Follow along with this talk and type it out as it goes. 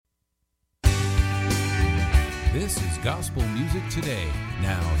This is Gospel Music Today.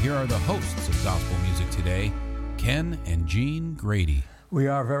 Now, here are the hosts of Gospel Music Today, Ken and Jean Grady. We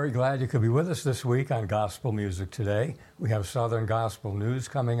are very glad you could be with us this week on Gospel Music Today. We have Southern Gospel news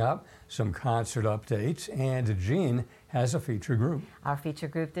coming up, some concert updates, and Jean has a feature group. Our feature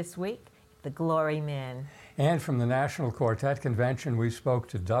group this week, the Glory Men. And from the National Quartet Convention, we spoke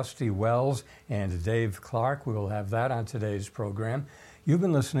to Dusty Wells and Dave Clark. We will have that on today's program. You've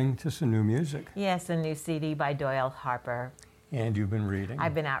been listening to some new music. Yes, a new CD by Doyle Harper. And you've been reading.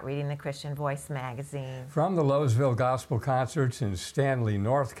 I've been out reading the Christian Voice magazine. From the Lowesville Gospel Concerts in Stanley,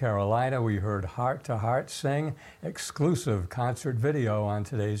 North Carolina, we heard Heart to Heart sing, exclusive concert video on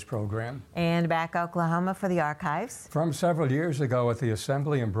today's program. And back Oklahoma for the archives. From several years ago at the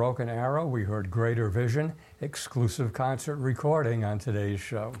Assembly in Broken Arrow, we heard Greater Vision, exclusive concert recording on today's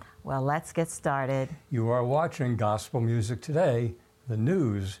show. Well, let's get started. You are watching Gospel Music Today. The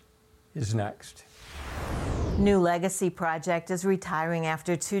news is next. New Legacy Project is retiring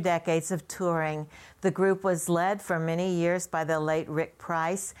after 2 decades of touring. The group was led for many years by the late Rick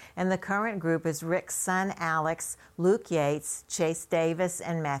Price, and the current group is Rick's son Alex, Luke Yates, Chase Davis,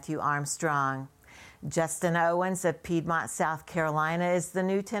 and Matthew Armstrong. Justin Owens of Piedmont, South Carolina is the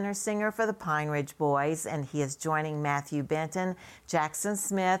new tenor singer for the Pine Ridge Boys, and he is joining Matthew Benton, Jackson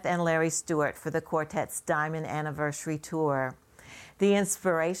Smith, and Larry Stewart for the quartet's Diamond Anniversary Tour. The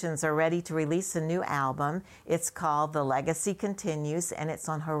Inspirations are ready to release a new album. It's called The Legacy Continues, and it's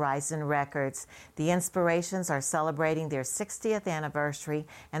on Horizon Records. The Inspirations are celebrating their 60th anniversary,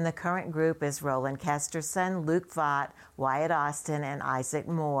 and the current group is Roland Kesterson, Luke Vaught, Wyatt Austin, and Isaac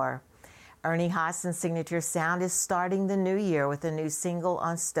Moore. Ernie Haas's Signature Sound is starting the new year with a new single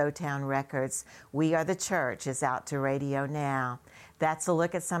on Stowtown Records. We Are the Church is out to radio now. That's a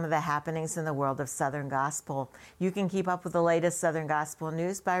look at some of the happenings in the world of Southern Gospel. You can keep up with the latest Southern Gospel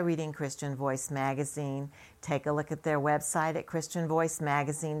news by reading Christian Voice magazine. Take a look at their website at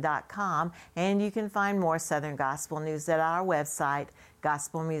christianvoicemagazine.com, and you can find more Southern Gospel news at our website,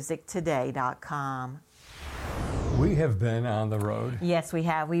 gospelmusictoday.com. We have been on the road. Yes, we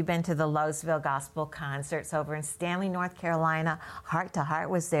have. We've been to the Lowesville Gospel Concerts over in Stanley, North Carolina. Heart to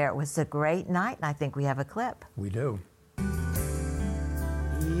Heart was there. It was a great night, and I think we have a clip. We do.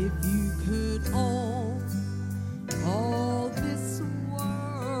 If you could own all this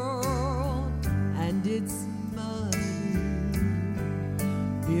world and its money,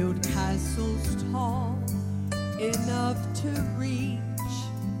 build castles tall enough to reach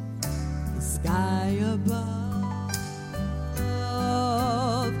the sky above.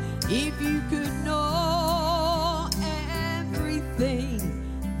 If you could know everything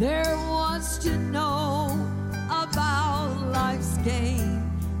there was to know about life's game,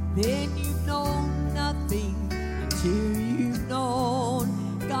 then you've known nothing until you've known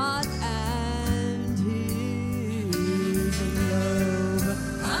God and His love.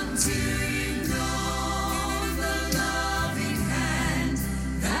 Until you've known the loving hand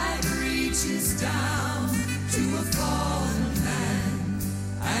that reaches down to a fallen man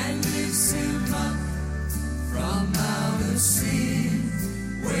and lifts him up from out of sin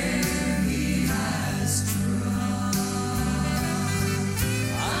where he has tried.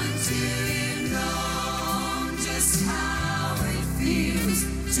 Until you've known just how it feels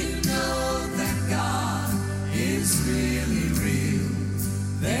to know that God is really real,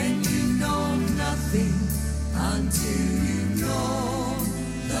 then you've known nothing until you've known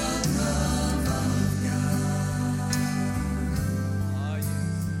the love of God.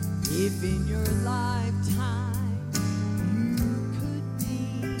 If in your lifetime you could be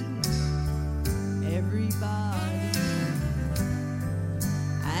everybody,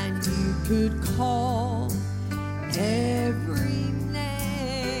 and you could call every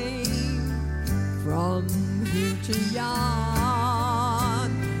name from here to yon,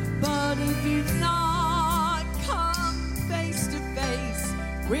 but if you've not come face to face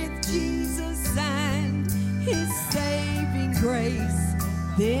with Jesus and His saving grace,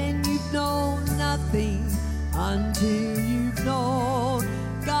 then you've known nothing until you've known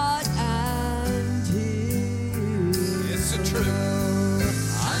God and His It's the truth.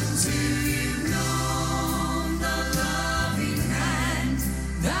 Until you've known the loving hand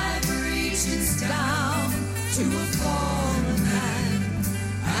that reaches down to a fallen man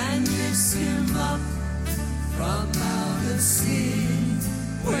and lifts him up from out of sin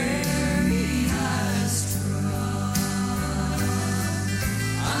where he has tried.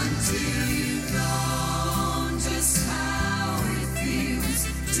 Until you've known just how it feels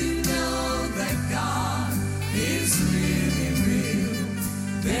to know that God is really real,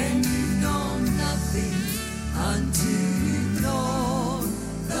 then you've known nothing until you've known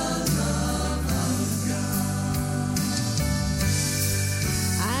the love of God.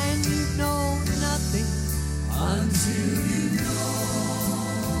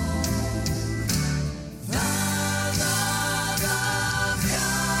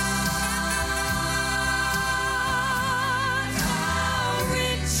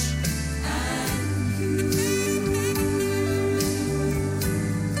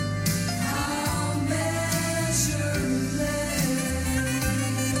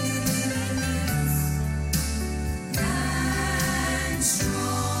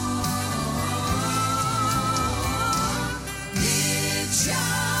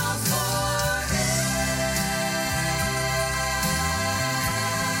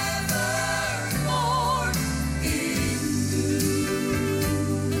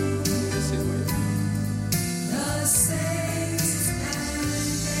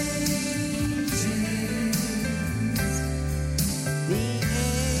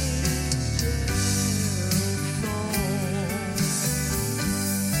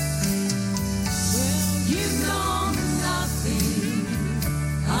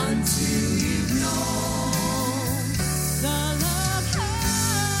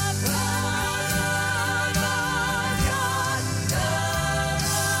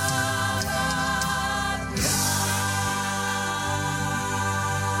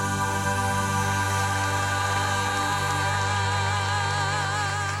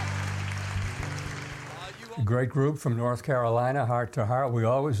 great group from North Carolina, Heart to Heart. We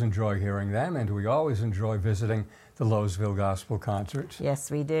always enjoy hearing them, and we always enjoy visiting the Lowesville Gospel Concerts. Yes,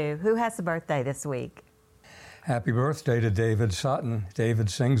 we do. Who has a birthday this week? Happy birthday to David Sutton. David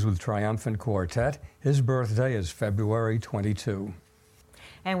sings with Triumphant Quartet. His birthday is February 22.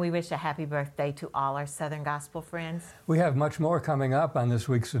 And we wish a happy birthday to all our Southern Gospel friends. We have much more coming up on this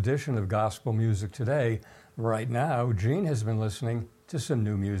week's edition of Gospel Music Today. Right now, Jean has been listening to some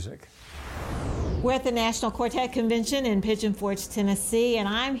new music. We're at the National Quartet Convention in Pigeon Forge, Tennessee, and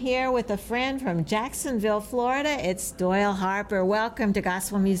I'm here with a friend from Jacksonville, Florida. It's Doyle Harper. Welcome to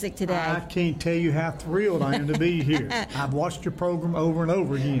Gospel Music Today. I can't tell you how thrilled I am to be here. I've watched your program over and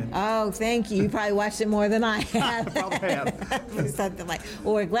over again. Oh, thank you. You probably watched it more than I have. I probably have. Something like.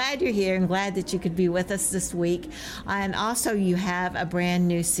 Well, we're glad you're here and glad that you could be with us this week. And also, you have a brand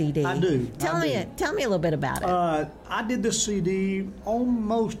new CD. I do. Tell me a little bit about it. I did this CD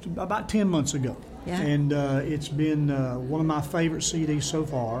almost about 10 months ago. Yeah. And it's been one of my favorite CDs so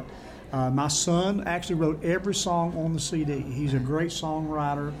far. My son actually wrote every song on the CD. He's a great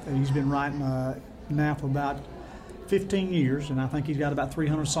songwriter, and he's been writing now for about 15 years, and I think he's got about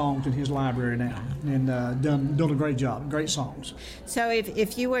 300 songs in his library now, and done a great job, great songs. So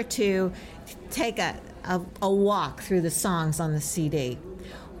if you were to take a walk through the songs on the CD,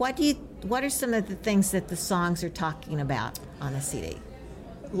 what are some of the things that the songs are talking about on the CD?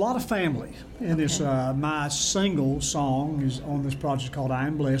 A lot of family. And Okay. this my single song is on this project called I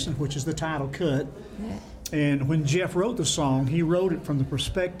Am Blessed, which is the title cut. Yeah. And when Jeff wrote the song, he wrote it from the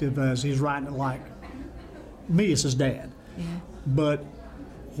perspective as he's writing it like me as his dad. Yeah. But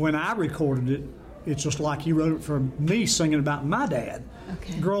when I recorded it, it's just like he wrote it for me singing about my dad.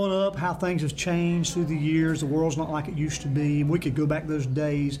 Okay. Growing up, how things have changed through the years. The world's not like it used to be. And we could go back to those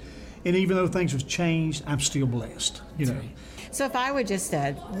days. And even though things have changed, I'm still blessed. You know. So if I were just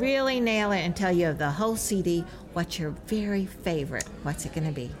to really nail it and tell you of the whole CD, what's your very favorite? What's it going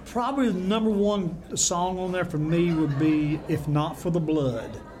to be? Probably the number one song on there for me would be If Not for the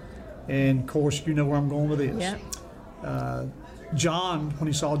Blood. And, of course, you know where I'm going with this. Yep. John, when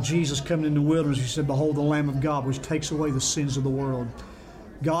he saw Jesus coming in the wilderness, he said, "Behold the Lamb of God, which takes away the sins of the world."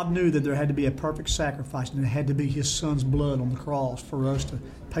 God knew that there had to be a perfect sacrifice, and it had to be his son's blood on the cross for us to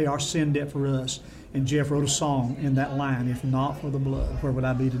pay our sin debt for us. And Jeff wrote a song in that line, "If not for the blood, where would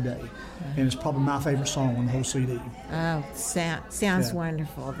I be today?" And it's probably my favorite song on the whole CD. Oh, sounds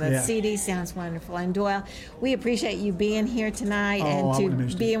wonderful. The Yeah. CD sounds wonderful. And Doyle, we appreciate you being here tonight I wouldn't and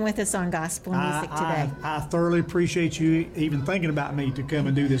miss to it. being with us on Gospel Music Today. I thoroughly appreciate you even thinking about me to come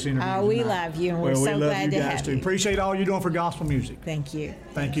and do this interview. Oh, we tonight. love you, and we're Well, so we love glad you to guys have too. you. Appreciate all you're doing for gospel music. Thank you.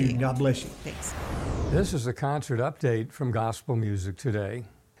 Thank you. God bless you. Thanks. This is a concert update from Gospel Music Today.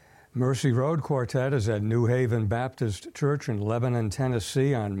 Mercy Road Quartet is at New Haven Baptist Church in Lebanon,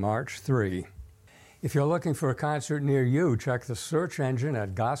 Tennessee on March 3. If you're looking for a concert near you, check the search engine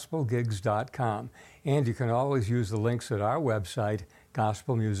at gospelgigs.com. And you can always use the links at our website,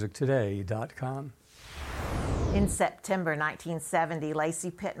 gospelmusictoday.com. In September 1970, Lacey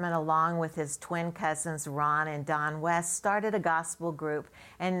Pittman, along with his twin cousins Ron and Don West, started a gospel group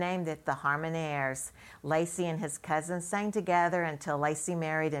and named it the Harmonaires. Lacey and his cousins sang together until Lacey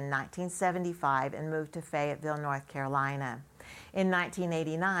married in 1975 and moved to Fayetteville, North Carolina. In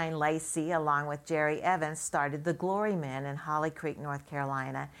 1989, Lacey, along with Jerry Evans, started the Glory Men in Holly Creek, North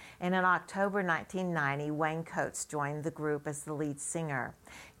Carolina, and in October 1990, Wayne Coates joined the group as the lead singer.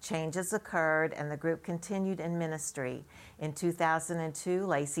 Changes occurred, and the group continued in ministry. In 2002,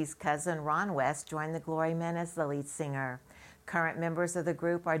 Lacey's cousin Ron West joined the Glory Men as the lead singer. Current members of the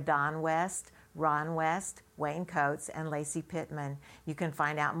group are Don West, Ron West, Wayne Coates, and Lacey Pittman. You can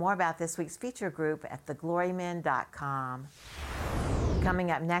find out more about this week's feature group at theglorymen.com. Coming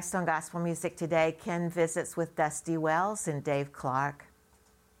up next on Gospel Music Today, Ken visits with Dusty Wells and Dave Clark.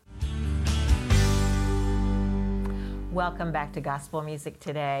 Welcome back to Gospel Music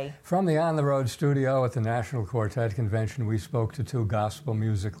Today. From the On the Road studio at the National Quartet Convention, we spoke to two gospel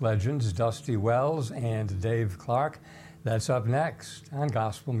music legends, Dusty Wells and Dave Clark. That's up next on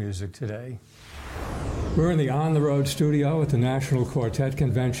Gospel Music Today. We're in the On the Road studio at the National Quartet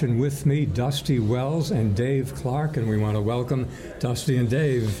Convention. With me, Dusty Wells and Dave Clark, and we want to welcome Dusty and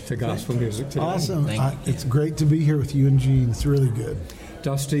Dave to Gospel Music Today. Awesome. It's great to be here with you and Gene. It's really good.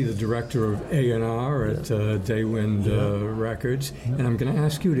 Dusty, the director of A&R at Daywind Records, and I'm going to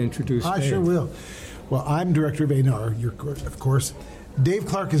ask you to introduce Dave. I sure will. Well, I'm director of A&R, of course. Dave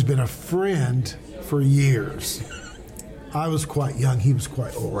Clark has been a friend for years. I was quite young. He was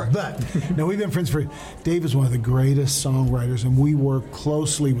quite old. Right. But no, we've been friends for. Dave is one of the greatest songwriters, and we work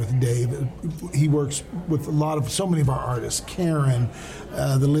closely with Dave. He works with so many of our artists. Karen,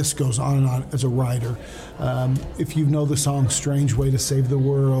 the list goes on and on as a writer. If you know the song "Strange Way to Save the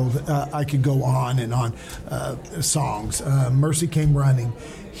World," I could go on and on. Songs. Mercy Came Running.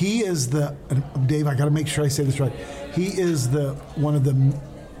 He is Dave. I got to make sure I say this right. He is one of the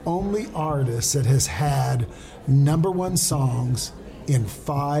only artists that has had #1 songs in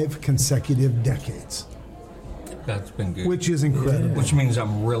 5 consecutive decades. That's been good. Which is incredible. Which means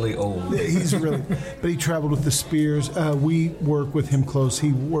I'm really old. He's really, but he traveled with the Spears. We work with him close.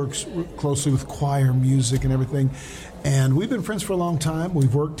 He works closely with choir music and everything. And we've been friends for a long time.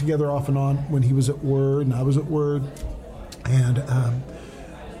 We've worked together off and on when he was at Word and I was at Word. And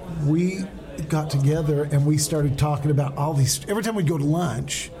we got together and we started talking about all these. Every time we'd go to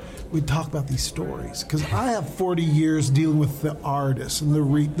lunch, we'd talk about these stories, because I have 40 years dealing with the artists and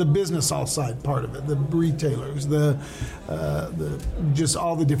the business all side part of it, the retailers, the just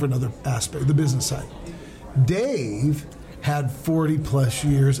all the different other aspects, the business side. Dave had 40 plus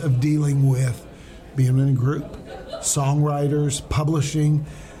years of dealing with being in a group, songwriters, publishing,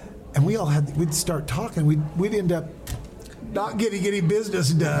 and we'd start talking. We'd end up not getting any business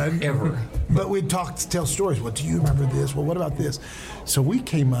done ever, but we'd tell stories. Well, do you remember this? Well, what about this? So Dave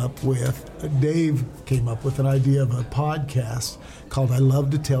came up with an idea of a podcast called I Love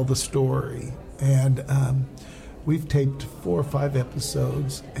to Tell the Story. And we've taped 4 or 5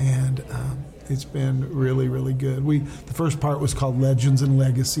 episodes, and it's been really, really good. The first part was called Legends and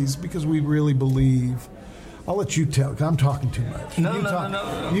Legacies, because we really believe. I'll let you tell, because I'm talking too much.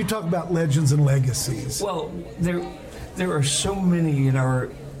 No. You talk about legends and legacies. Well, there are so many in our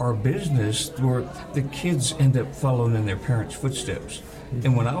business where the kids end up following in their parents' footsteps.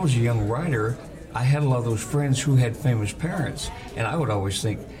 And when I was a young writer, I had a lot of those friends who had famous parents, and I would always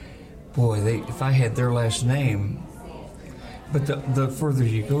think, boy, if I had their last name. But the further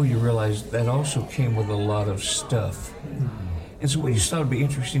you go, you realize that also came with a lot of stuff. And so we just thought it'd be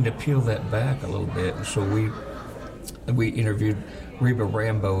interesting to peel that back a little bit. And so we interviewed Reba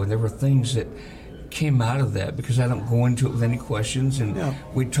Rambo, and there were things that came out of that, because I don't go into it with any questions, and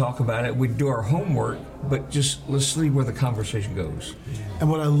we'd talk about it, we'd do our homework, but just let's see where the conversation goes. And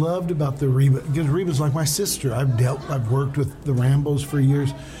what I loved about the Reba, because Reba's like my sister, I've worked with the Rambos for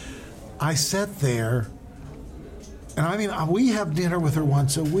years. I sat there, and I mean, we have dinner with her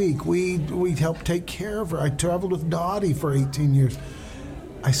once a week. We help take care of her. I traveled with Dottie for 18 years.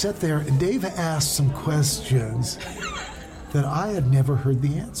 I sat there, and Dave asked some questions that I had never heard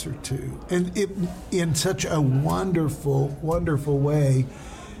the answer to, and it in such a wonderful, wonderful way.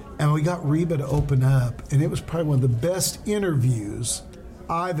 And we got Reba to open up, and it was probably one of the best interviews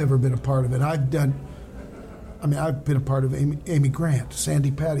I've ever been a part of. It. I've been a part of Amy Grant,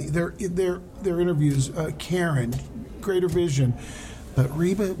 Sandy Patty, their interviews, Karen, Greater Vision. But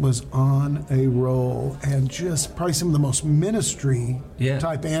Reba was on a roll, and just probably some of the most ministry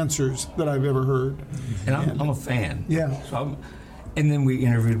type answers that I've ever heard. And I'm a fan. Yeah. So and then we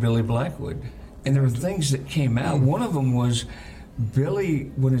interviewed Billy Blackwood, and there were things that came out. One of them was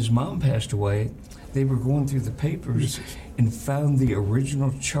Billy, when his mom passed away, they were going through the papers and found the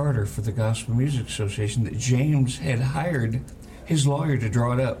original charter for the Gospel Music Association that James had hired his lawyer to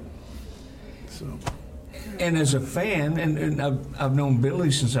draw it up. So. And as a fan, and I've known Billy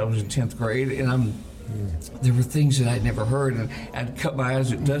since I was in 10th grade, and there were things that I'd never heard, and I'd cut my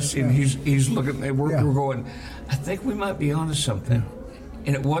eyes at Dusty, and he's looking, and we're going, I think we might be onto something.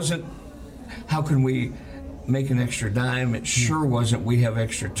 And it wasn't, how can we make an extra dime? It sure wasn't, we have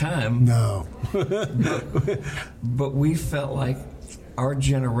extra time. No. but we felt like our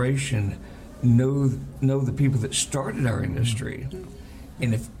generation know the people that started our industry.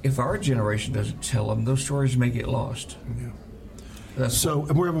 And if our generation doesn't tell them, those stories may get lost. Yeah.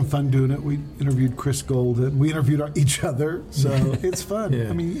 And we're having fun doing it. We interviewed Chris Golden. We interviewed each other, so it's fun.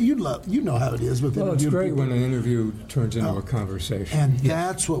 I mean, you know how it is with interviewing. Well, it's great people. when an interview turns into a conversation. And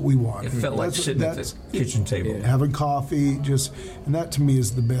that's what we want. It felt like sitting at the kitchen table. Having coffee, and that to me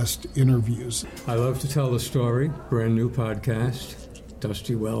is the best interviews. I love to tell the story, brand new podcast,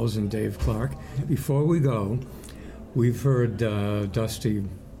 Dusty Wells and Dave Clark. Before we go, we've heard Dusty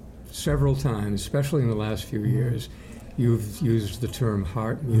several times, especially in the last few years. You've used the term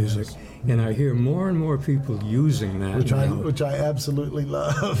heart music, and I hear more and more people using that which I absolutely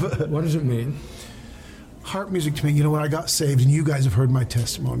love. What does it mean? Heart music to me, when I got saved, and you guys have heard my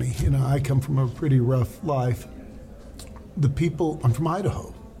testimony, I come from a pretty rough life. I'm from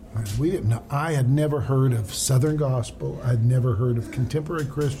Idaho. We didn't know. I had never heard of Southern gospel. I'd never heard of contemporary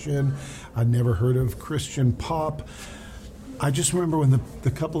Christian. I'd never heard of Christian pop. I just remember when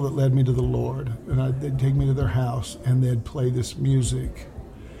the couple that led me to the Lord, and they'd take me to their house, and they'd play this music.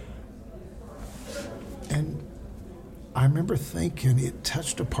 And I remember thinking it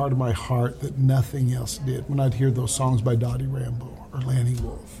touched a part of my heart that nothing else did when I'd hear those songs by Dottie Rambo or Lanny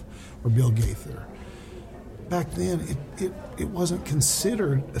Wolf or Bill Gaither. Back then, it wasn't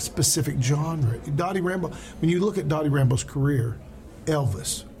considered a specific genre. Dottie Rambo, when you look at Dottie Rambo's career,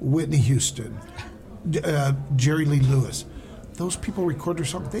 Elvis, Whitney Houston, Jerry Lee Lewis, those people recorded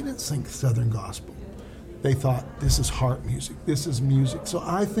songs. They didn't sing Southern gospel. They thought, this is heart music. This is music. So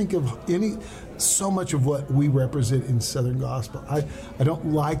I think of so much of what we represent in Southern gospel. I don't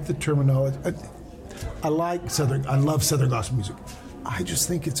like the terminology. I love Southern gospel music. I just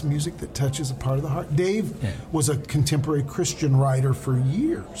think it's music that touches a part of the heart. Dave was a contemporary Christian writer for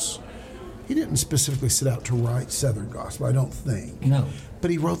years. He didn't specifically set out to write Southern gospel, I don't think. No.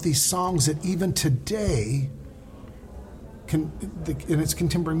 But he wrote these songs that even today, and it's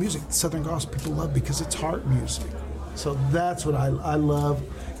contemporary music, Southern gospel people love because it's heart music. So that's what I love.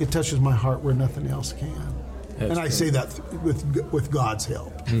 It touches my heart where nothing else can. And I say that with God's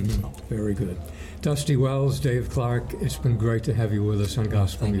help. Mm-hmm. Very good. Dusty Wells, Dave Clark, it's been great to have you with us on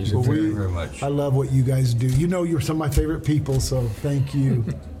Gospel Music. Thank you very much. I love what you guys do. You know you're some of my favorite people, so thank you.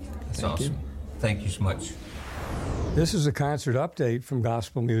 That's awesome. Thank you so much. This is a concert update from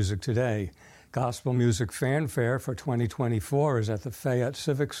Gospel Music Today. Gospel Music Fanfare for 2024 is at the Fayette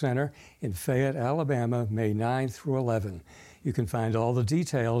Civic Center in Fayette, Alabama, May 9 through 11. You can find all the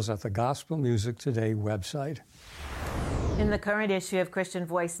details at the Gospel Music Today website. In the current issue of Christian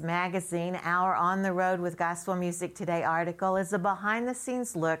Voice magazine, our On the Road with Gospel Music Today article is a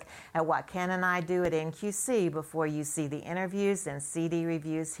behind-the-scenes look at what Ken and I do at NQC before you see the interviews and CD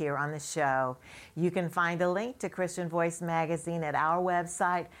reviews here on the show. You can find a link to Christian Voice magazine at our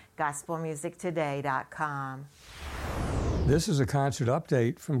website, gospelmusictoday.com. This is a concert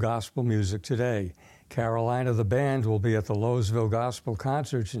update from Gospel Music Today. Carolina the Band will be at the Lowesville Gospel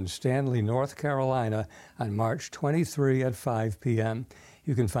Concerts in Stanley, North Carolina on March 23 at 5 p.m.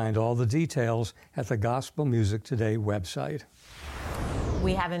 You can find all the details at the Gospel Music Today website.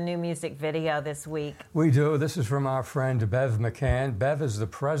 We have a new music video this week. We do. This is from our friend Bev McCann. Bev is the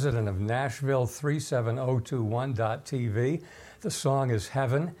president of Nashville 37021.tv. The song is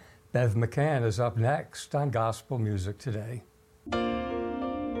Heaven. Bev McCann is up next on Gospel Music Today.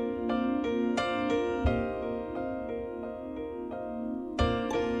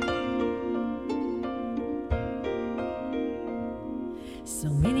 So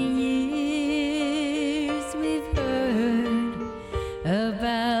many years we've heard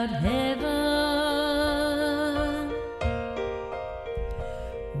about heaven.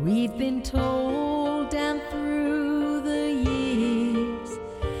 We've been told down through the years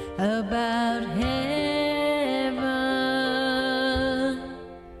about heaven.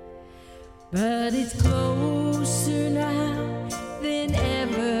 But it's closer now than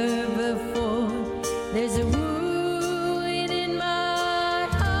ever before. There's a ruin in my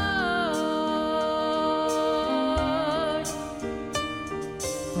heart.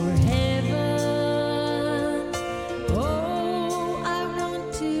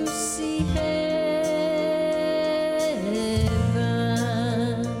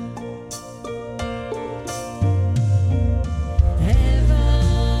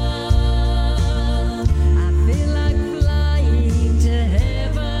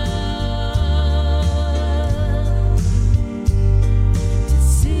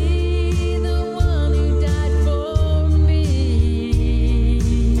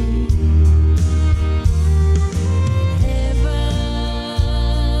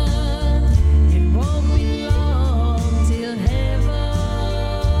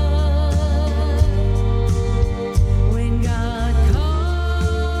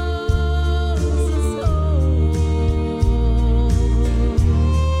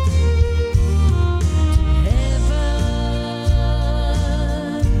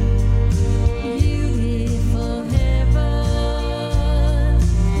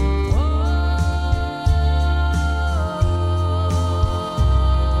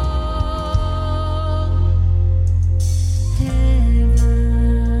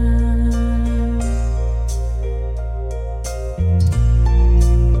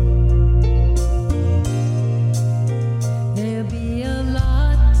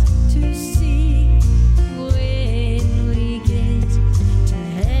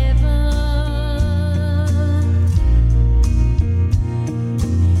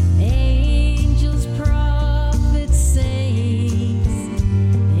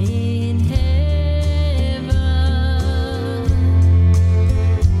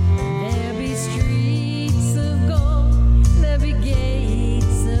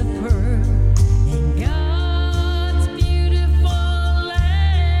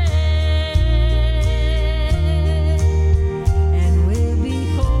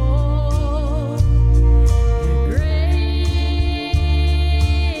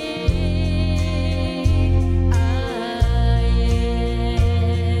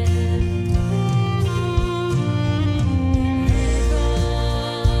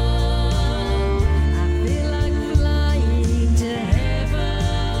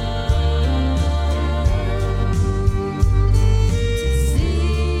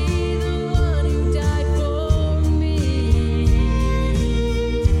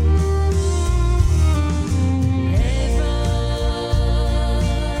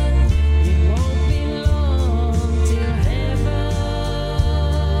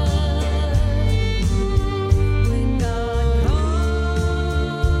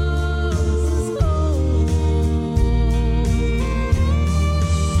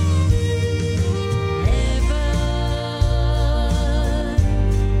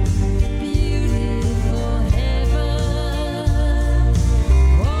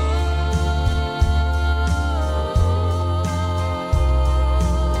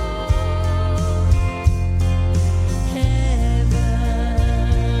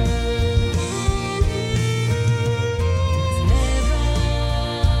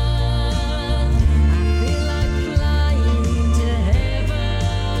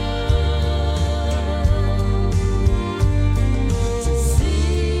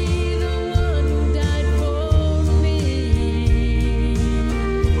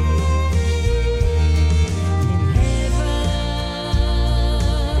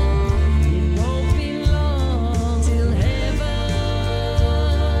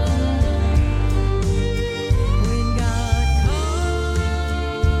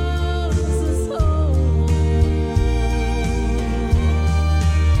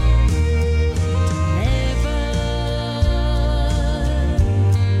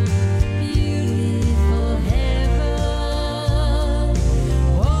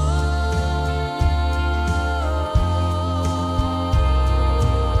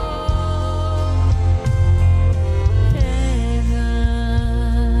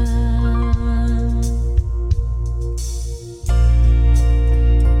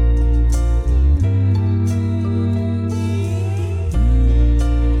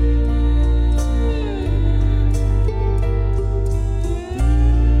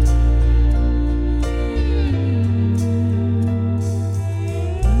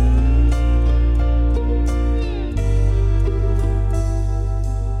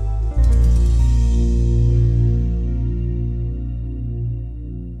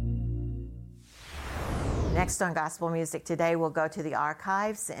 on Gospel Music Today, we'll go to the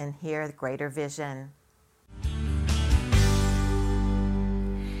archives and hear Greater Vision.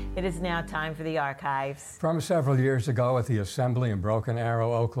 It is now time for the archives. From several years ago at the Assembly in Broken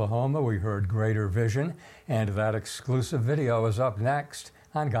Arrow, Oklahoma, we heard Greater Vision, and that exclusive video is up next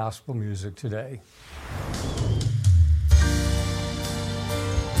on Gospel Music Today.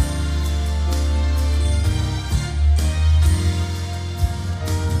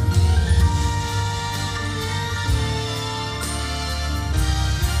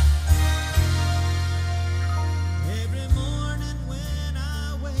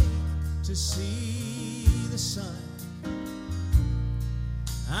 To see the sun,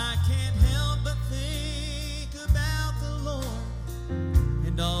 I can't help but think about the Lord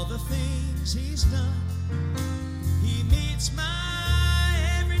and all the things He's done. He meets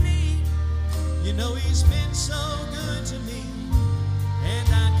my every need. You know He's been so good to me, and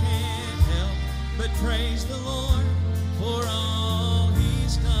I can't help but praise the Lord for all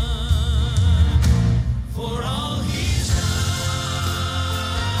He's done. For all He's done.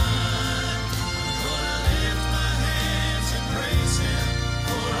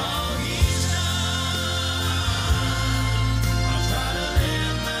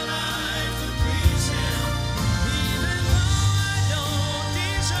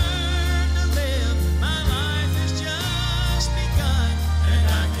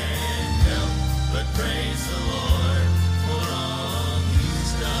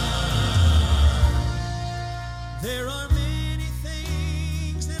 There are many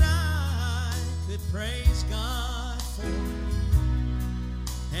things that I could praise God for,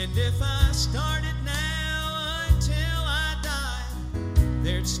 and if I started now until I died,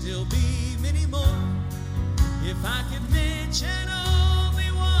 there'd still be many more. If I could mention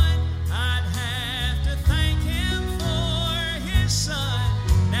only one, I'd have to thank Him for His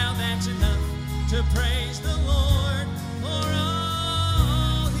Son. Now that's enough to praise the Lord for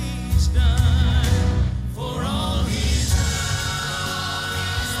all He's done. For all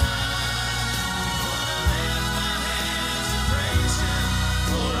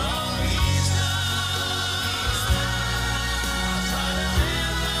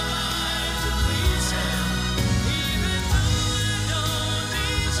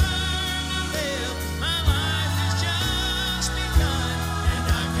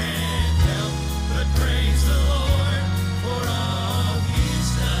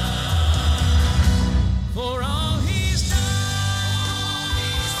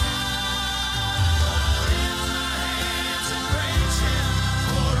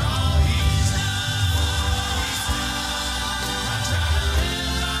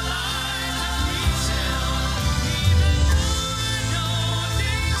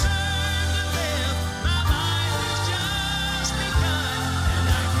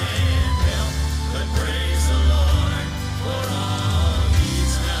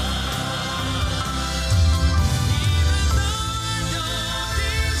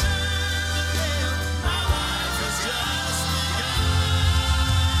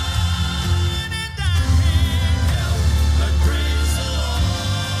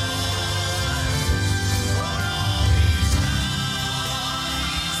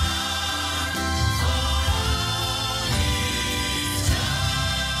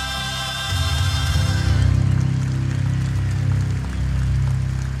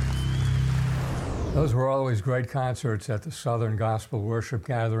Those were always great concerts at the Southern Gospel Worship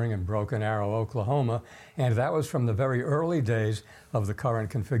Gathering in Broken Arrow, Oklahoma, and that was from the very early days of the current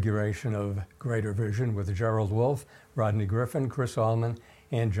configuration of Greater Vision with Gerald Wolfe, Rodney Griffin, Chris Allman,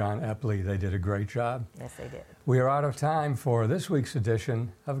 and John Epley. They did a great job. Yes, they did. We are out of time for this week's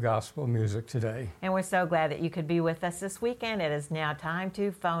edition of Gospel Music Today. And we're so glad that you could be with us this weekend. It is now time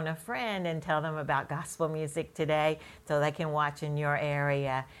to phone a friend and tell them about Gospel Music Today so they can watch in your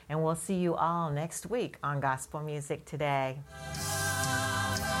area. And we'll see you all next week on Gospel Music Today.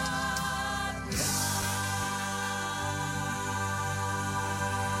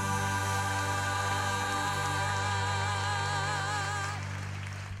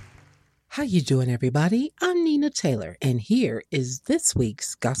 How you doing, everybody? I'm Nina Taylor, and here is this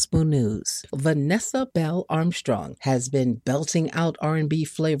week's Gospel News. Vanessa Bell Armstrong has been belting out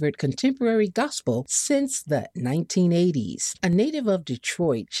R&B-flavored contemporary gospel since the 1980s. A native of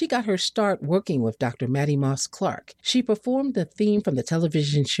Detroit, she got her start working with Dr. Mattie Moss Clark. She performed the theme from the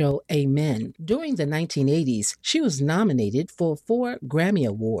television show Amen. During the 1980s, she was nominated for 4 Grammy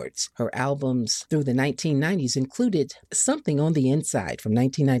Awards. Her albums through the 1990s included Something on the Inside from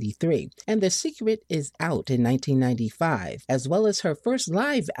 1993, and The Secret is out in 1995, as well as her first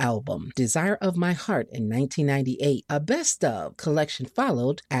live album, Desire of My Heart, in 1998. A best of collection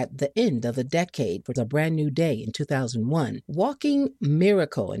followed at the end of the decade for A Brand New Day in 2001, Walking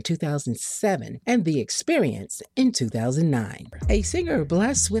Miracle in 2007, and The Experience in 2009. A singer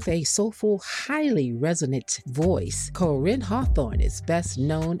blessed with a soulful, highly resonant voice, Corinne Hawthorne is best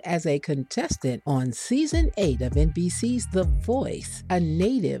known as a contestant on Season 8 of NBC's The Voice. A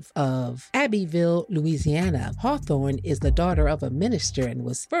native of Abbeville, Louisiana, Hawthorne is the daughter of a minister and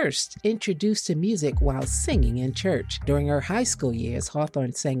was first introduced to music while singing in church. During her high school years,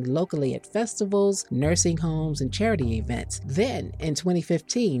 Hawthorne sang locally at festivals, nursing homes, and charity events. Then, in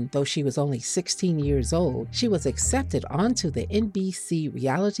 2015, though she was only 16 years old, she was accepted onto the NBC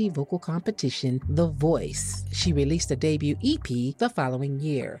reality vocal competition, The Voice. She released a debut EP the following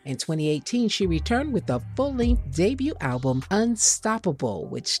year. In 2018, she returned with a full-length debut album, Unstoppable,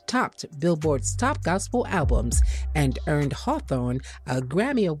 which topped Billboard's top gospel albums and earned Hawthorne a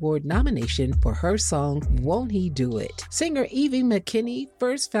Grammy Award nomination for her song, Won't He Do It? Singer Evie McKinney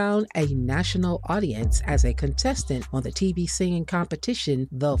first found a national audience as a contestant on the TV singing competition,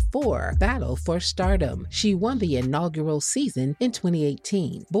 The Four: Battle for Stardom. She won the inaugural season in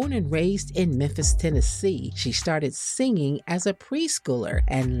 2018. Born and raised in Memphis, Tennessee, she started singing as a preschooler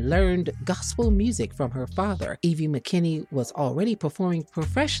and learned gospel music from her father. Evie McKinney was already performing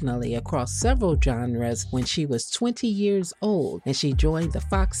professionally across several genres when she was 20 years old, and she joined the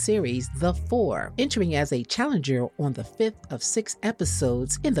Fox series The Four, entering as a challenger on the 5th of 6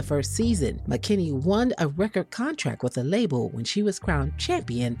 episodes in the first season. McKinney won a record contract with the label when she was crowned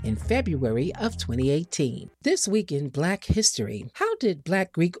champion in February of 2018. This week in Black history, how did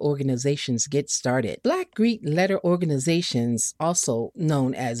Black Greek organizations get started? Black Greek letter organizations, also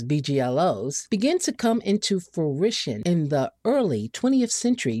known as BGLOs, began to come into fruition in the early 20th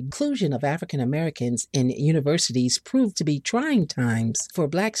century. Inclusion of African Americans in universities proved to be trying times for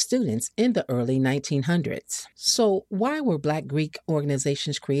Black students in the early 1900s. So why were Black Greek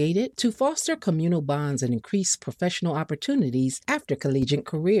organizations created? To foster communal bonds and increase professional opportunities after collegiate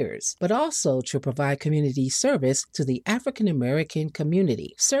careers, but also to provide community service to the African American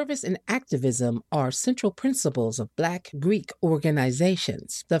community. Service and activism are central principles of Black Greek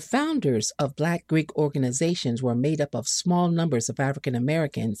organizations. The founders of Black Greek organizations were made up of small numbers of African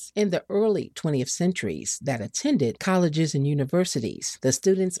Americans in the early 20th centuries that attended colleges and universities. The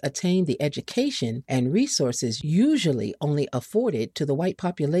students attained the education and resources usually only afforded to the white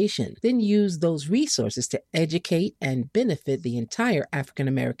population, then used those resources to educate and benefit the entire African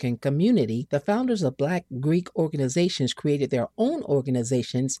American community. The founders of Black Greek organizations created their own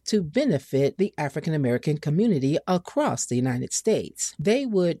organizations to benefit the African American community across the United States. They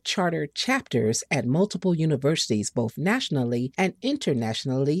would charter chapters at multiple universities, both nationally and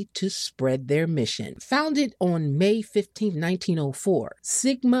internationally, to spread their mission. Founded on May 15, 1904,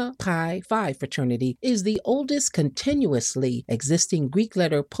 Sigma Pi Phi fraternity is the oldest continuously existing Greek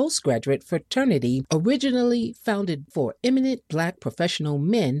letter postgraduate fraternity, originally founded for eminent Black professional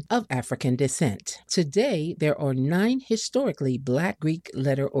men of African descent. Today, there are 9 historically Black Greek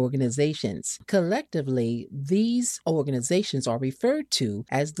letter organizations. Collectively, these organizations are referred to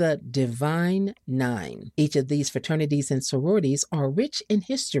as the Divine Nine. Each of these fraternities and sororities are rich in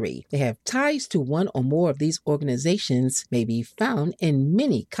history. They have ties to one or more of these organizations, may be found in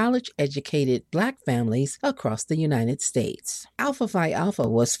many college-educated Black families across the United States. Alpha Phi Alpha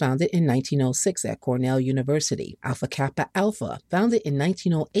was founded in 1906 at Cornell University. Alpha Kappa Alpha, founded in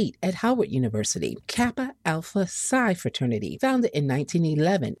 1908 at Howard University. Kappa Alpha Psi fraternity, founded in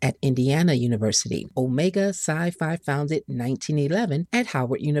 1911 at Indiana University. Omega Psi Phi, founded in 1911 at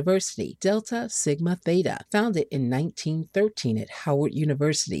Howard University. Delta Sigma Theta, founded in 1913 at Howard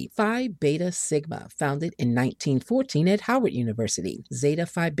University. Phi Beta Sigma, founded in 1914 at Howard University. Zeta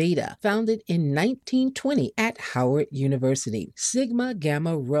Phi Beta, founded in 1920 at Howard University. Sigma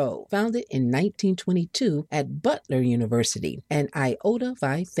Gamma Rho, founded in 1922 at Butler University. And Iota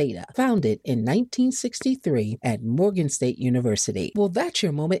Phi Theta, founded in 1963 at Morgan State University. Well, that's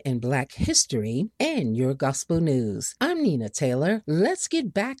your moment in Black history and your gospel news. I'm Nina Taylor. Let's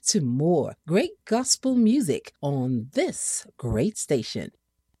get back to more great gospel music on this great station.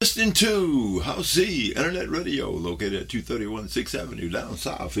 Listening to House C Internet Radio, located at 231 6th Avenue down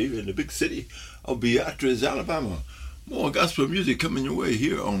south here in the big city of Beatrice, Alabama. More gospel music coming your way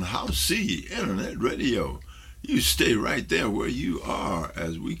here on House C Internet Radio. You stay right there where you are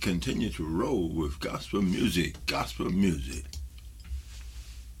as we continue to roll with gospel music. Gospel music.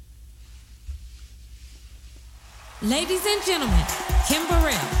 Ladies and gentlemen, Kim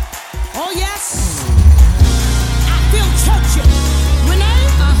Burrell. Oh yes, I feel churchy. Renee,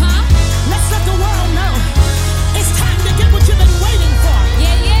 let's let the world know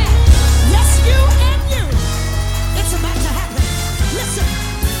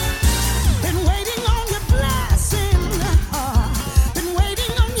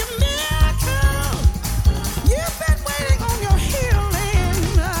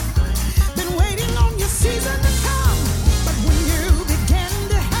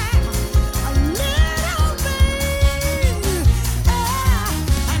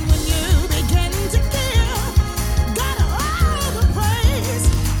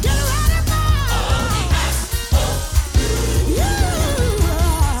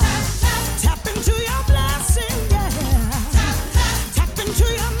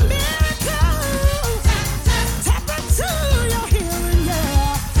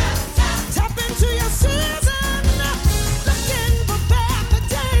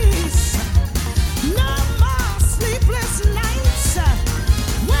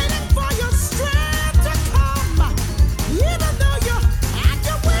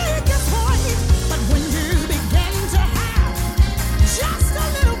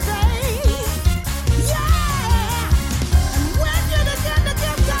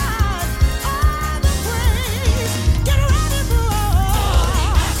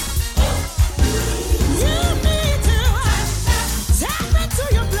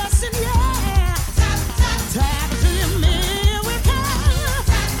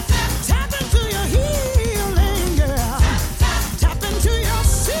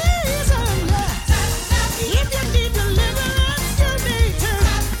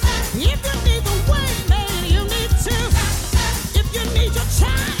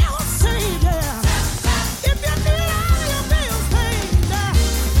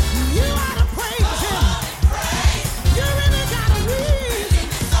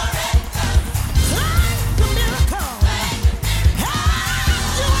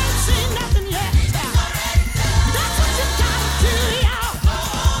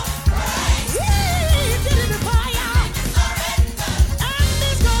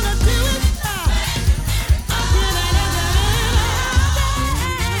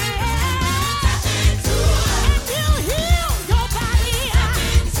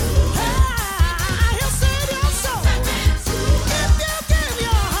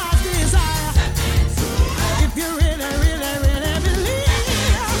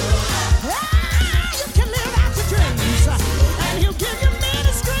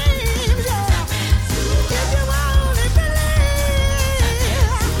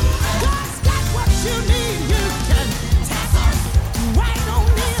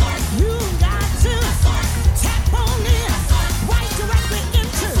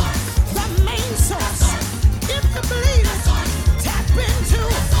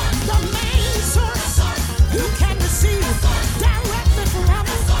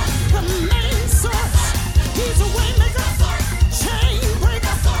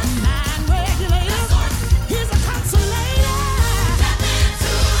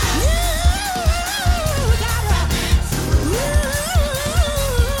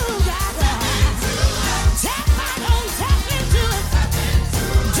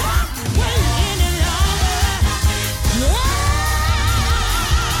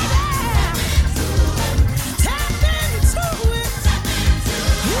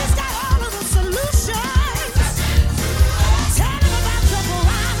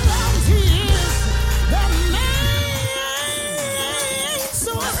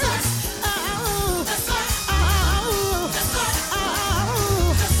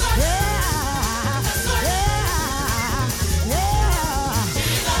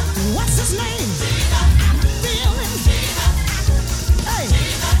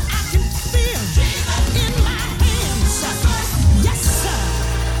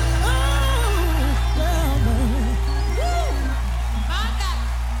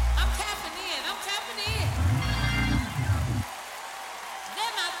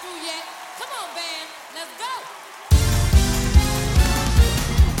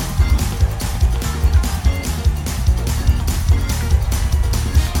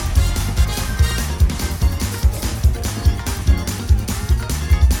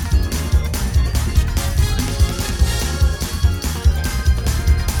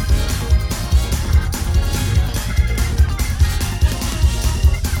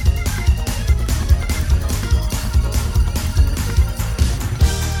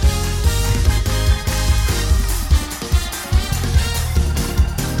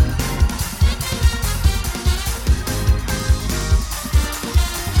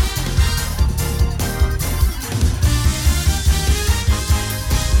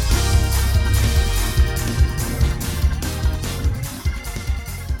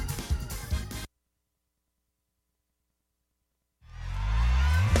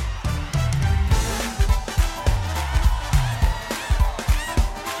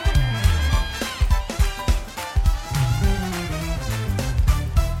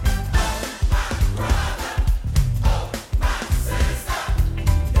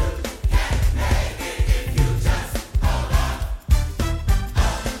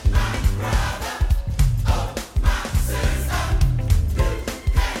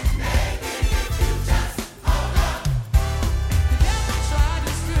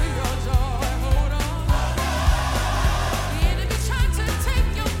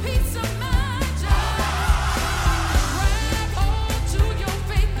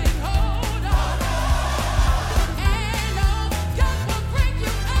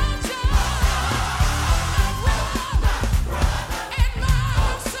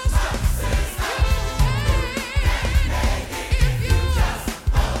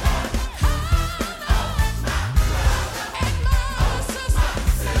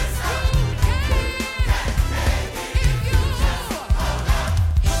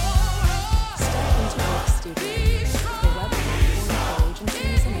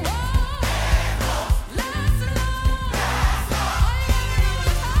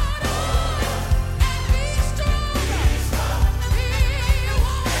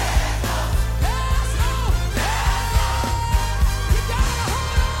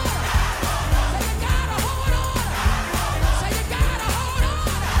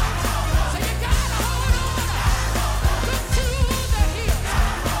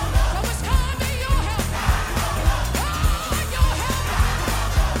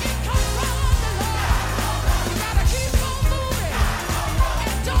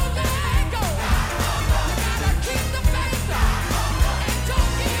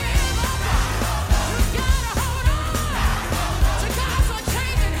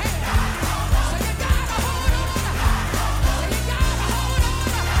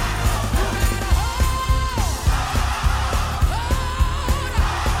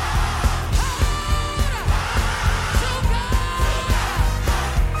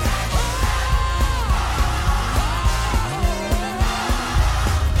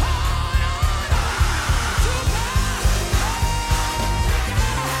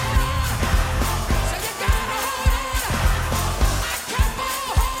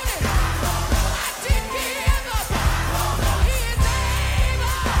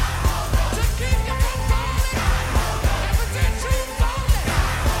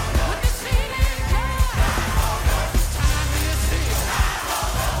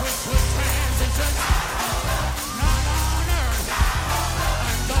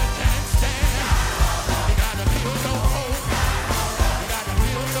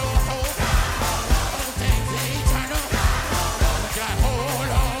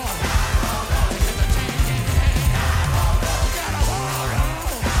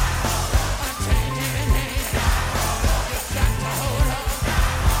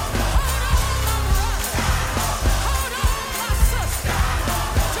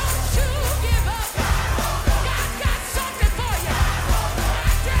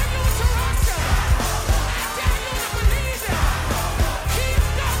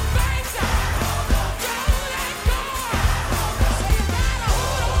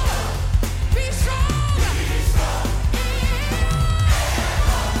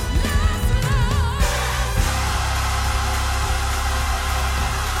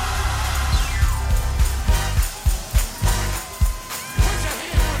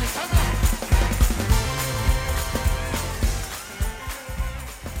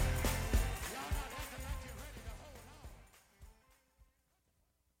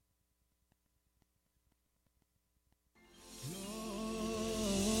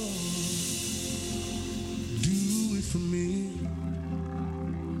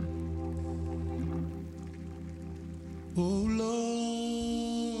Oh Lord,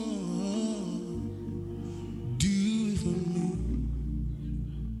 do it for me.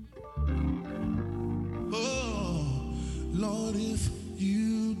 Oh Lord, if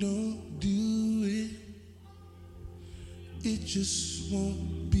you don't do it, it just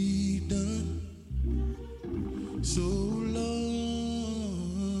won't be done. So Lord,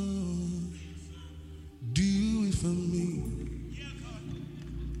 do it for me.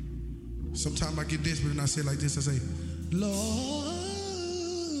 Sometimes I get desperate and I say like this, I say, Lord,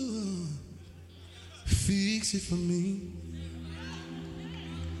 fix it for me.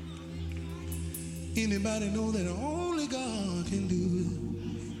 Anybody know that only God can do it?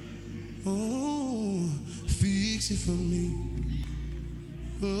 Oh, fix it for me.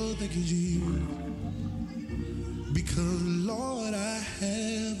 Oh, thank you, Jesus. Because, Lord, I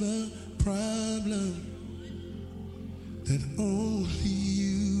have a problem that only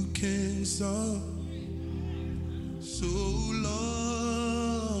you can solve. So, Lord,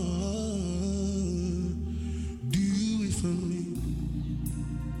 do it for me.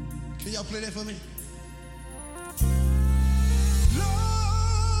 Can y'all play that for me?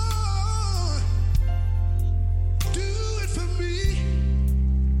 Lord, do it for me.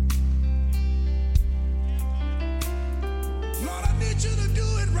 Lord, I need you to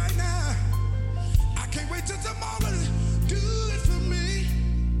do it right now. I can't wait till tomorrow. Do it for me.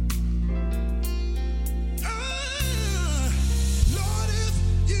 Lord, if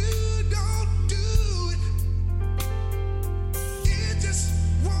you don't do it, it just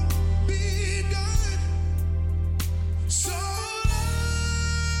won't be done. So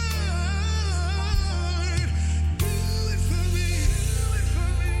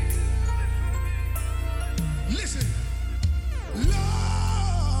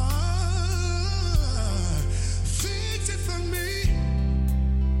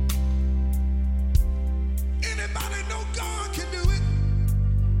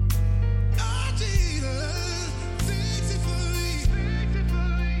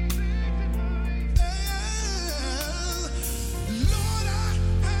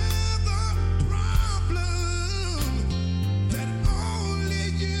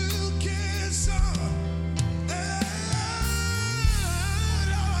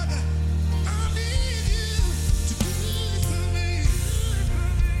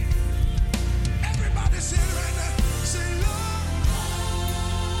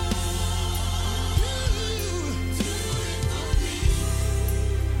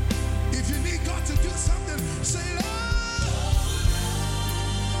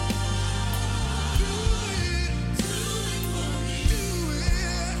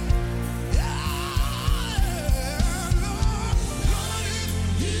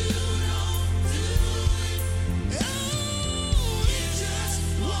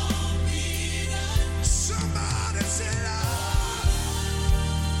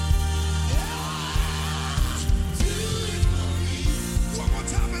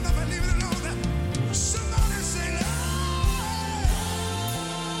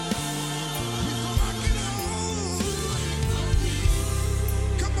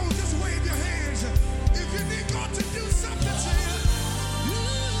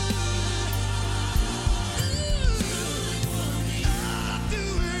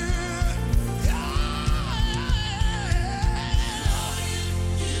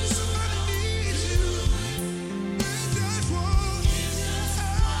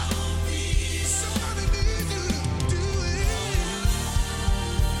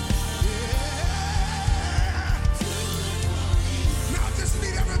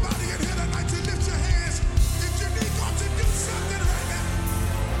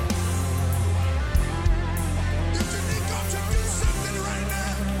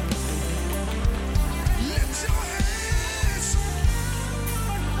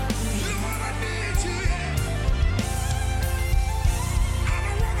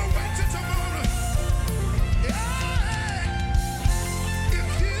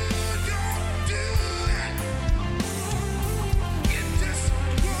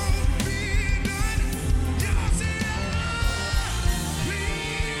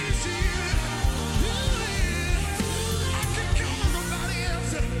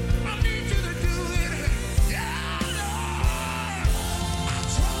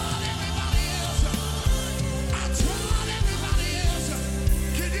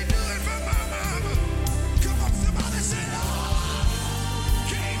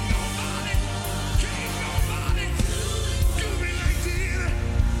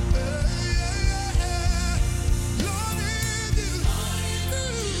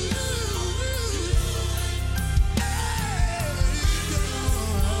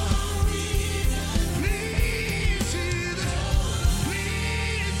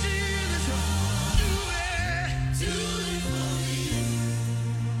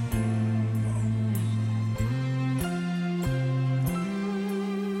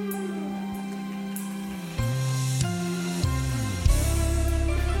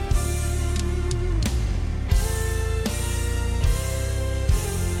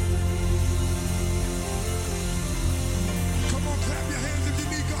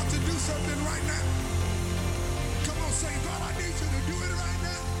do it right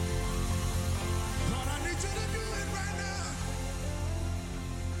now. Lord, I need you to do it right now.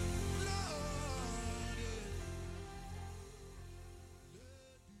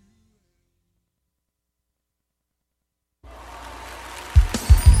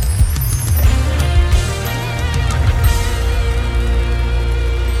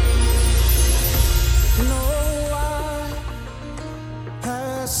 No one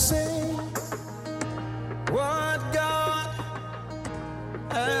has seen what God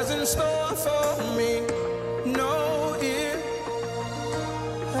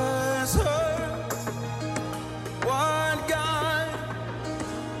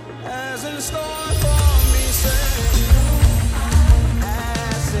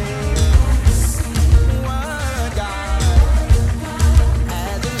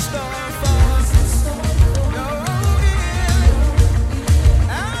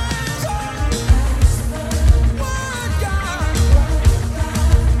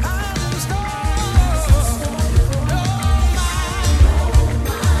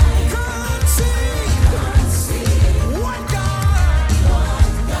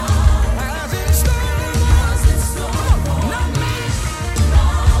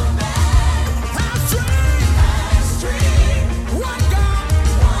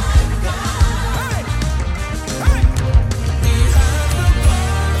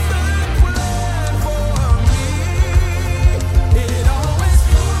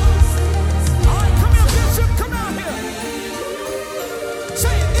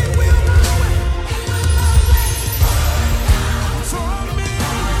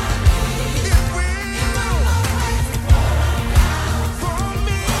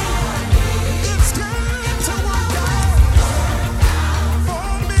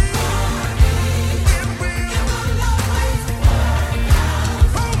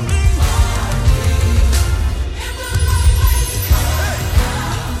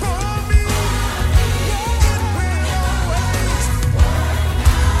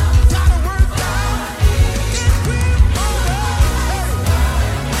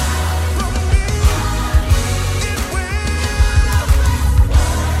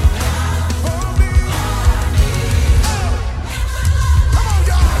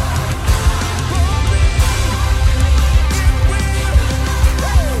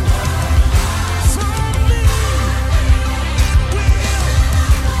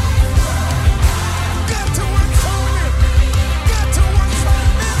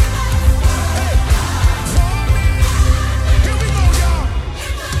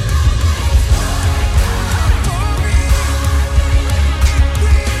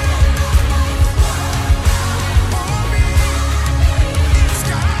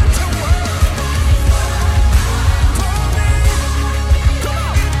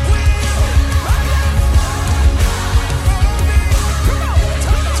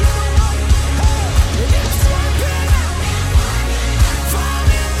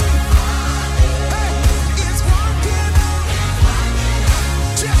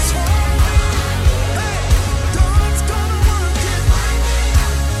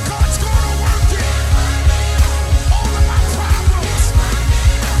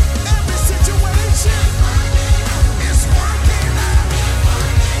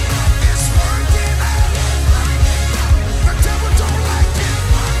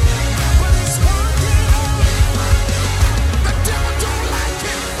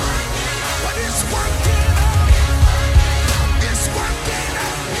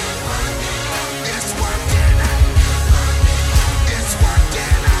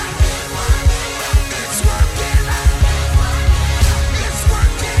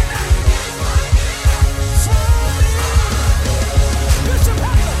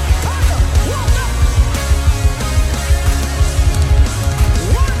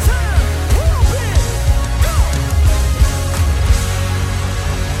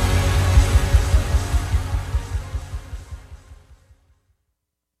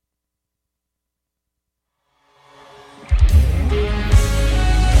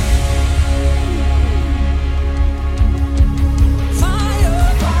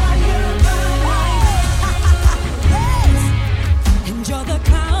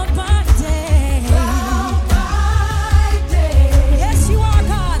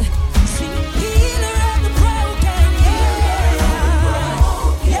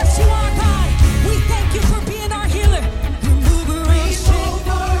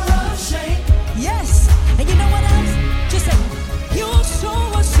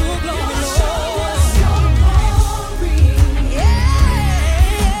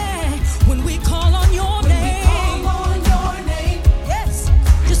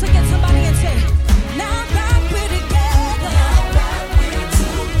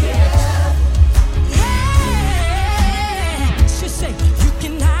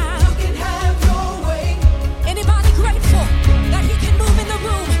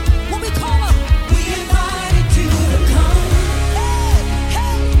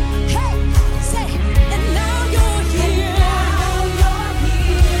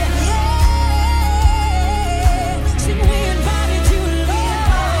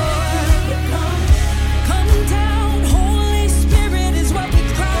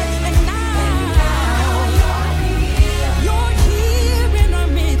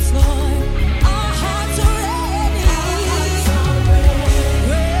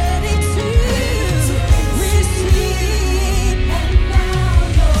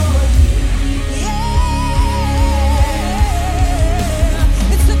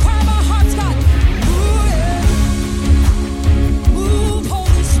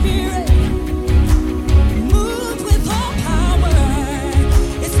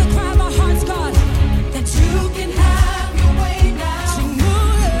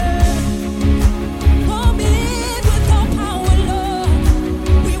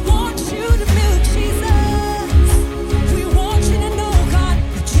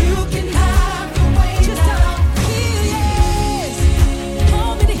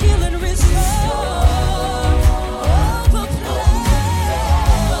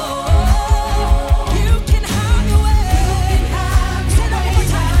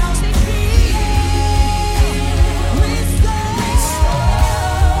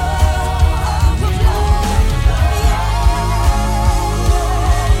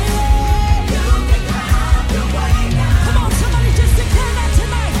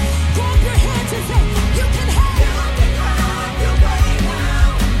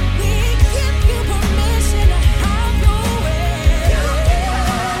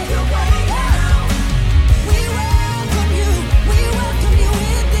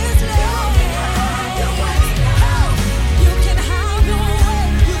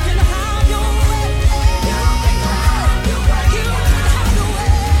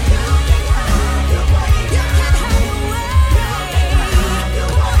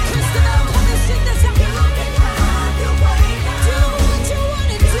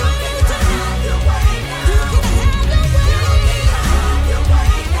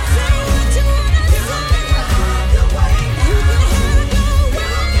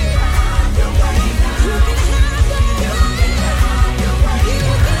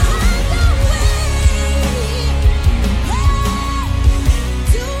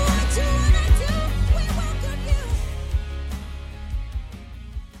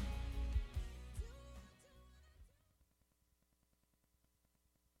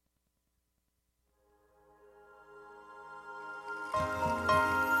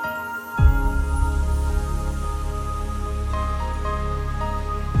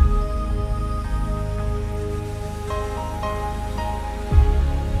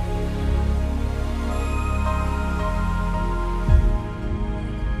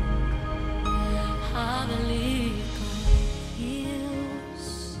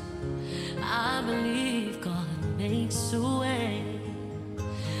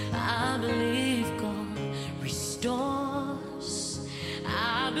I believe God restores.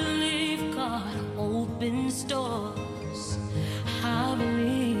 I believe God opens doors. I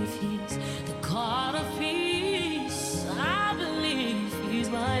believe He's the God of peace. I believe He's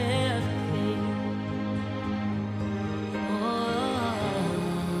my everything.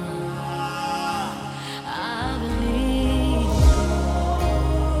 I believe God.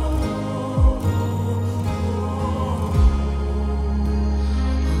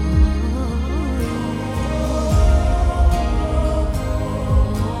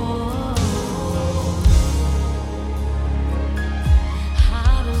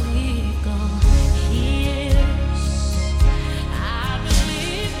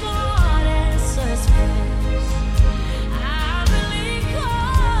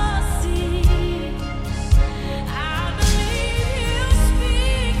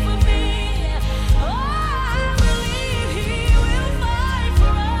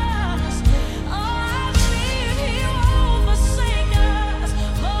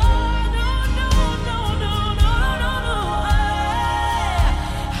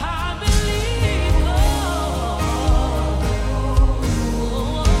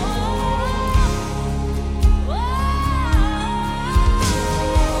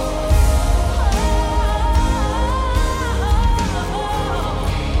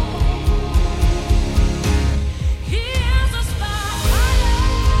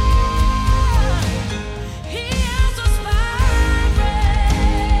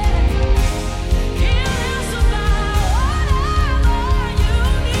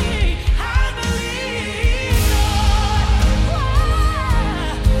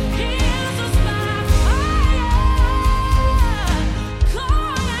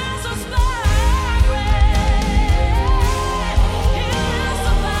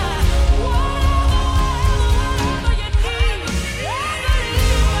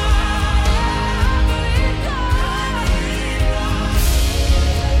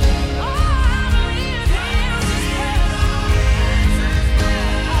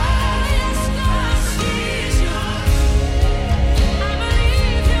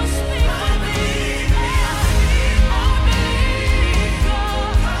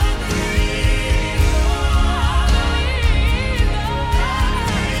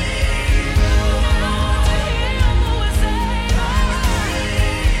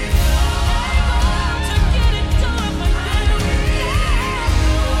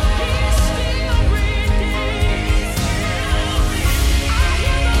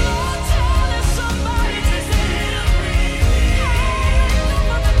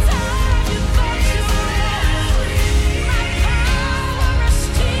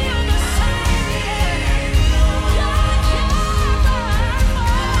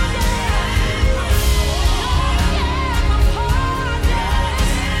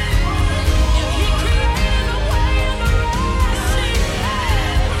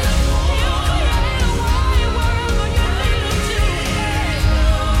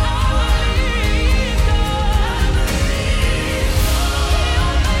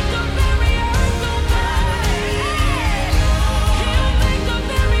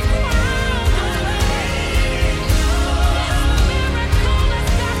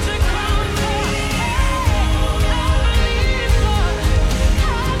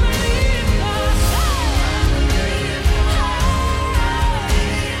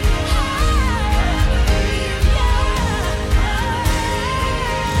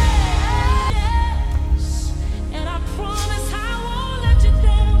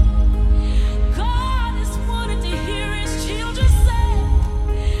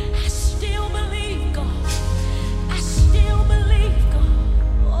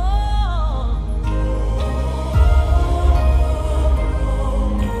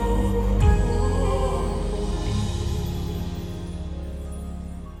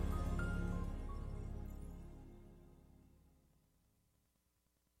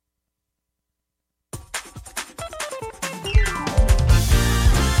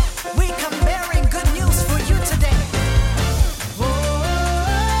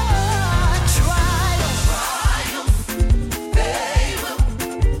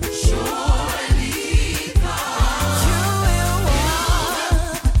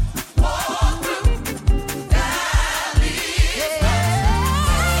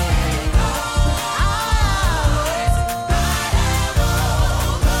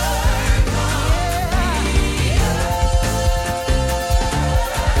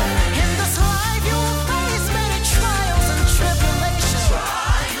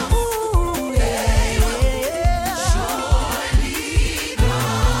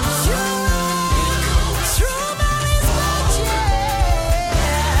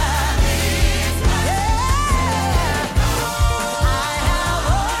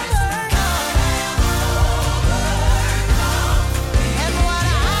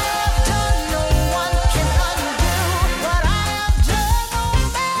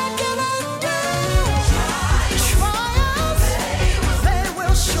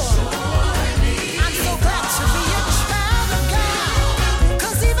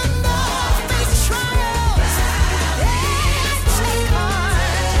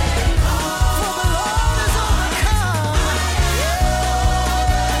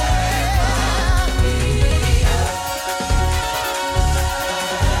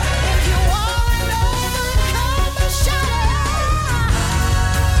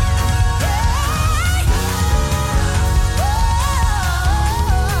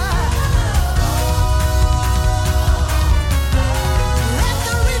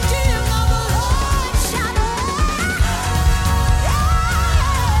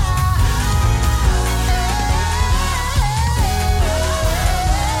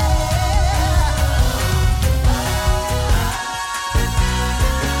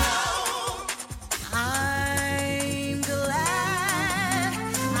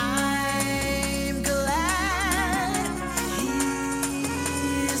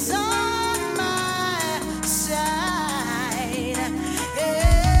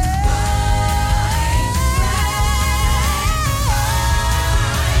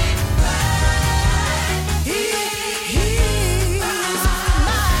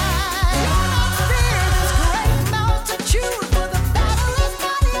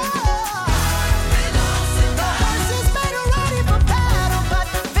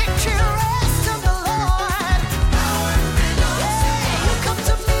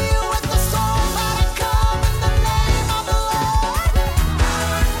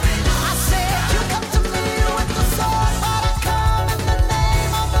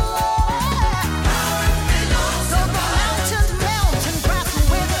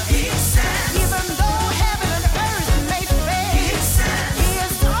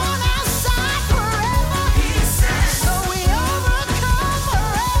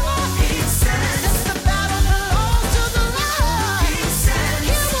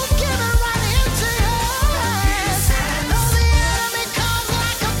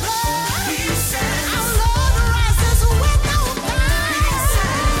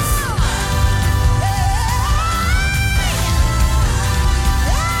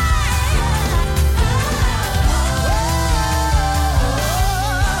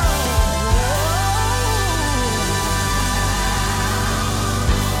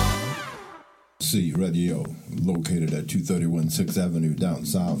 C Radio, located at 231 6th Avenue down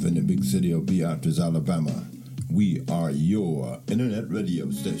south in the big city of Beatrice, Alabama. We are your internet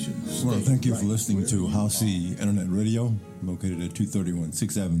radio station. Well, thank you for listening to House C Internet Radio, located at 231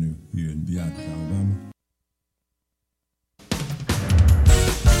 6th Avenue here in Beatrice, Alabama.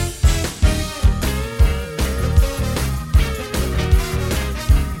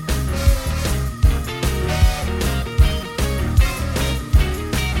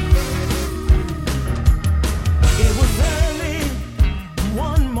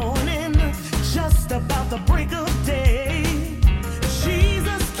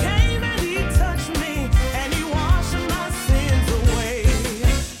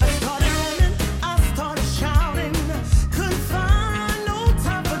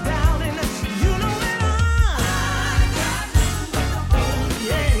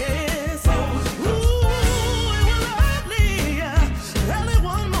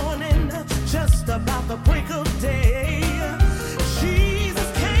 Holy Ghost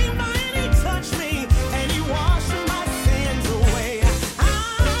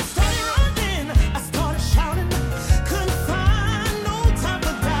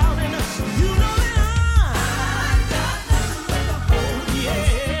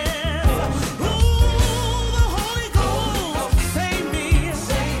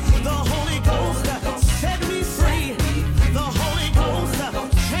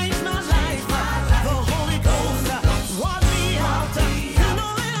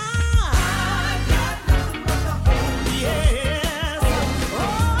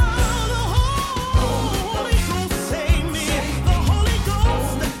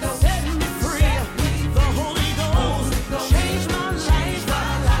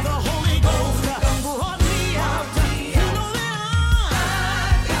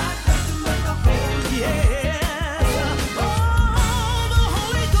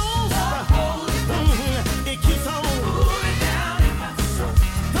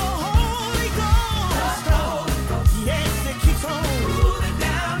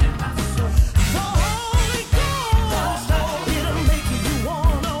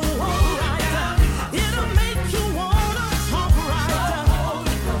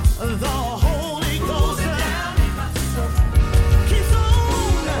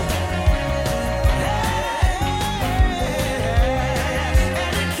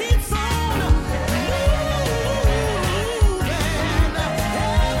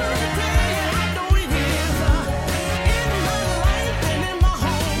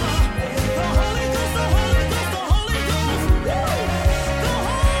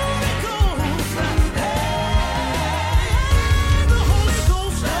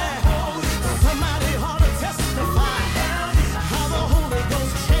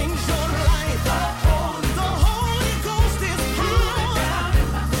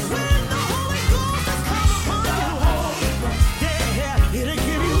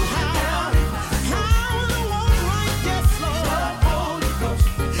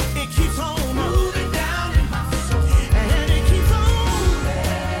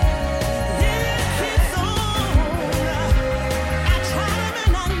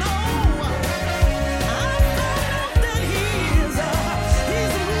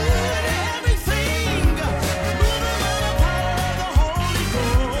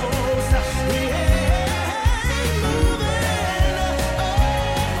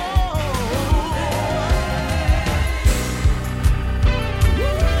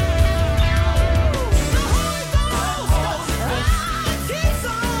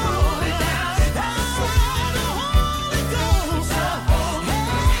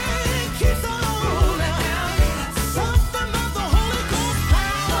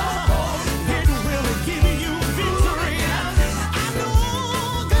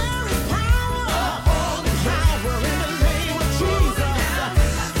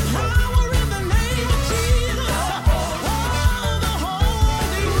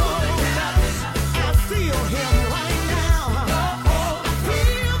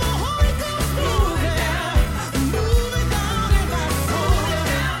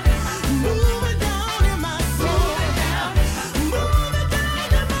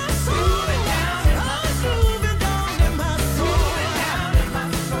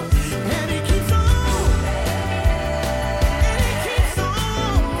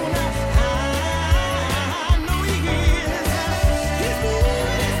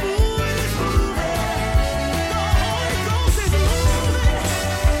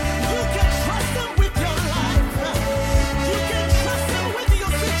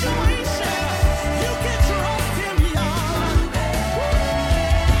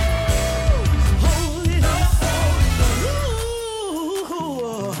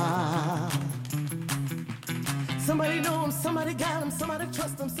Somebody know him, somebody got him, somebody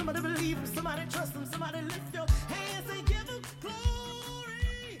trust him, somebody believe him, somebody trust him, somebody lift your hands and give him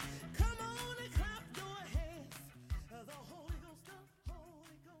glory. Come on and clap your hands. The Holy Ghost, the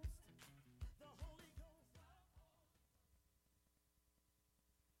Holy Ghost, the Holy Ghost.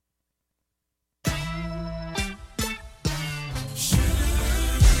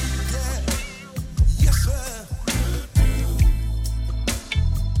 Yes, sir.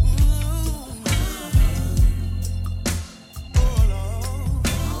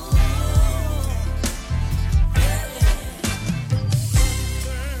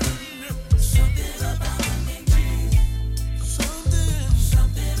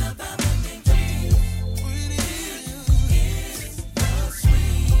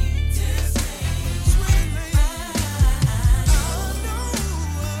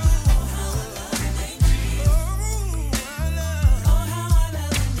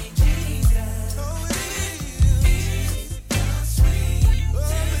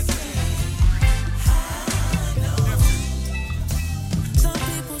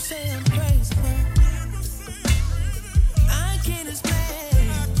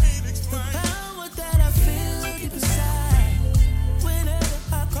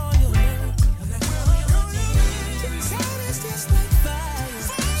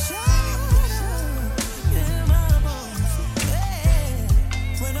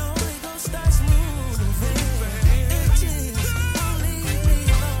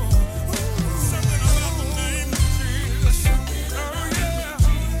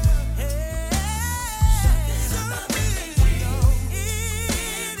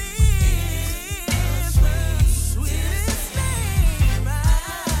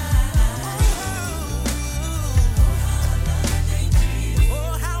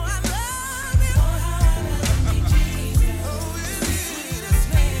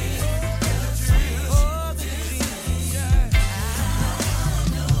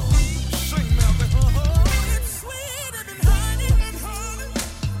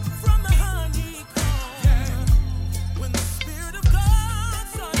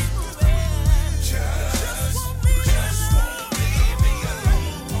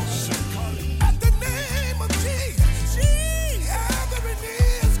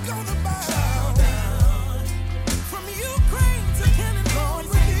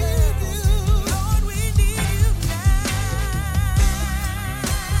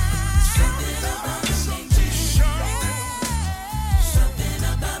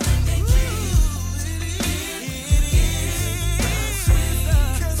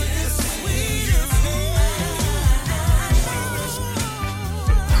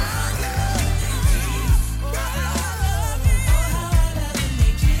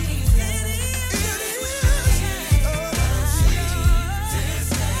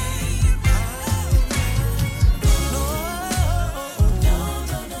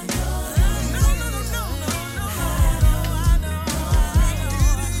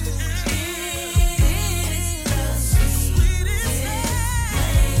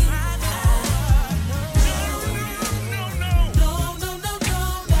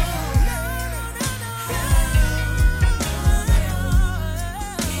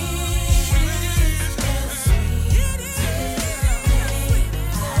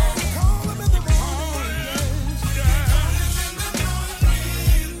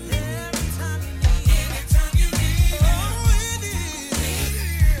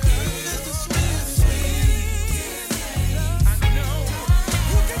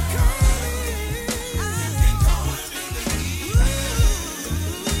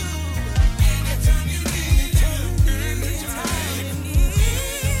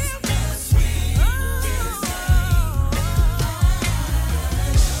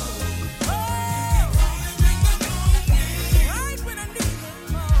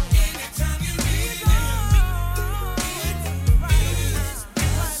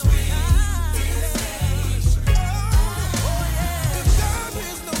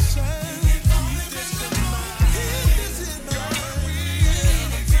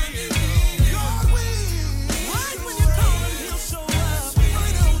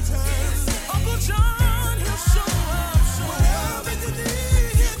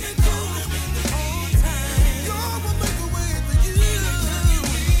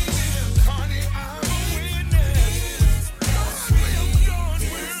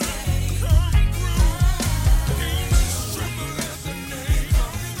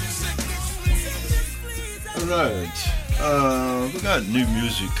 right. We got new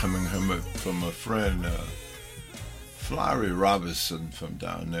music coming from a friend, Flowery Robinson from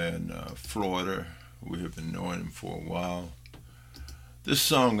down there in Florida. We have been knowing him for a while. This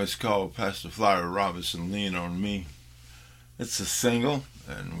song is called Pastor Flowery Robinson, Lean on Me. It's a single,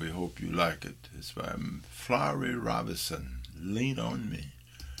 and we hope you like it. It's by Flowery Robinson, Lean on Me.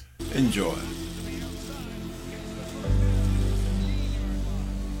 Enjoy.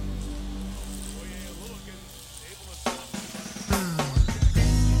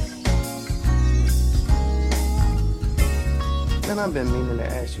 Man, I've been meaning to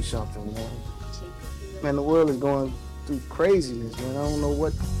ask you something, man. Man, the world is going through craziness, man. I don't know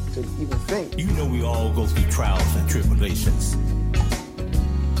what to even think. You know we all go through trials and tribulations.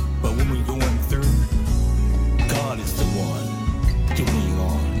 But when we're going through, God is the one to lean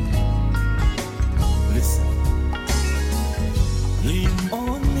on. Listen. Lean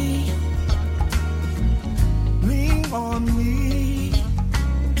on me. Lean on me.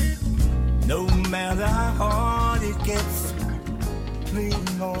 No matter how hard it gets,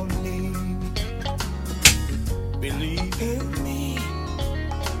 lean on me. Believe in me.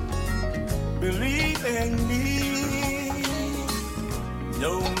 Believe in me.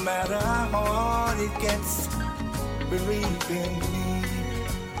 No matter how hard it gets, believe in me.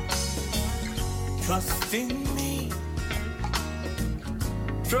 Trust in me.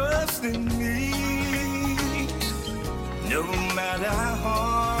 Trust in me. No matter how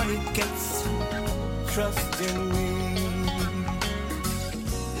hard it gets, trust in me.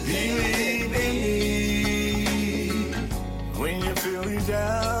 Believe in me when you're feeling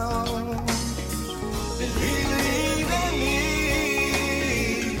down. Believe in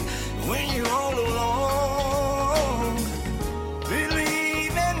me when you're all alone.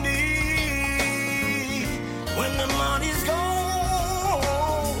 Believe in me when the money's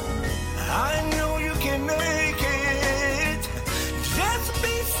gone. I know you can make it. Just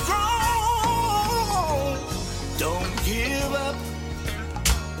be strong. Don't give up.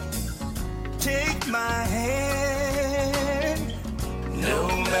 Take my hand. No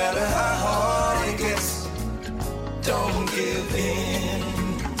matter how hard it gets, don't give in.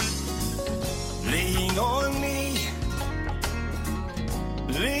 Lean on me.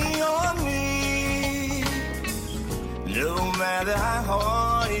 Lean on me. No matter how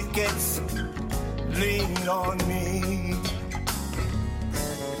hard it gets, lean on me.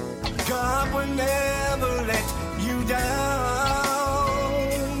 God will never let you down.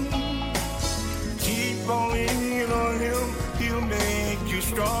 Keep on leaning on Him, He'll make you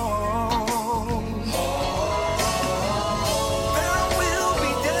strong. There will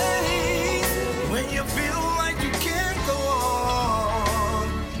be days when you feel like you can't go on.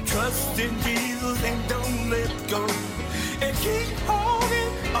 Trust in Jesus and don't let go, and keep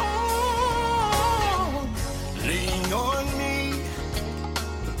holding on. Lean on me.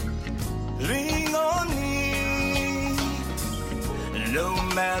 Lean on me. No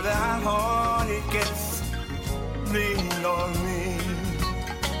matter how hard it gets, lean on me.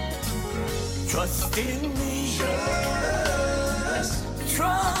 Trust in me.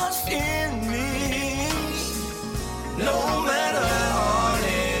 Trust in me. No matter how hard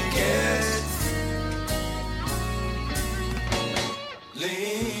it gets,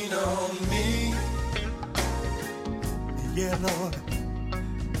 lean on me. Yeah, Lord,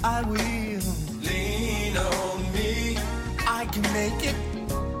 I will. Lean on me. I can make it.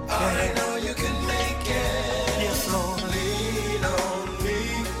 I know you can make it. Yes, Lord. Lean on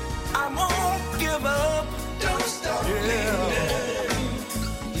me. I won't give up. Don't stop leaning.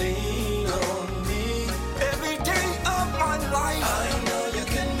 Lean on me. Every day of my life. I know you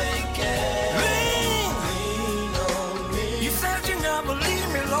can make it. Lean on me. You said you never leave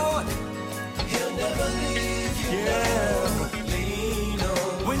me, Lord. He'll never leave you. Yeah. Lean on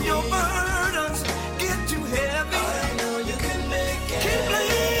me. When your burdens get too heavy, I know you can make it. Keep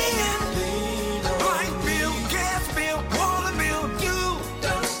leaning. Lean on like Bill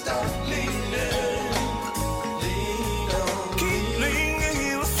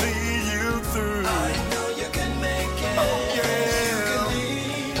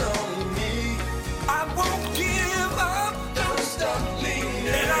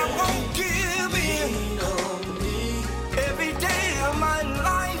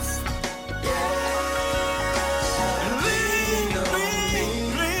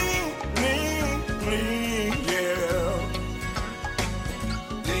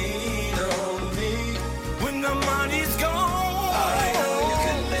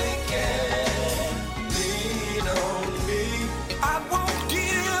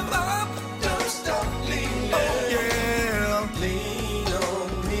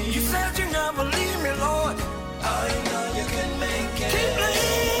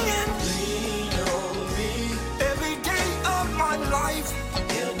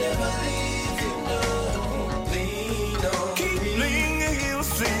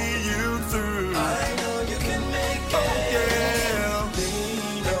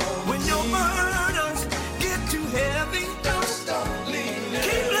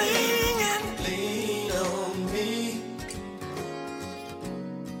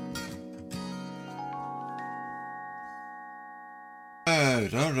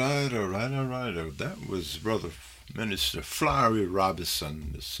right. That was Brother Minister Flowery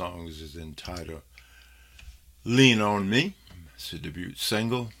Robinson. The song is entitled Lean On Me. It's a debut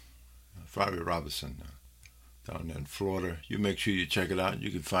single. Flowery Robinson down there in Florida. You make sure you check it out.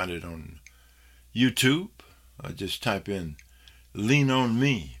 You can find it on YouTube. Just type in Lean On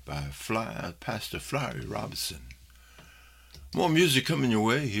Me by Pastor Flowery Robinson. More music coming your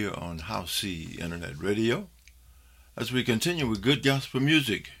way here on House C Internet Radio as we continue with good gospel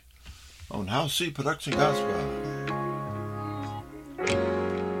music on House C Production Gospel.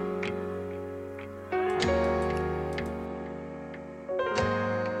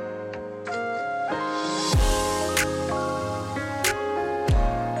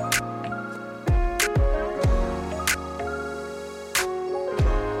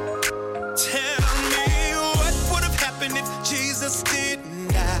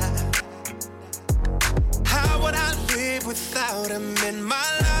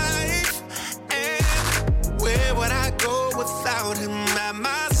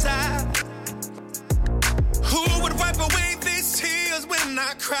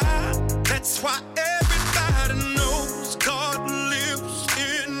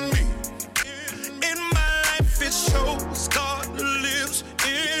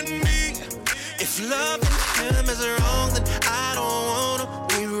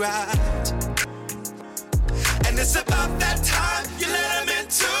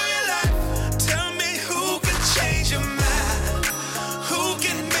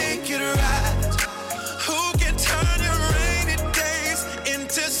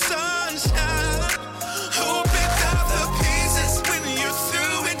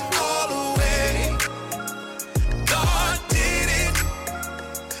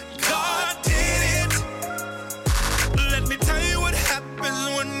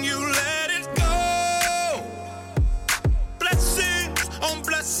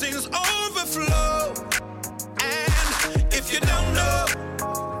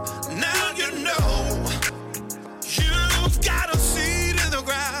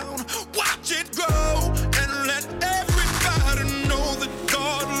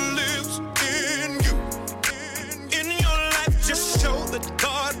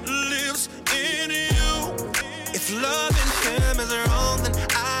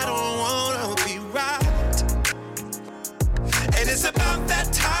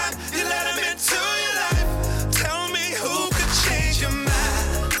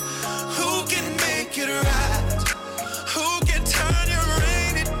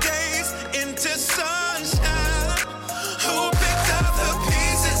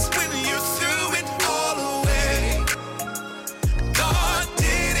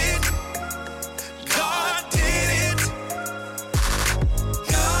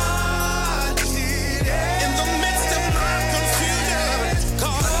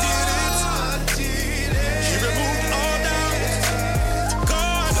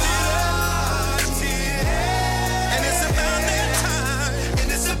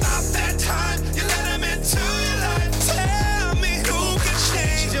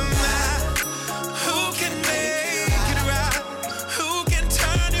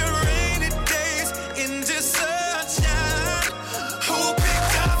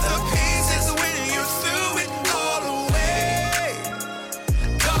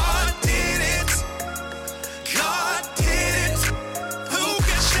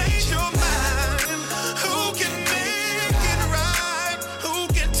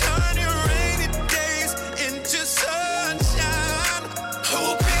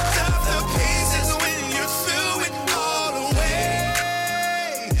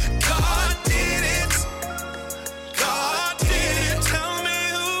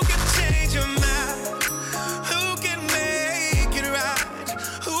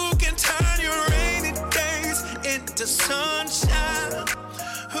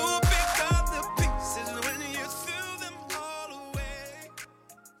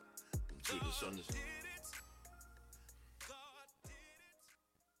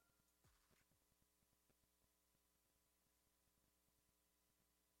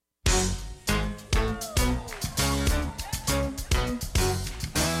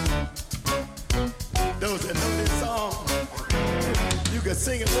 Those that know this song, you can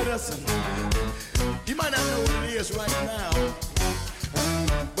sing it with us. And you might not know what it is right now,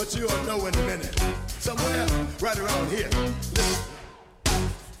 but you'll know in a minute. Somewhere right around here. Listen.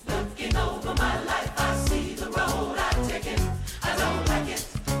 Looking over my life, I see the road I've taken. I don't like it.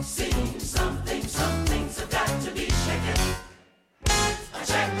 Seems some things have got to be shaken. I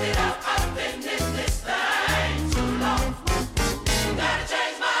checked it out. I've been in this thing too long. Gotta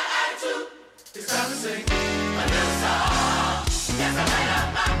change my attitude. It's time to sing a new song. Yes, I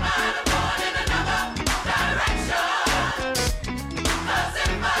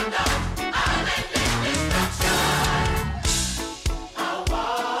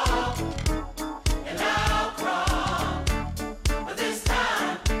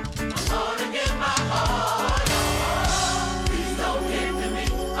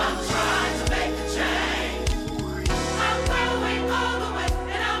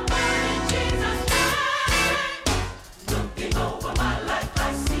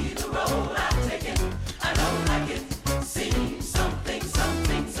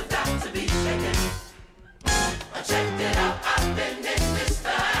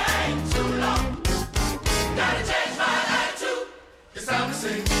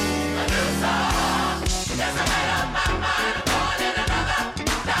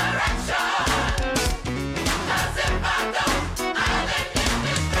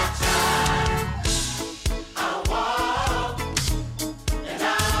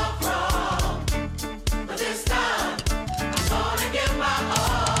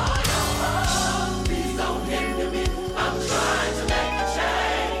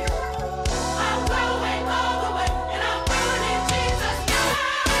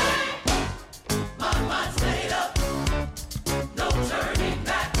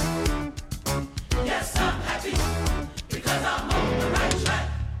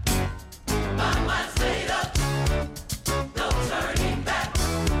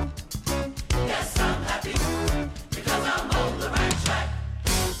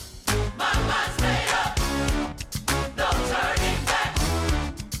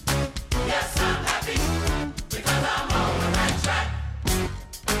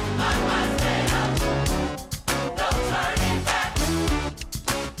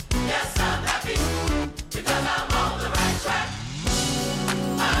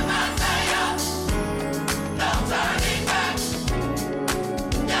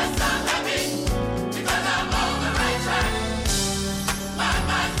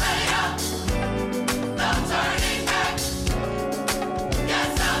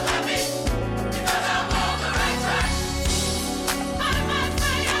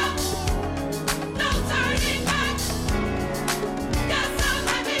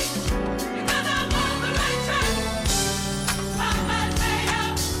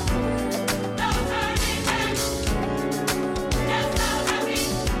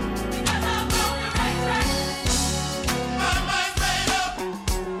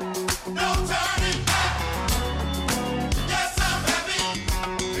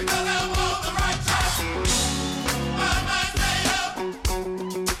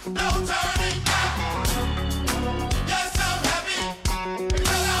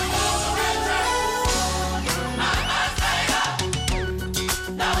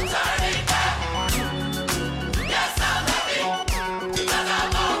turning back. Yes, I'm happy because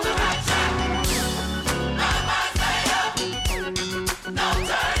I'm on the right track. My mind's made up, no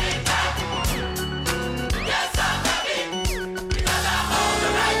turning back. Yes, I'm happy because I'm on the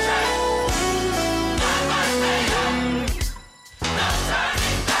right track. My mind's made up, no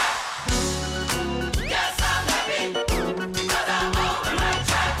turning back. Yes, I'm happy because I'm on the right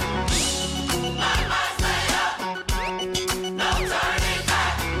track. My mind's made up, no turning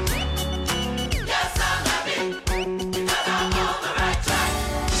back.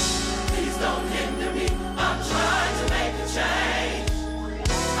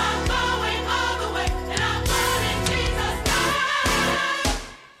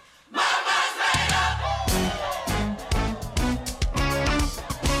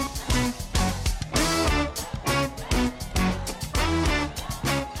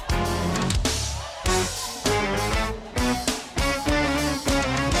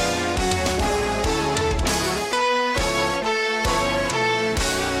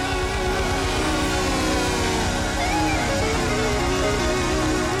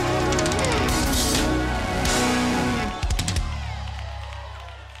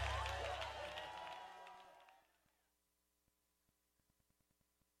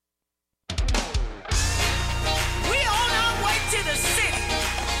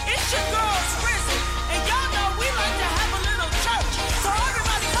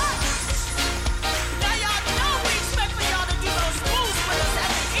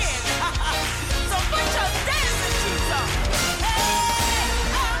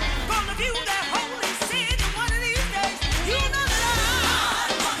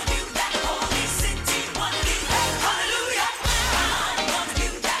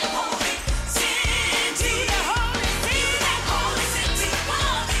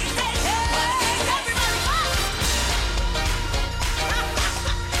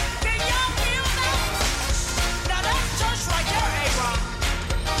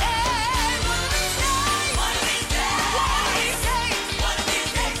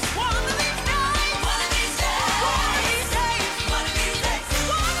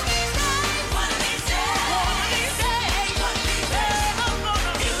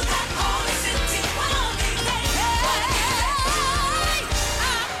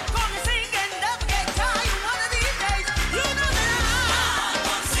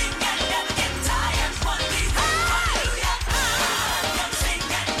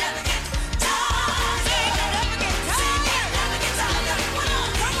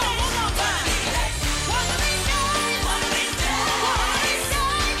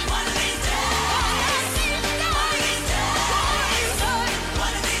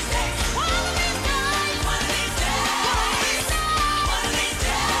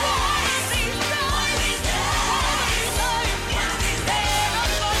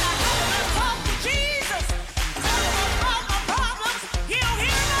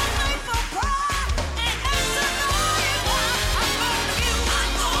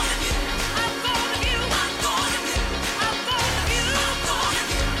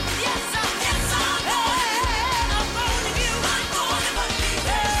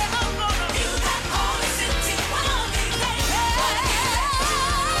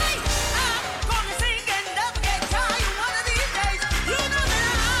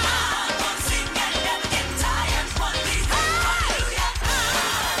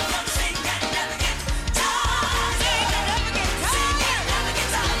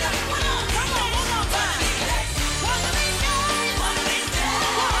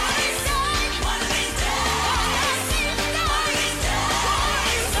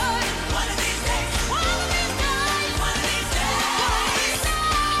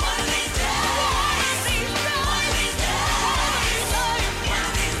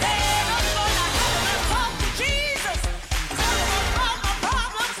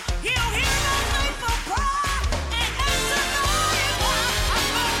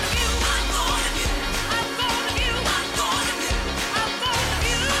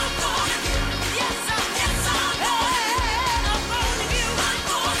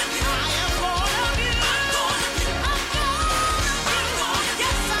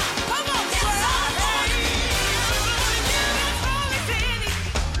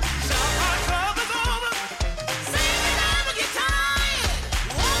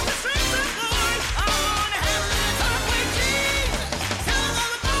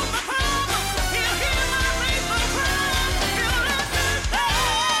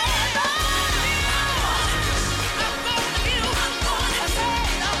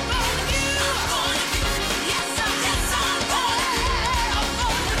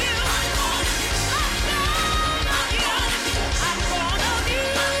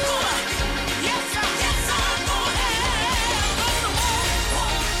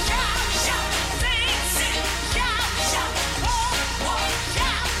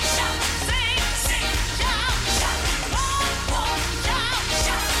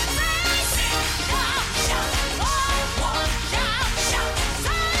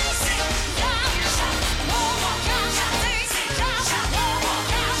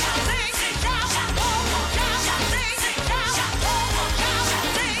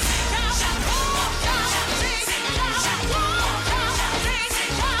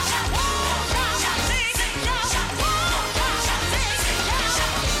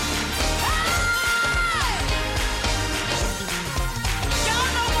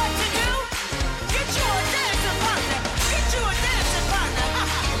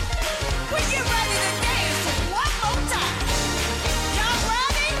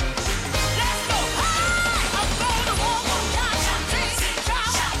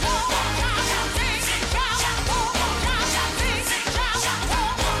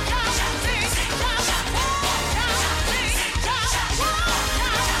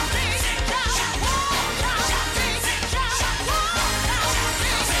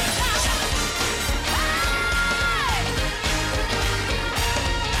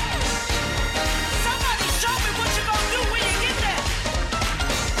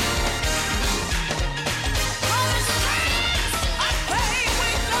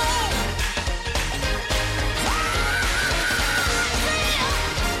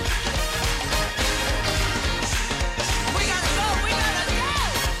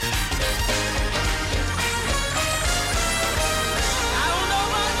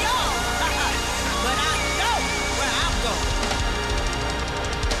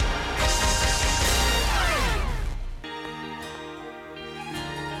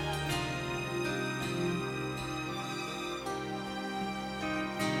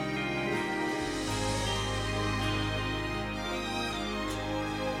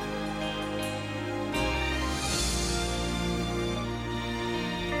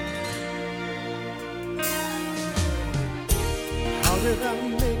 did I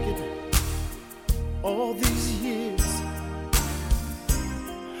make it all these years?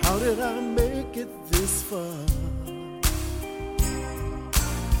 How did I make it this far?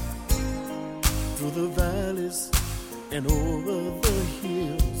 Through the valleys and over the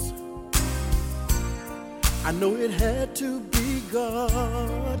hills, I know it had to be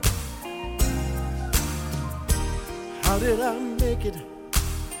God. How did I make it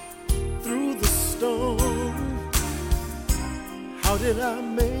through the storm? How did I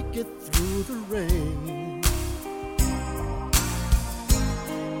make it through the rain?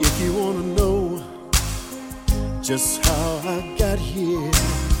 If you want to know just how I got here,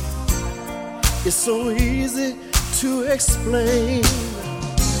 it's so easy to explain.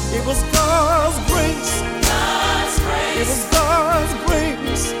 It was God's grace. God's grace. It was God's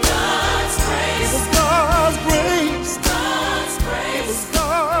grace. God's grace. It was God's grace. God's grace. It was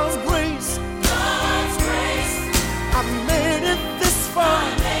God's grace. God's grace. I made it this far.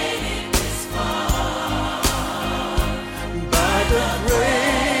 I made it this far. By the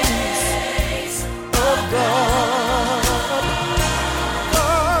grace of God.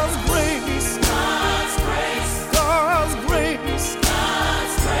 God's grace. God's grace. God's grace.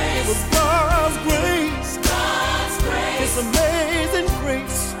 God's grace. It was God's grace. God's grace. His amazing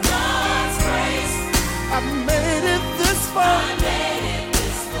grace. God's grace. I made it this far. I made it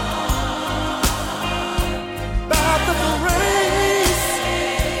this far. By the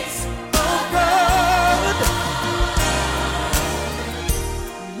grace of God.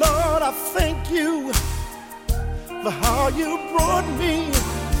 Lord, I thank you for how you brought me.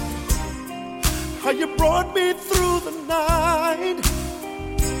 How you brought me through the night.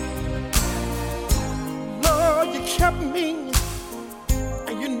 Lord, you kept me,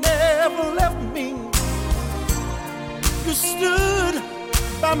 and you never left me. You stood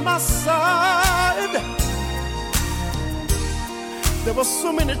by my side. There were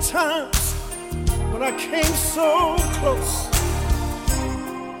so many times when I came so close.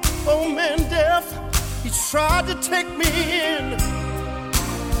 Oh man, death, he tried to take me in.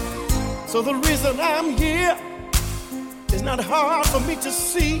 So the reason I'm here is not hard for me to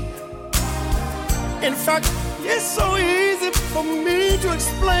see. In fact, it's so easy for me to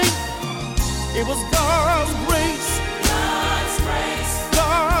explain. It was God's grace. God's grace.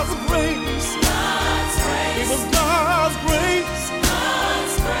 God's grace. God's grace. It was God's grace.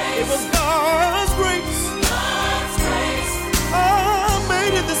 God's grace. It was God's grace. God's grace. I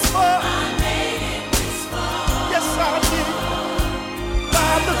made it this far. I made it this far. Yes, I did.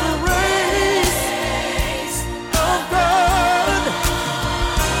 By the grace of God.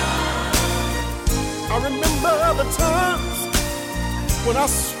 I remember the times when I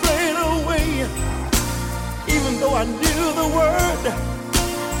strayed away. Even though I knew the word,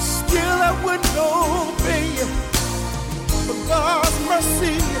 still I wouldn't obey. But God's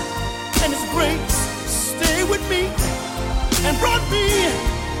mercy and His grace stayed with me and brought me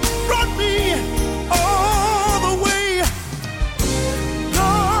all the way.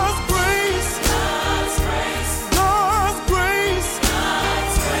 God's grace, God's grace, God's grace,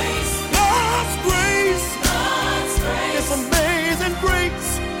 God's grace, God's grace, God's grace. It's amazing grace.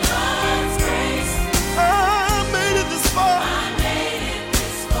 God's grace. I made it this far. I made it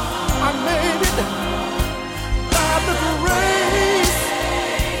this far. I made it by the grace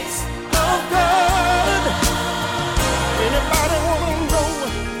of God. Anybody wanna know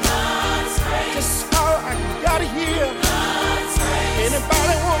God's grace? Just how I got here? God's grace.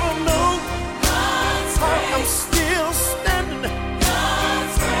 Anybody wanna know God's how grace? I'm still standing?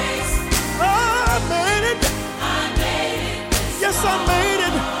 God's grace. I made it. I made it. Yes, I made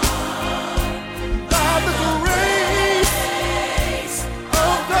it. By the grace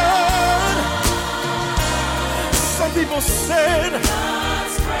of God. Some people said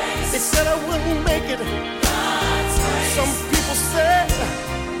God's grace. They said I wouldn't make it. God's grace. Some people said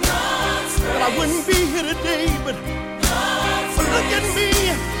God's grace. That I wouldn't be here today, but look at me.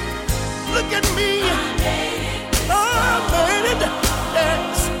 Look at me. I made it.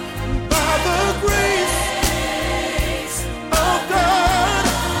 Yes. By the grace of God.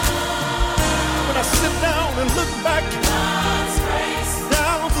 When I sit down and look back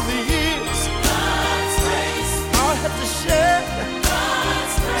down through the years, I have to shed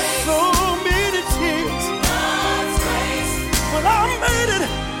so many tears. But I made it.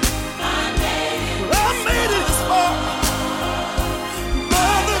 But I made it this far.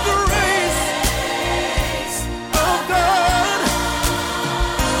 By the grace of God.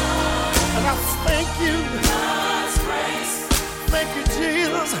 And I thank you. Thank you,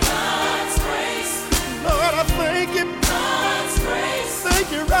 Jesus. Lord, I thank you. Thank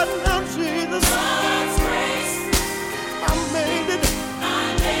you right now, Jesus. I made it.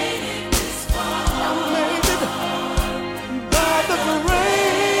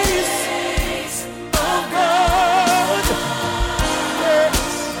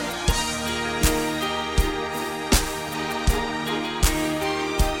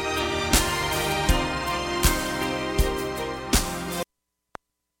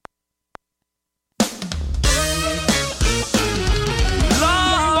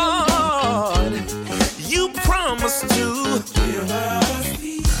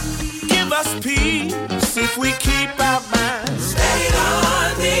 us peace if we keep our minds stayed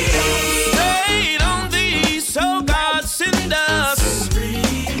on thee. Stayed on thee, so God send us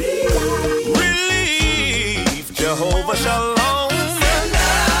relief. Jehovah Shalom.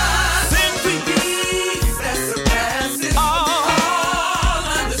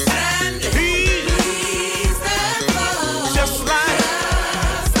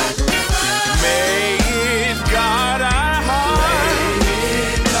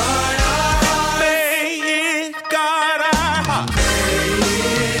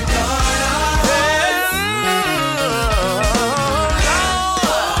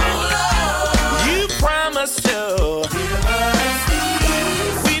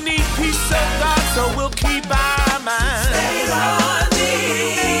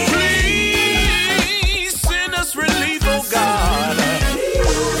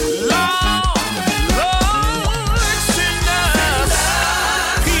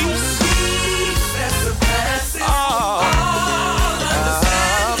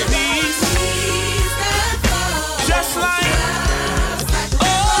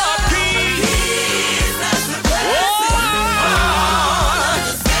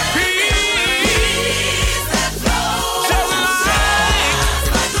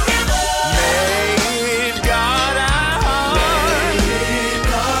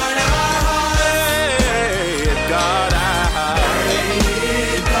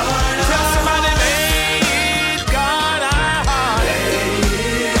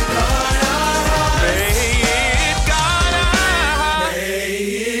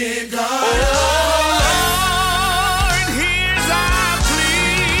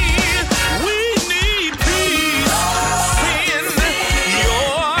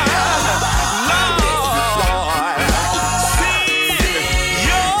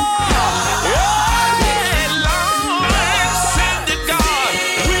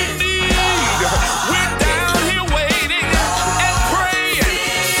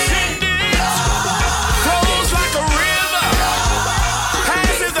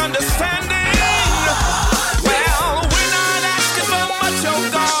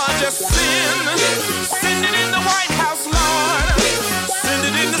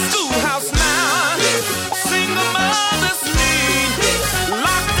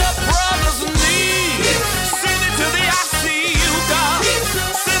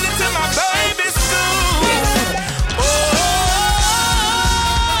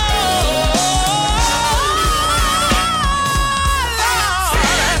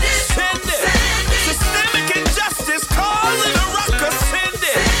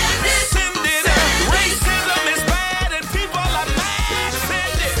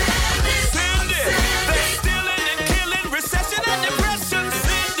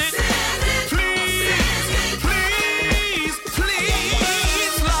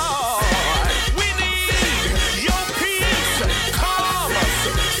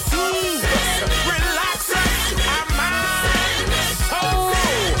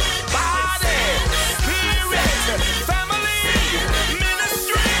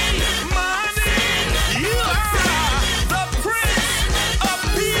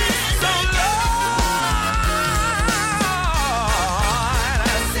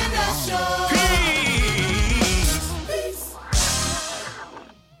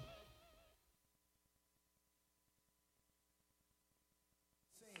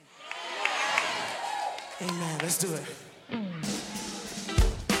 Amen. Let's do it.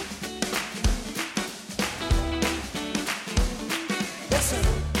 Yes, sir.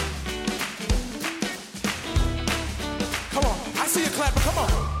 Come on. I see you clapping. Come on.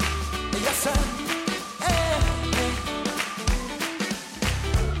 Yes, sir. Hey, hey.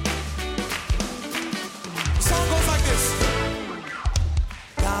 The song goes like this.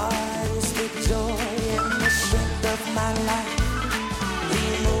 God is the joy and the strength of my life. He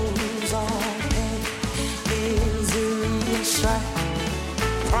moves all pain, misery, and strife.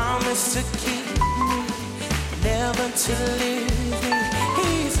 Promise to keep me, never to leave me.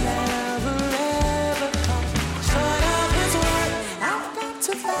 He's never ever come short of his word. I've got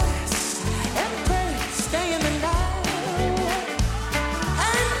to fast and pray, stay in the night,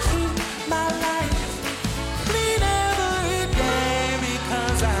 and keep my life clean every day,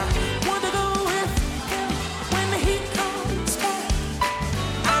 because I want to go with him when he comes back.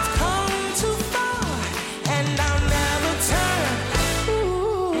 I've come too far and I'll never turn.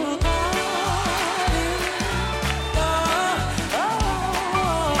 Ooh, God is, oh, oh.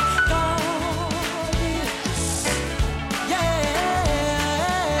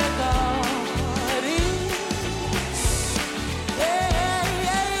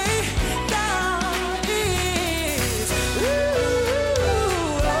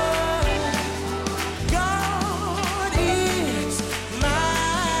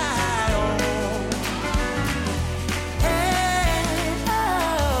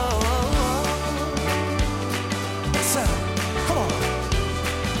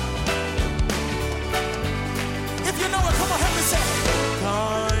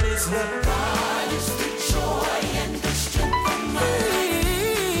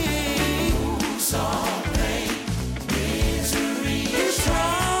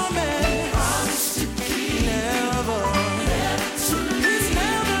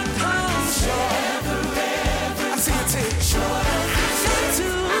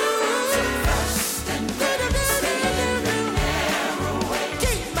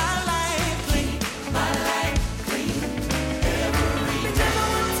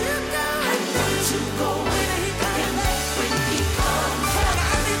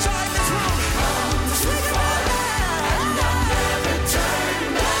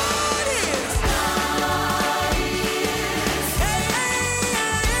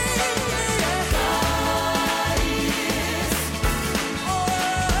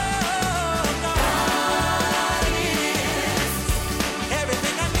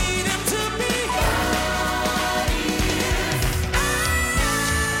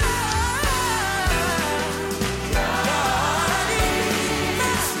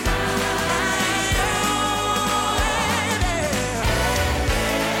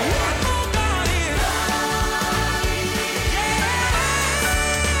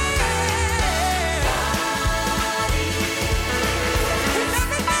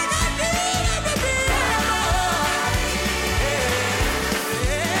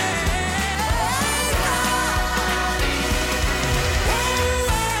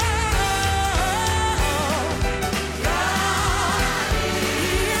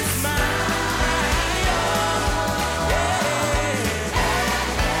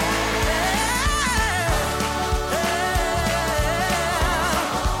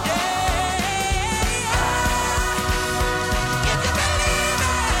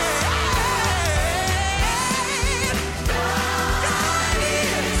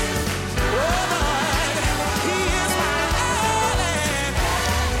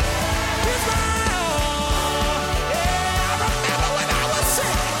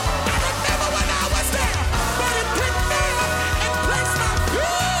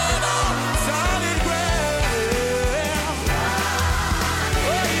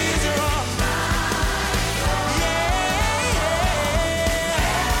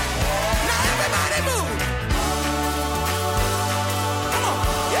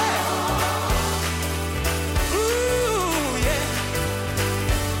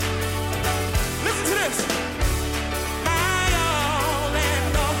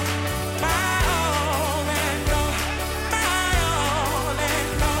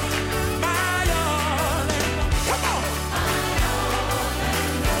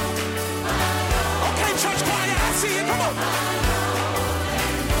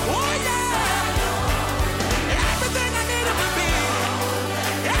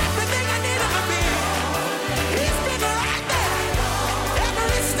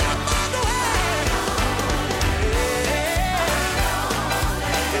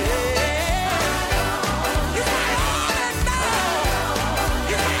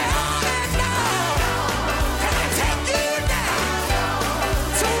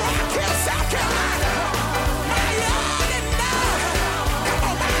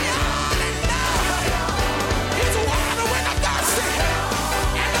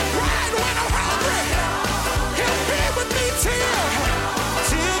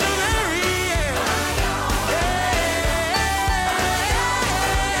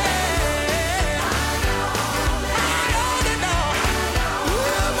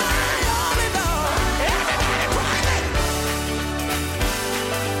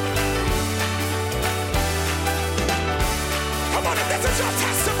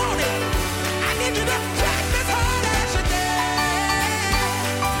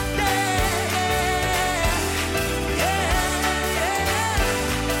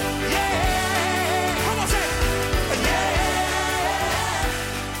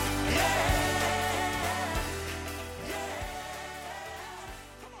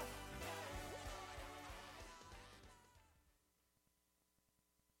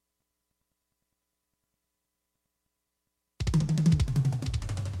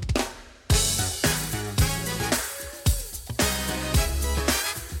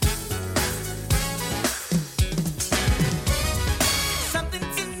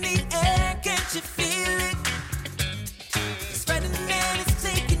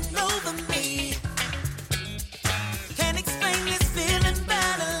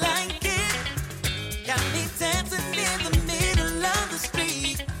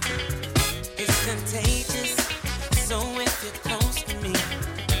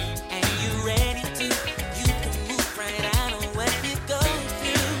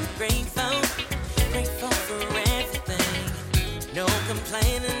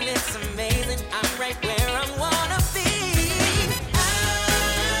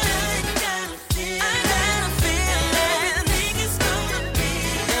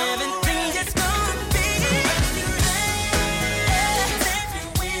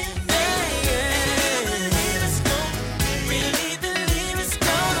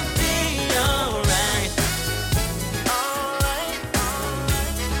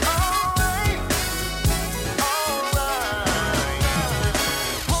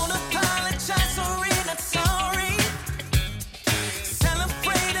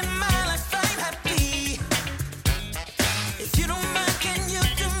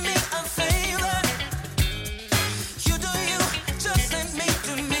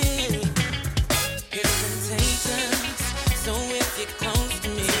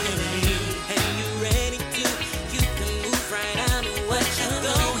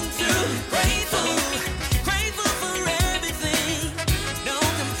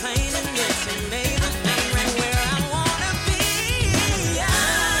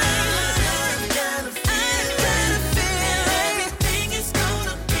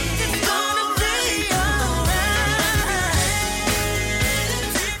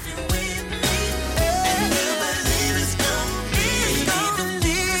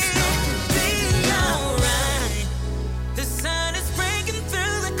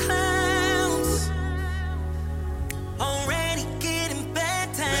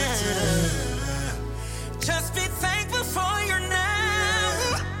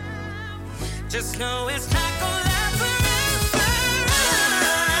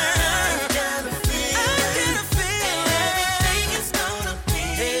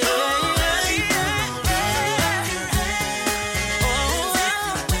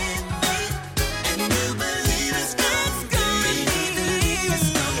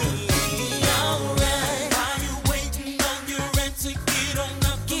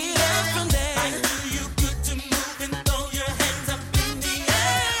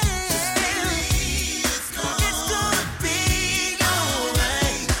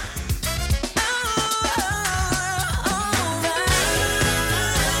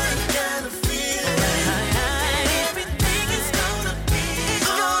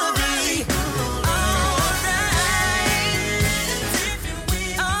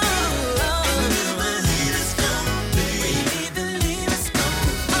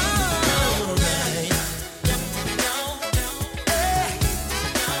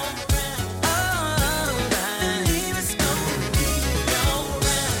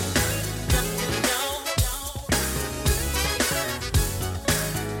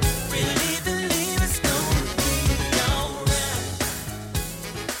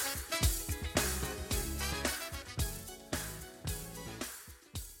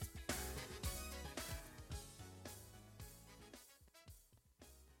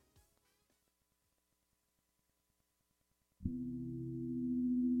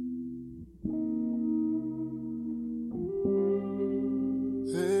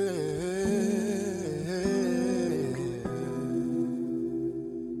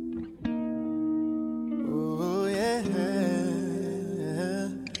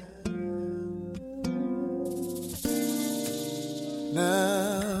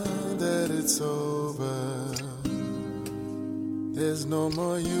 it's over. There's no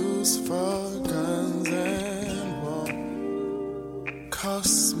more use for guns and war.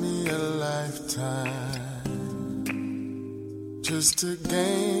 Costs me a lifetime just to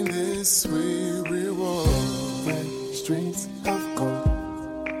gain this sweet reward. Red streets of gold.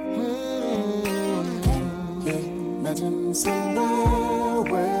 Imagine somewhere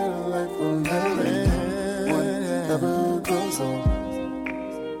where life will never end, one never goes on.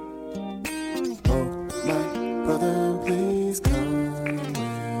 Oh, my brother, please come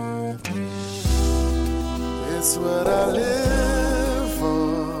with me. It's what I live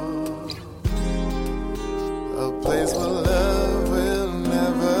for, a place where love will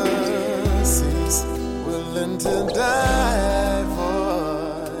never cease, willing to die for.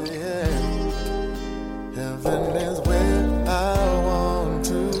 Yeah, heaven is where I want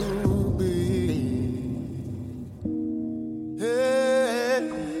to be. Hey.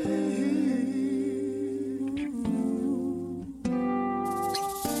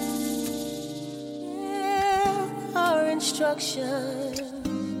 There are instructions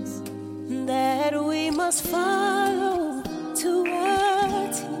that we must follow to a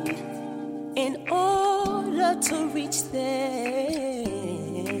T in order to reach them,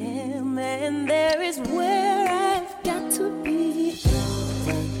 and there is where I've got to be.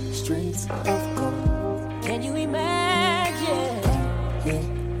 Streets of gold. Can you imagine?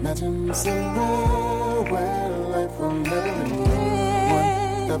 Imagine somewhere where life will never end,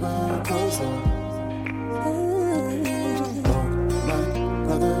 one never goes on. My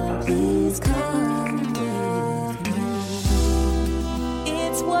brother, please come with me.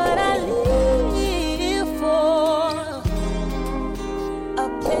 It's what I live for, a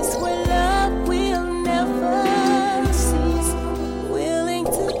place where love will never cease, willing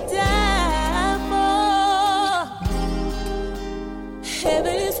to die for.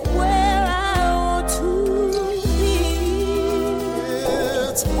 Heaven is where I want to be.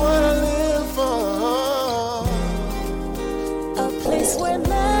 It's what I live for, a place where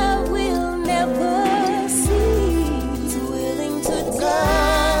love will never cease, willing to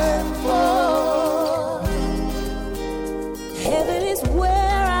die for. Heaven is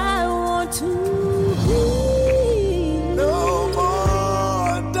where I want to be. no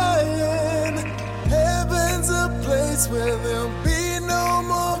more dying. Heaven's a place where there'll be no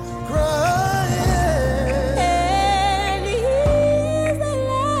more crying. And here's the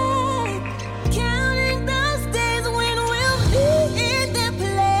light, counting those days when we'll be in that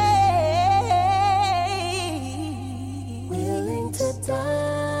place, willing to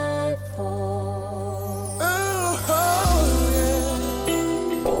die for.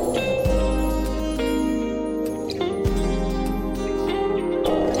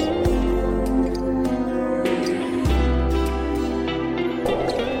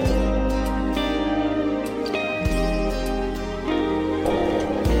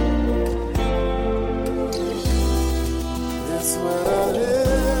 It's what I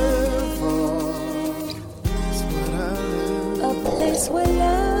live for. It's what I live. A place where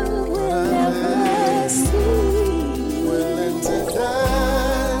love will never cease, willing to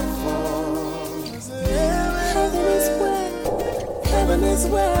die for. Heaven is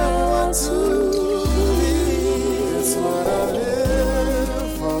where I want to be. It's what I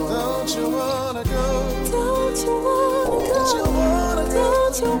live for. Don't you wanna go? Don't you wanna go? Don't you wanna go?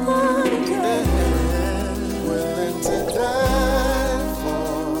 Don't you wanna go? Willing to die for.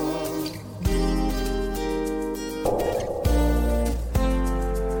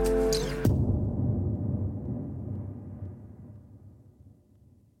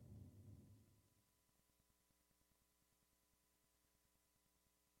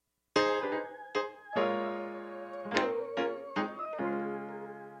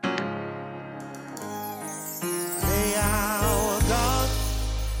 May our God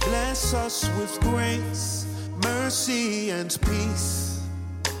bless us with grace, mercy, and peace.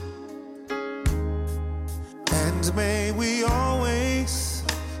 And may we always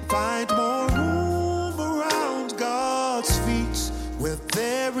find more room around God's feet, where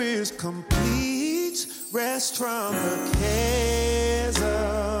there is complete rest from the cares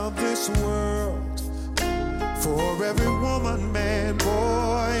of this world. For every woman, man,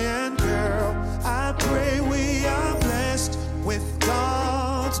 boy, and girl, I pray we are blessed with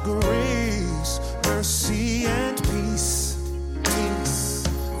God's grace, mercy, and peace. Peace,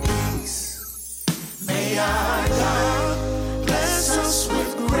 peace. May our God bless us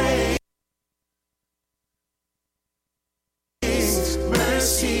with grace,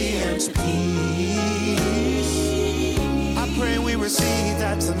 mercy, and peace. I pray we receive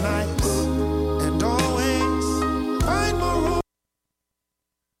that tonight and always find more room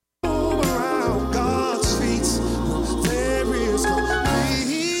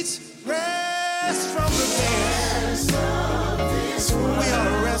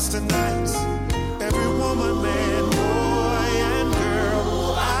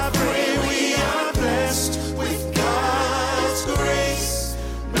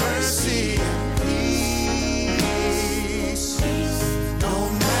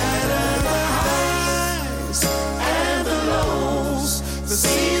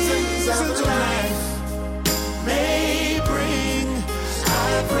seasons of life may bring.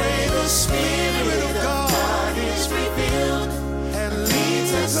 I pray the Spirit of God is revealed and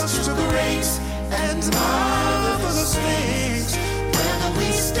leads us to great and marvelous things, whether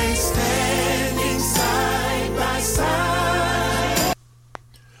we stay standing side by side.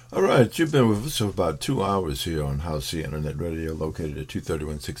 All right, you've been with us for about 2 hours here on House C Internet Radio, located at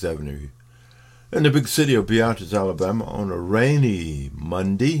 231 6th Avenue in the big city of Beatrice, Alabama, on a rainy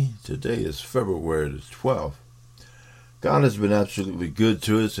Monday. Today is February the 12th. God has been absolutely good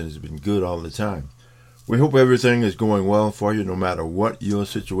to us and has been good all the time. We hope everything is going well for you, no matter what your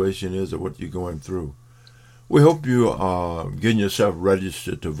situation is or what you're going through. We hope you are getting yourself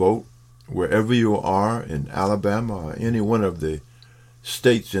registered to vote wherever you are in Alabama or any one of the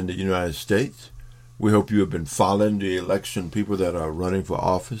states in the United States. We hope you have been following the election people that are running for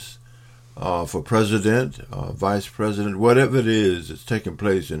office, for president, vice president, whatever it is that's taking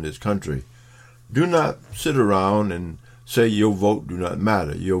place in this country. Do not sit around and say your vote do not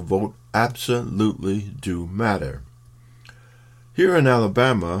matter. Your vote absolutely do matter. Here in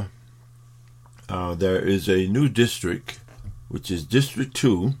Alabama, there is a new district, which is District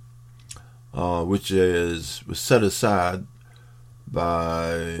 2, which was set aside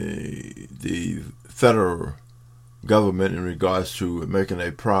by the federal government in regards to making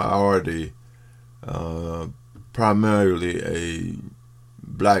a priority, primarily a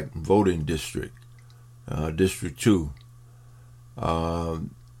black voting district, District 2.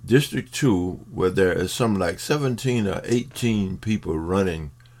 District 2, where there is some like 17 or 18 people running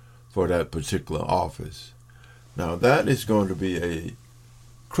for that particular office. Now that is going to be a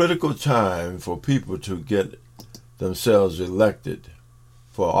critical time for people to get themselves elected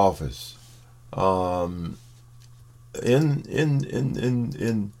for office. In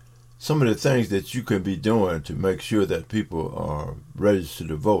some of the things that you can be doing to make sure that people are registered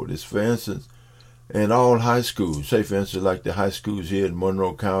to vote is, for instance, in all high schools, say for instance like the high schools here in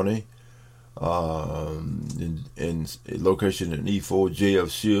Monroe County, in location in E4, J.F.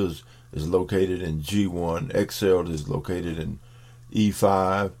 Shields is located in G1, Excel is located in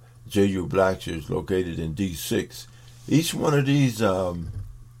E5, J.U. Blackshear is located in D6. Each one of these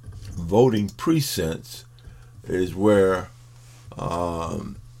voting precincts is where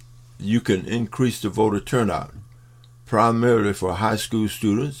you can increase the voter turnout, primarily for high school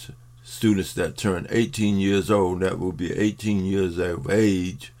students that turn 18 years old. That will be 18 years of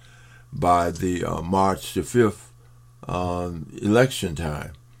age by the March the 5th election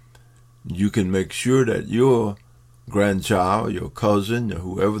time. You can make sure that your grandchild, your cousin, or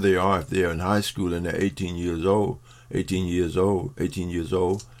whoever they are, if they're in high school and they're 18 years old, they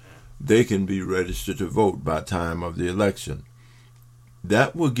can be registered to vote by time of the election.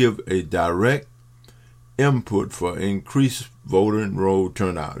 That will give a direct input for increased voter enrolled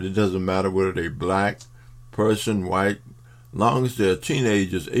turnout. It doesn't matter whether they're black, person, white, long as they're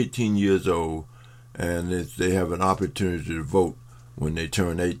teenagers, 18 years old, and they have an opportunity to vote when they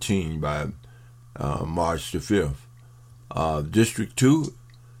turn 18 by March the 5th. District 2,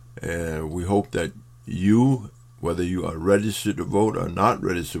 we hope that you, whether you are registered to vote or not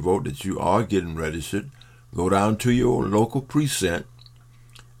registered to vote, that you are getting registered. Go down to your local precinct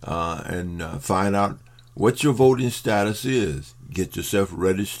and find out what your voting status is. Get yourself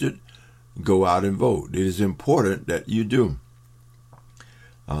registered. Go out and vote. It is important that you do.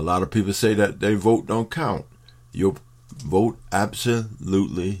 A lot of people say that their vote don't count. Your vote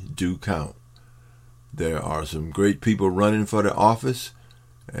absolutely do count. There are some great people running for the office,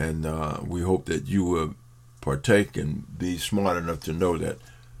 and we hope that you will partake and be smart enough to know that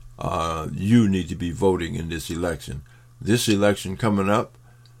you need to be voting in this election. This election coming up,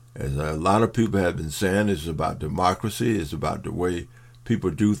 as a lot of people have been saying, is about democracy. It's about the way people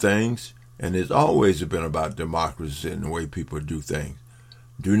do things, and it's always been about democracy and the way people do things.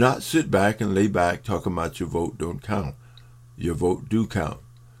 Do not sit back and lay back talking about your vote don't count. Your vote do count.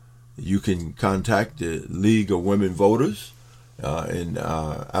 You can contact the League of Women Voters in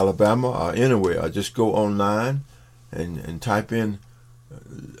Alabama or anywhere, or just go online and type in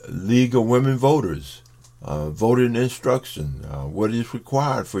League of Women Voters, voting instruction, what is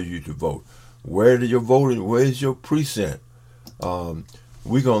required for you to vote, where do you vote, where's your precinct.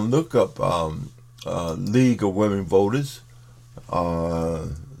 We're going to look up League of Women Voters,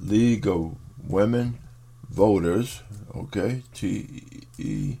 League of Women Voters, okay,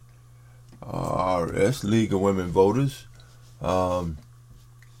 TERS, League of Women Voters.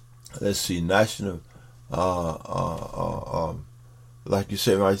 Let's see, national, like you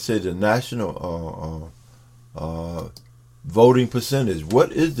say, I say the national voting percentage.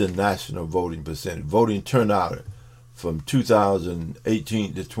 What is the national voting percentage? Voting turnout from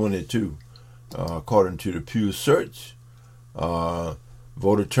 2018 to 22, according to the Pew Search.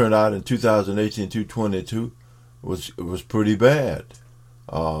 Voter turnout in 2018 to 22 was pretty bad.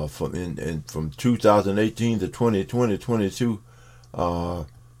 From 2018 to 2020, 22,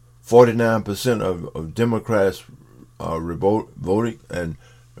 49% of Democrats voted and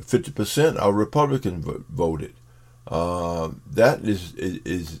 50% of Republicans voted. That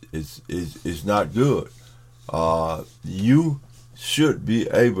is not good. You should be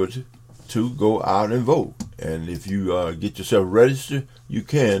able to go out and vote, and if you get yourself registered, you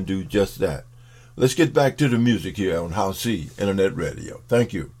can do just that. Let's get back to the music here on House C Internet Radio.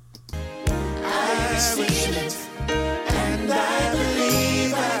 Thank you. I receive it, and I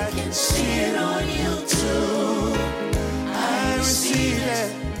believe I can see it on you too. I receive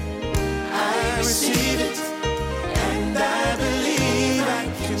it, I receive it, and I believe I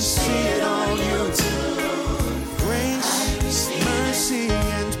can see it on you too. Grace, mercy,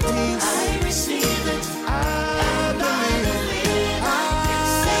 and peace. I receive it, I believe I can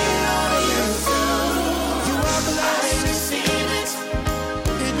see it on you too. You are blessed. I receive it.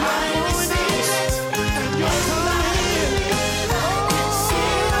 In my going out and your coming in. I can see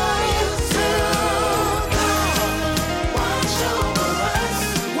it on you too. Watch over us.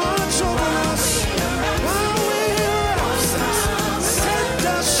 Watch over us. While we're absent, send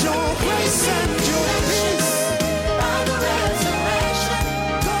us your grace and your peace. By the resurrection,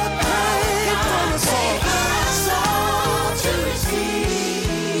 God paid for us all to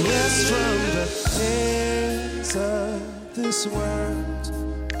receive. Yes, from the cares of this world,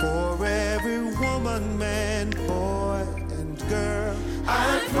 for every woman, man, boy, and girl,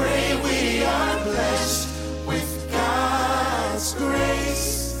 I pray we are blessed with God's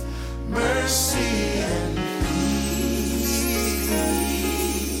grace, mercy, and peace.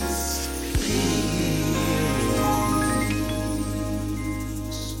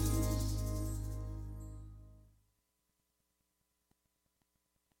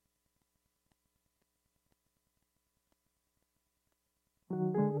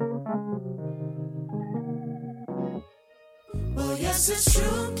 Well, yes, it's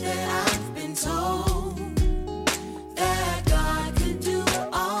true that I've been told that God can do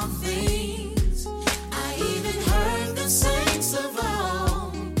all things. I even heard the saints of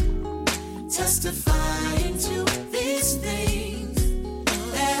old testifying to these things,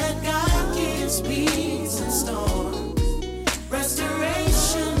 that God gives peace in storms,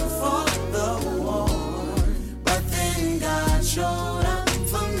 restoration for the war. But then God showed up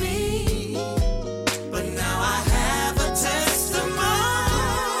for me. But now I have a testimony.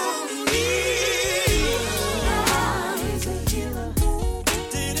 He's a healer.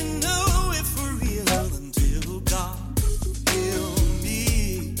 Didn't know it for real until God healed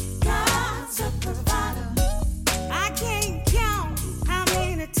me. God's a provider. I can't count how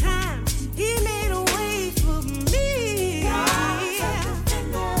many times He made a way for me. God's a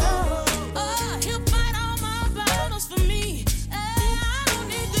defender. Oh, he'll fight all my battles for me. I don't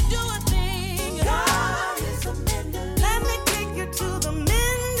need to do a thing. God is a mender. Let me take you to the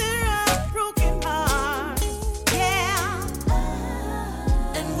mender of broken hearts. Yeah.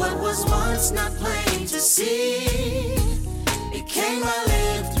 And what was once not plain to see became my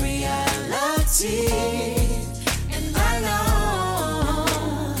lived reality. And I know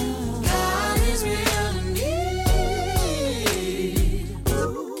God is real to me.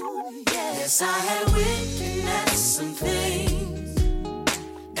 Ooh, yes, I had witnessed some things,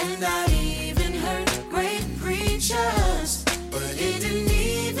 and I even heard great preachers, but it didn't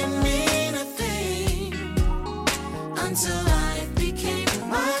even mean a thing until life became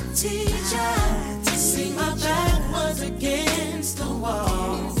my teacher. See, my back was against the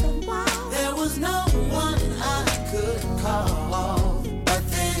wall. There was no one I could call. But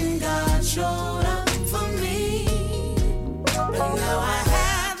then God showed up for me. And now I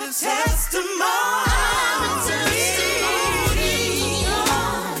have a testimony.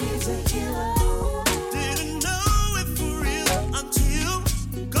 God is a healer. Didn't know it for real until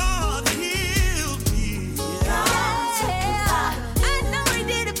God healed me. God's a provider. I know He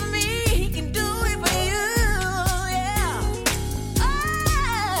did it for me. He can do it for you. Yeah.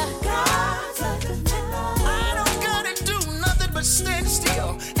 God's a defender. I don't gotta do nothing but stand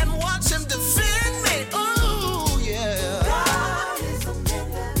still and watch Him defend me. Oh, yeah. God is a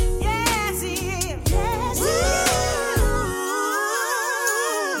mender. Yes, He is. Yes, He is.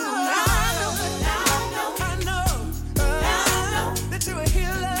 That you're a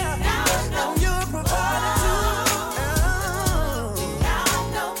healer. You're a provider too.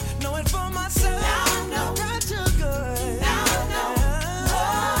 Know it for myself. God, you're good.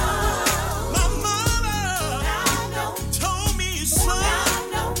 My mother.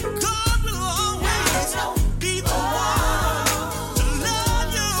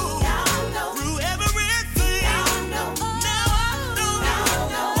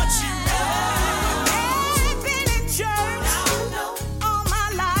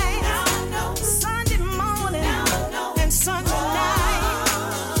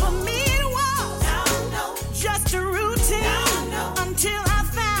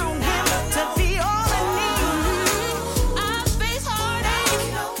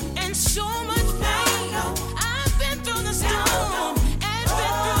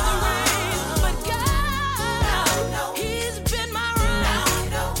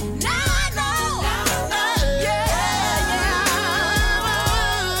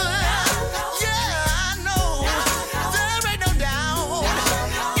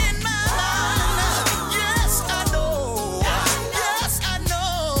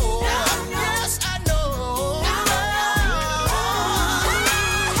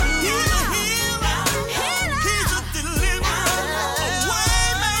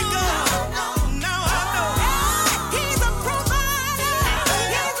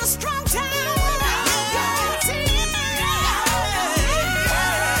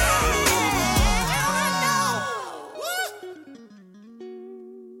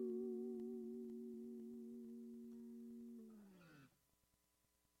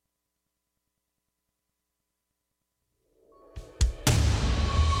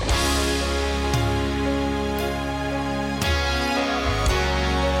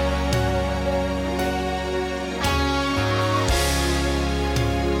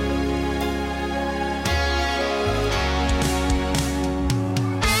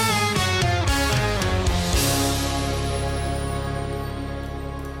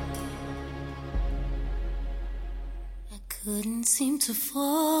 couldn't seem to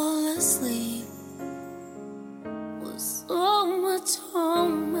fall asleep. Was so much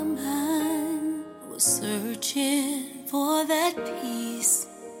on my mind. I was searching for that peace,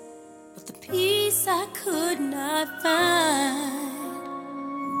 but the peace I could not find.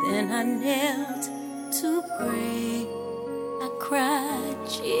 Then I knelt to pray. I cried,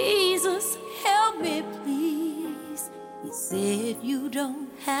 Jesus, help me, please. He said, you don't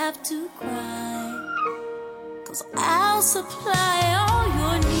have to cry, 'cause I'll supply all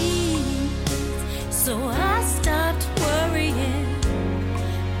your needs. So I stopped worrying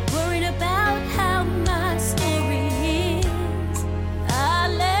about how my story is. I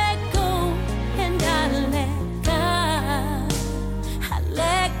let go and I let God. I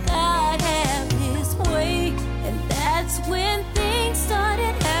let God have his way. And that's when things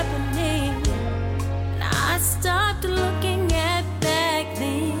started happening. And I stopped looking at back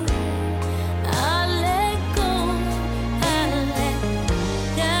then. I let go, I let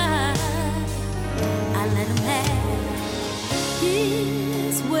God. I let him have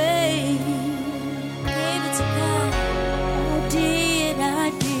his way. Gave it to God. Oh, did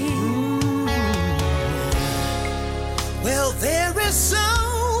I Well, there is so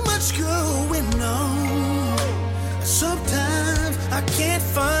much going on. Sometimes I can't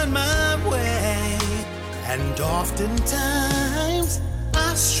find my way, and oftentimes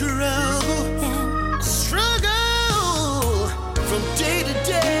I struggle from day to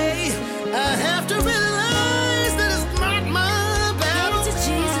day. I have to realize that it's not my battle.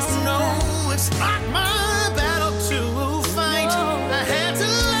 No, it's not my battle to fight. I had to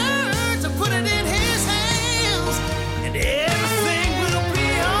learn to put it in his hands, and everything will be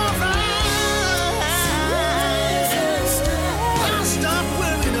alright. I'll stop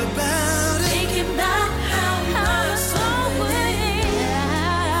worrying about it. Thinking about how my soul would end.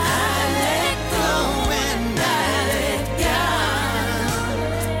 I let go and I let God.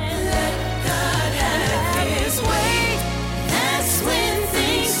 Let God have his way. That's when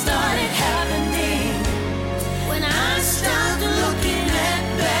things started happening. When I stopped looking at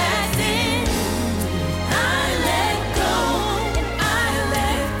back then. I let go and I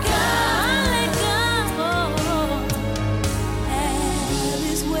let God. Let God have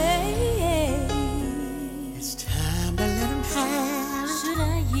his way. It's time to let him have. Should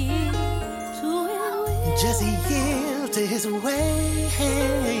I yield to his will? Just yield to his way.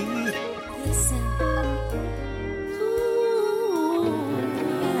 Listen.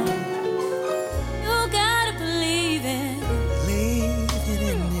 You gotta believe it. Leave it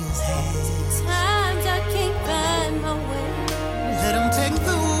in his hands. Sometimes I can't find my way. Let him take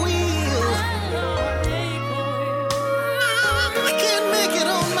the wheel. I can't make it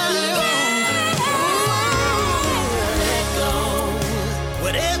on my own. Let go.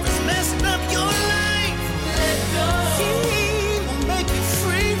 Whatever's messing up your life, let go. He will make you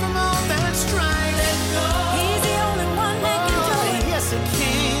free from all that strife. Let go. He's the only one that can do it. Yes, it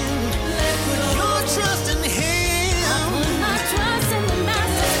can. Put your trust in him. My trust in the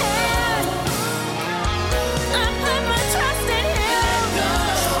master's hand. I put my trust in him.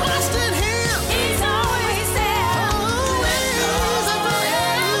 Trust in him. He's always there. Always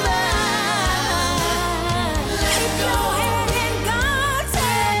available. Keep your hand in God's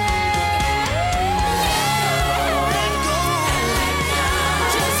hand. Let go.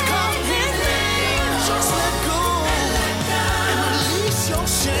 Just call his name. Just let go. And release your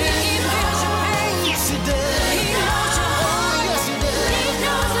shame. Yes, he does. Oh, yes, he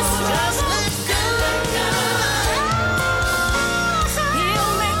does. Just let go.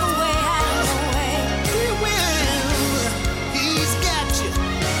 He'll make a way out of no way. He will. He's got you.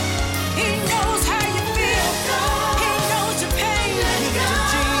 He knows how you feel. He knows your pain.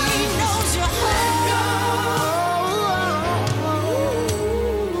 He knows your heart.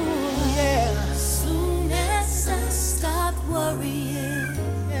 Yeah. Soon as I stopped worrying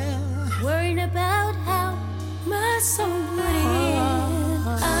about how my soul would end,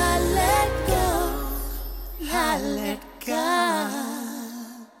 I let go. I let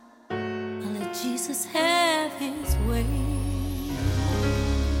God. I let Jesus have his way.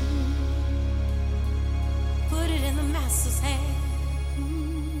 Put it in the master's hand.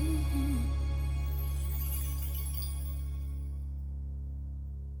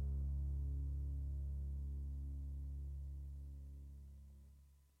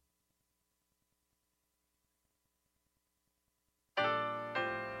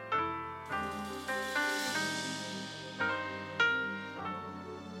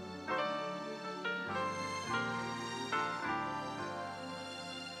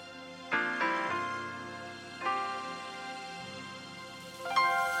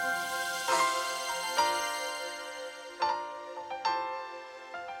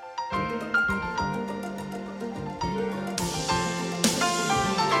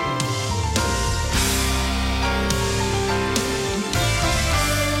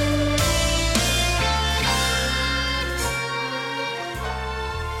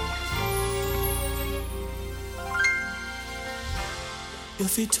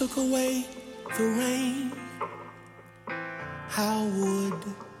 If he took away the rain, how would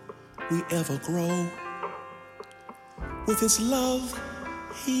we ever grow? With his love,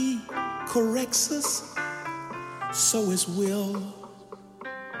 he corrects us, so his will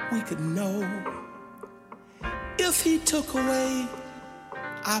we could know. If he took away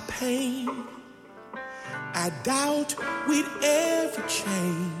our pain, I doubt we'd ever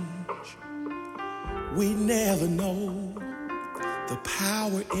change. We'd never know the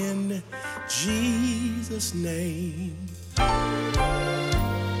power in Jesus' name.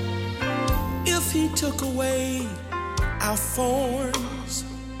 If he took away our thorns,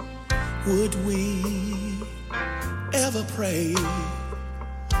 would we ever pray?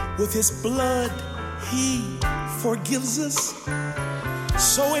 With his blood he forgives us,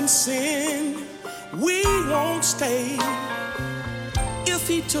 so in sin we won't stay. If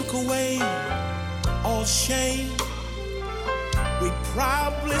he took away all shame, we'd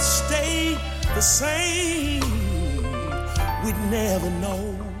probably stay the same. We'd never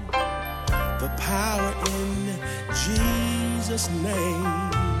know the power in Jesus'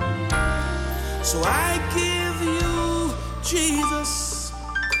 name. So I give you Jesus.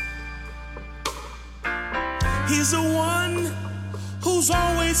 He's the one who's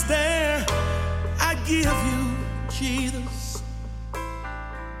always there. I give you Jesus.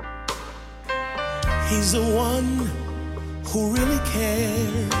 He's the one who really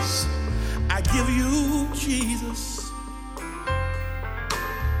cares. I give you Jesus.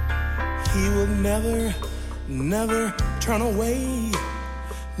 He will never, never turn away.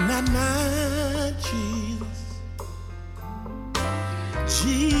 Not my Jesus.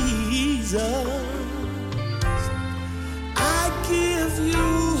 Jesus. I give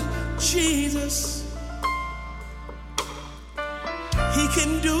you Jesus. He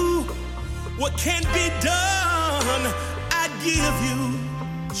can do what can't be done. I give you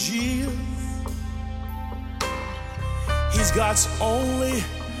Jesus. He's God's only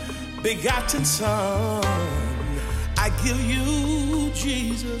begotten Son. I give you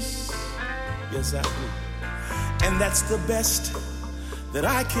Jesus. Yes, I do. And that's the best that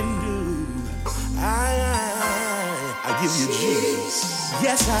I can do. I give you Jesus.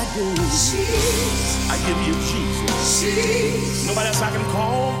 Yes, I do. I give you Jesus. Nobody else I can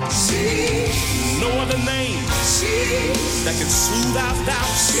call. No other name that can soothe our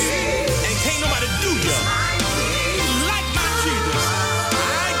doubts. And can't nobody do you like my Jesus.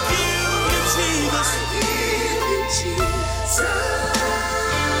 I give you Jesus.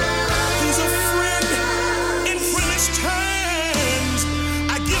 He's a friend in friendless times.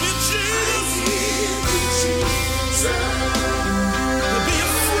 I give you Jesus. To be a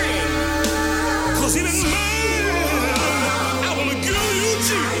friend, 'cause even man, I wanna give you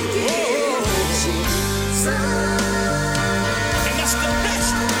Jesus. And that's the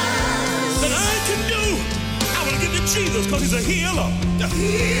best that I can do. I wanna give you Jesus, 'cause he's a healer.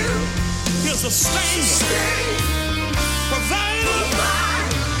 He's a sustainer, provider,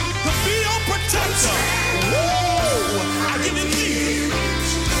 to be your protector. Woo! I give you Jesus.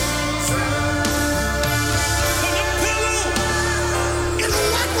 When the pillow is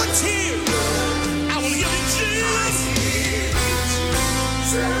wet with tears, I will give you Jesus.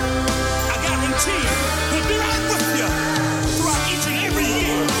 I guarantee he'll be right with you throughout each and every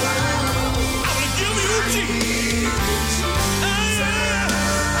year. I will give you Jesus.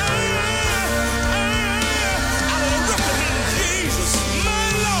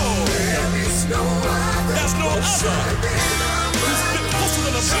 There's no other. He's been closer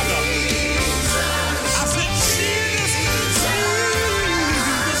than a brother. I said Jesus.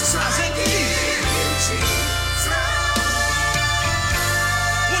 I said Jesus.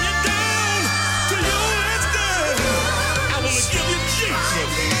 When you're down to your last day, I want to give you Jesus.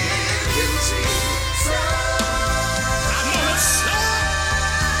 I know it's sad,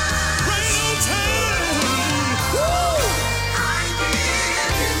 right on time. Woo! I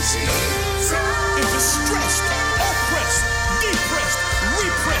give you Jesus. If you're stressed, oppressed, depressed,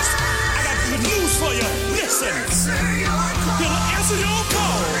 repressed, I got good news for you. Listen, he'll answer your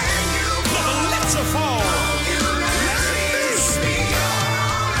call, never let you fall.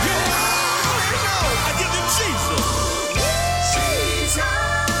 I give you Jesus.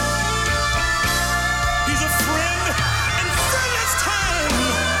 He's a friend in friendless time.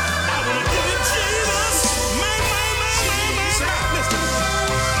 I want to give you Jesus. Man. Listen,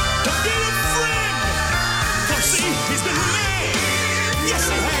 to be a friend. Come see, he's been mad. Yes,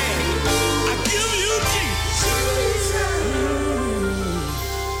 he has. I give you Jesus.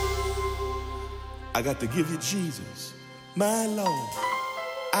 I got to give you Jesus, my Lord.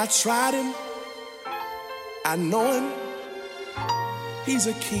 I tried him. I know him. He's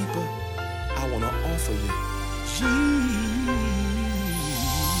a keeper. I want to offer you Jesus.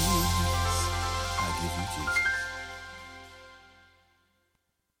 I give you Jesus.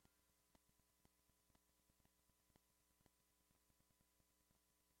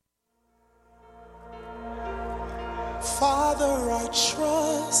 Father, I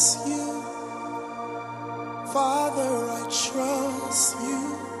trust you. Father, I trust you.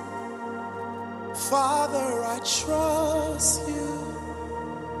 Father, I trust you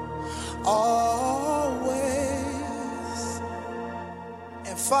always.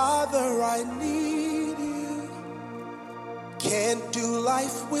 And Father, I need you. Can't do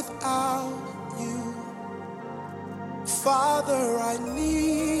life without you. Father, I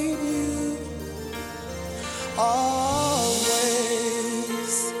need you always.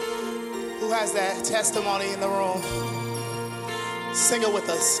 Who has that testimony in the room? Sing it with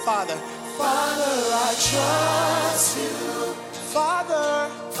us. Father, Father, I trust you. Father,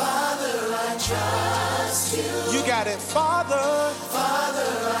 Father, I trust you. You got it. Father, Father,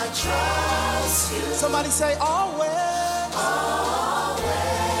 I trust you. Somebody say always. Always.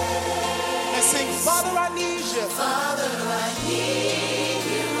 And sing, Father, I need you. Father, I need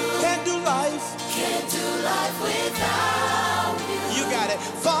you. Can't do life without you. You got it.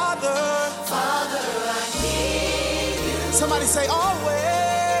 Father, Father, I need you. Somebody say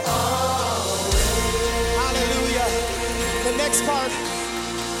always. Always. Hallelujah. The next part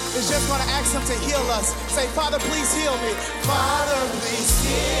is just going to ask him to heal us. Say, Father, please heal me. Father, please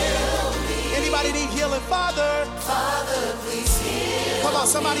heal me. Anybody need healing? Father, Father, please heal. Come on,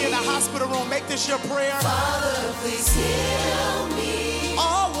 somebody in the hospital room, make this your prayer. Father, please heal me.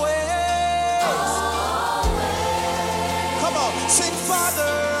 Always. Always. Come on, sing,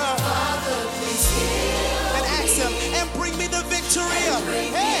 Father, Father, please heal. And ask him, and bring me the victory.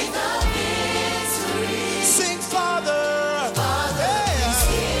 Hey, sing, Father.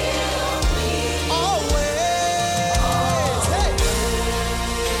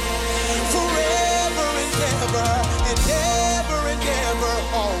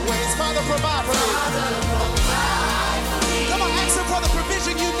 Always. Father, provide for me. Father, provide for me. Come on, ask him for the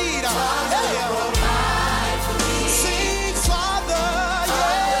provision you need. Father, provide for me. Sing, Father,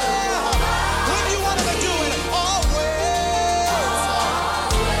 yeah. When you want him to do it, always.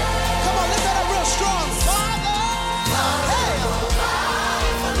 Come on, lift that up real strong. Father, hey.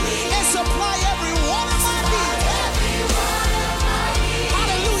 Provide for me. And supply every one of my needs.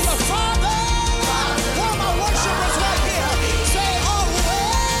 Hallelujah, Father. One of my worshipers right here. Say,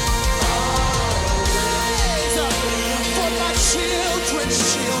 children's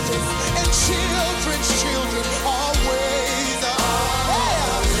children and children's children always.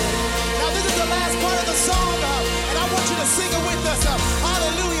 Now this is the last part of the song, and I want you to sing it with us.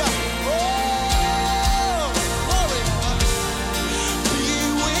 Hallelujah. Oh, glory. Be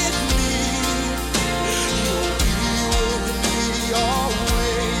with me. You'll be with me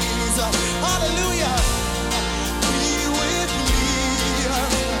always. Hallelujah. Be with me. You'll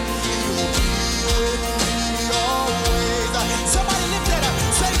be with me always. Somebody lift that up.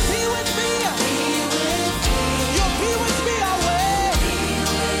 Say, be with me. Be with me. You'll be with me always. Be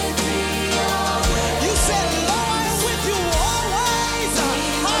with me always. You said, Lord, I am with you always.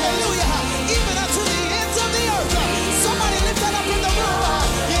 Hallelujah. Even unto the ends of the earth. Somebody lift that up in the room.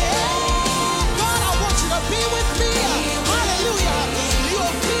 Yeah. God, I want you to be with me. Hallelujah.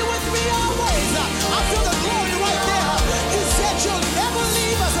 You'll be with me always. I feel the glory right there. You said you'll never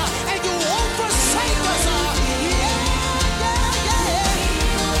leave us and you won't forsake us.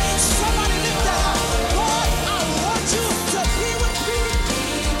 Somebody lift that up. Lord, I want you to be with me.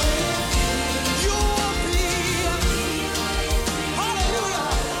 You will be. Hallelujah.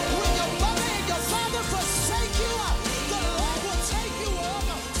 When your mother and your father forsake you, the Lord will take you up.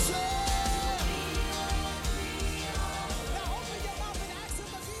 Now open your mouth and ask him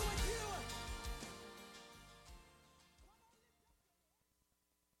to be with you.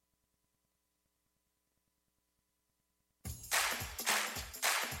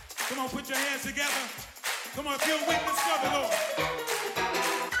 Come on, put your hands together. Come on, if you're a witness for the Lord.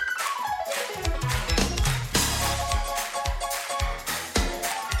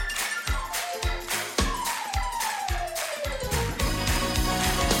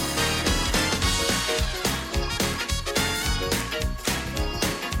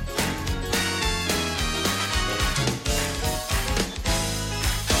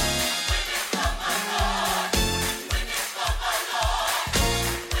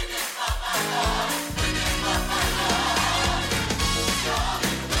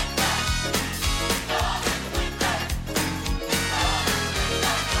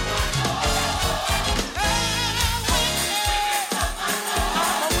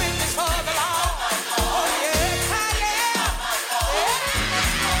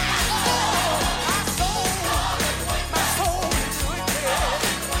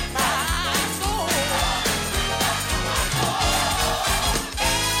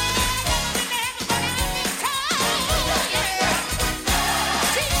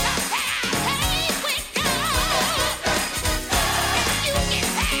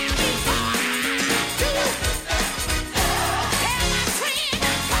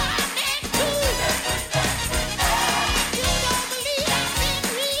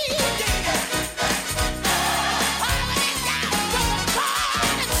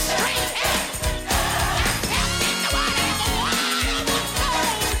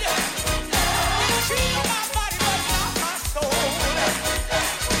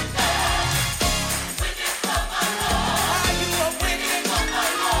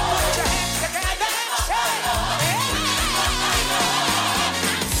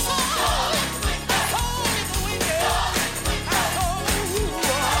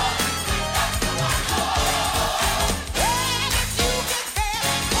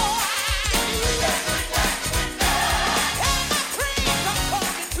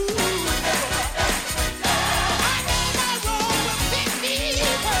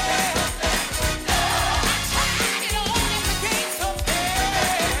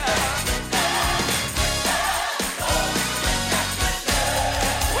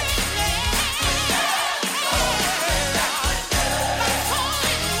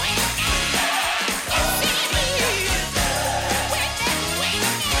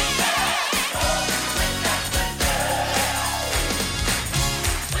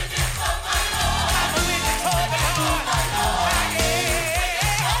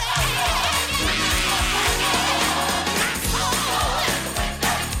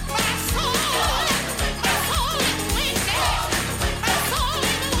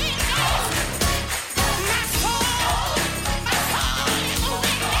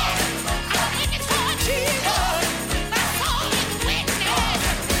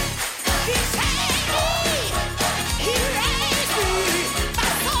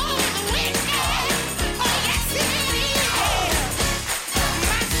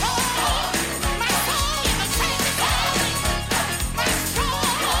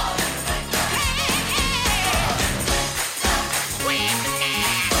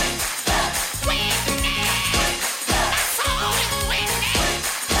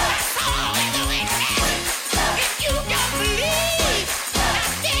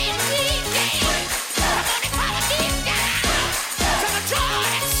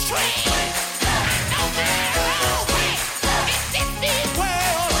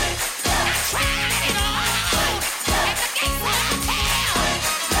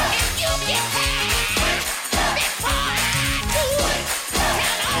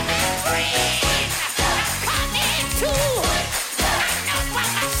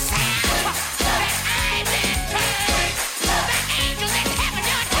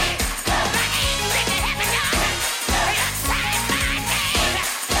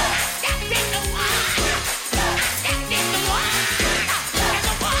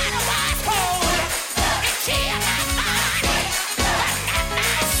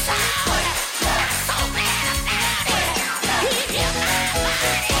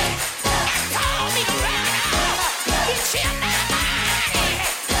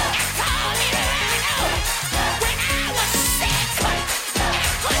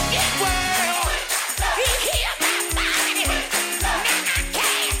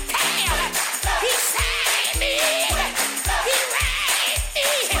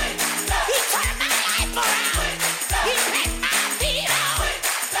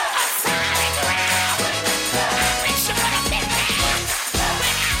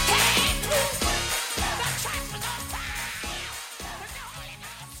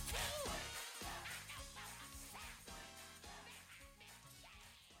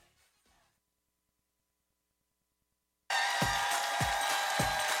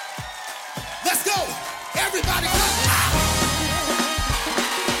 go. Everybody clap.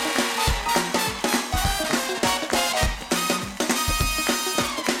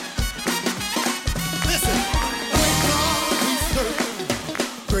 Listen. Great God we serve.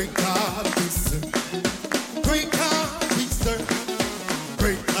 Great God we serve. Great God we serve.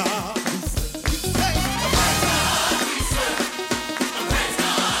 Great God we serve. Great God we serve. Great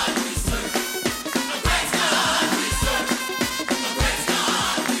God we serve. Great God we serve. Great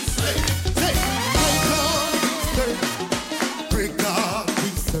God we serve. Great God we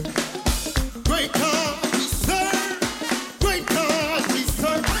serve. Great God we serve. Great God we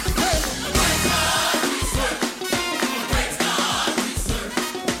serve. Great God we serve. Great God we serve.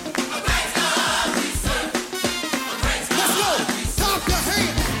 Great God we serve. Let's go. Clap your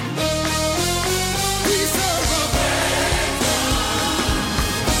hands. We serve a great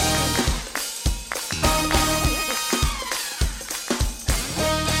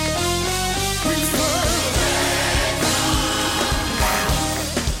We serve a great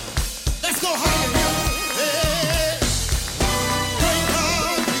Let's go higher here. Hey. Great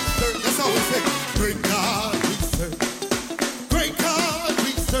God we serve. That's all we say. Great God we serve. Great God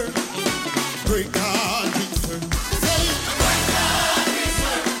we serve. Great God we serve. Say it. Great God we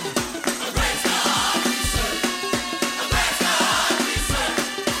serve. Great God we serve. Great God we serve.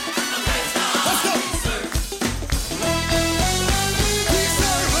 Great God. Let's go. We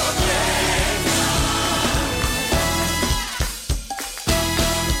serve a great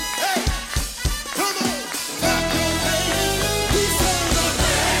Hey, come on, clap your hands. We serve a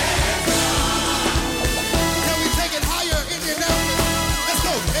great Can we take it higher, Indianapolis? Let's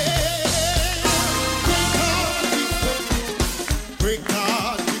go. Hey,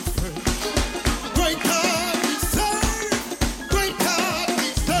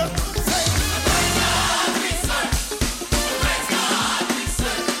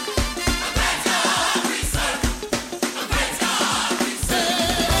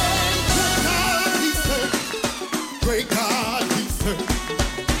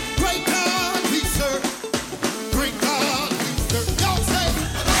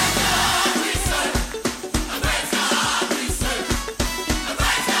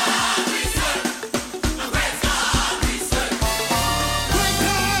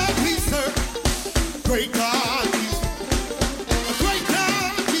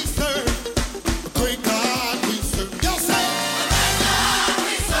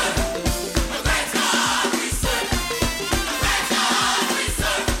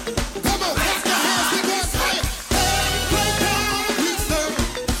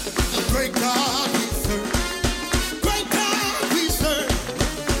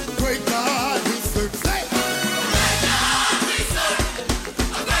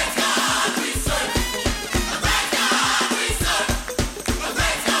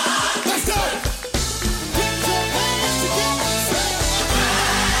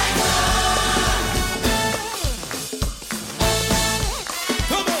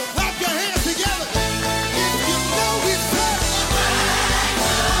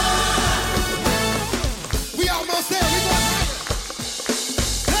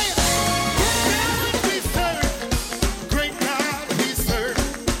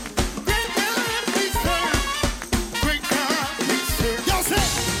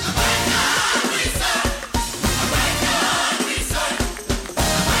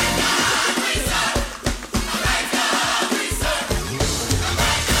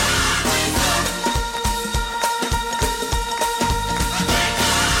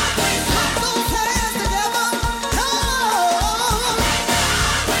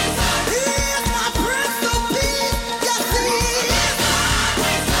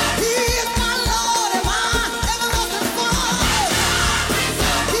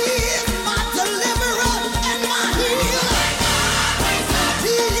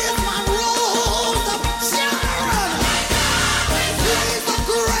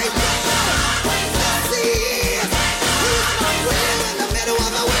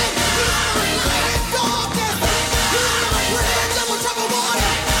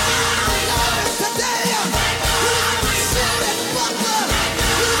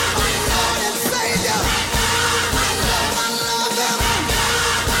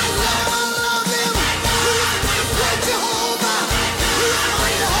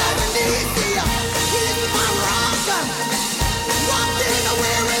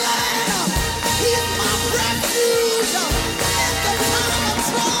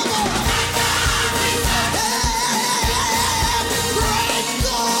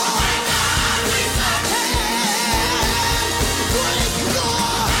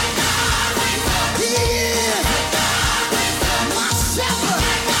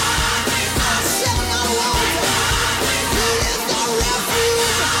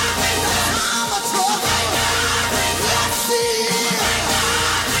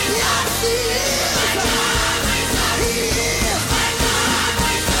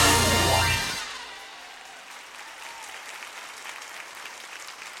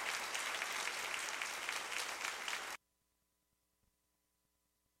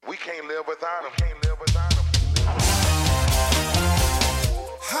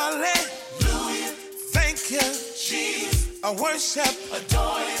 Hallelujah. Thank you, Jesus. I worship,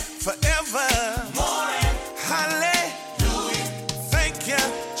 adore you forever. Hallelujah. Thank you,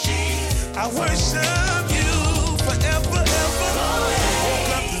 Jesus. I worship you forever, ever.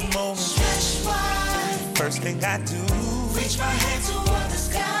 Woke up this morning. Stretch wide. First thing I do, reach my hand toward the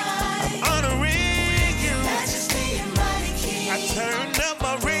sky. I'm honoring you, Majesty and mighty King. I turned up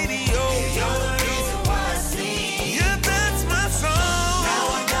my radio. You're the reason why I sing. Yeah, that's my song. Now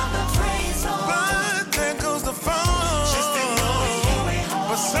I got my praise on. But there goes the phone. Just ignore it, you ain't home.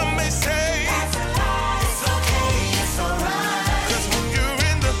 But some may say that's a lie. It's okay, it's alright. 'Cause when you're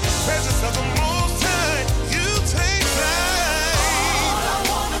in the presence of the Most High, you take flight. All I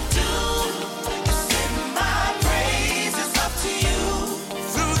wanna do is sing my praises up to you.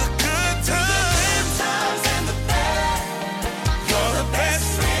 Through the good times and the bad, you're the best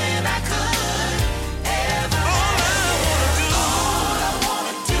friend I could ever have. All I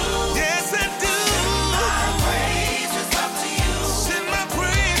wanna do, yes I do, sing my praises up to you. Sing my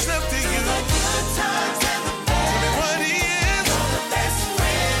praise up to you. Through the good times and the bad, tell me what he is. You're the best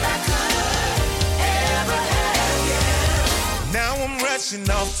friend I could ever have, yeah. Now I'm rushing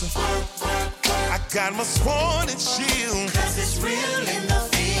off to I got my sword and shield. 'Cause it's real in the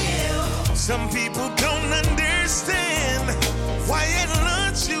field. Some people don't understand why at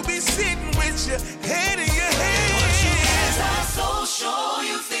lunch you be sitting with your head in your hand. What you guys are so sure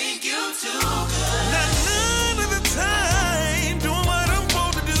you think you too good. Not none of the time doing what I'm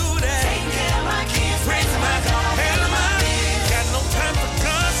supposed to do that. Taking care of my kids, raising my God, handling my kids. Got no time for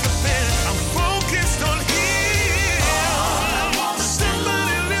gossiping. I'm focused on Him.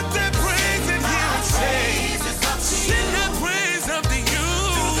 Somebody lift that praise in here and say, send that praise up to you.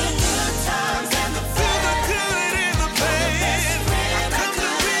 Through the good times and the bad, through the good and the bad, I come to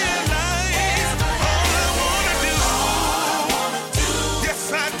realize all I wanna do, yes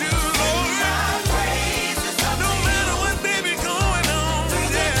I do, Lord. No matter what may be going on,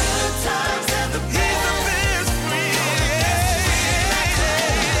 yeah. He's the best friend.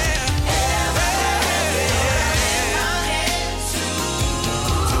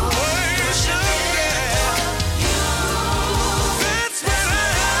 To worship, yeah. That's what I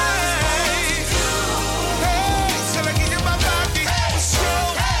do. Hey, till I give you my body. So,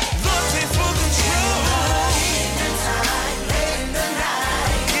 Lord, take full control. In the time, late in the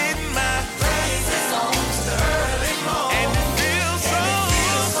night, getting my praises on to the early morning. And it feels so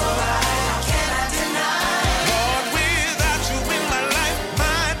right. How can I deny? Lord, without you in my life,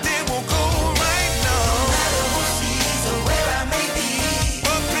 my day won't go right now. No matter what season or where I may be,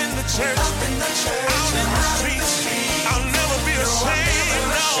 up in the church, out in the streets, I'll never be ashamed,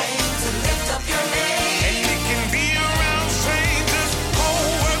 no. To lift up your name. And it can be around strangers,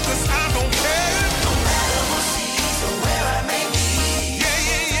 co-workers, I don't care. No matter what season or where I may be,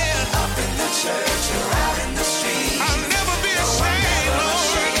 yeah. Up in the church or out in the street, I'll never be ashamed,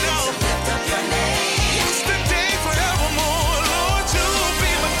 Lord, no. To lift up your name. It's the day forevermore, Lord, you'll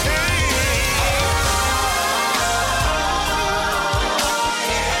be my king.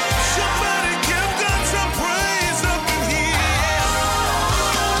 Somebody give God some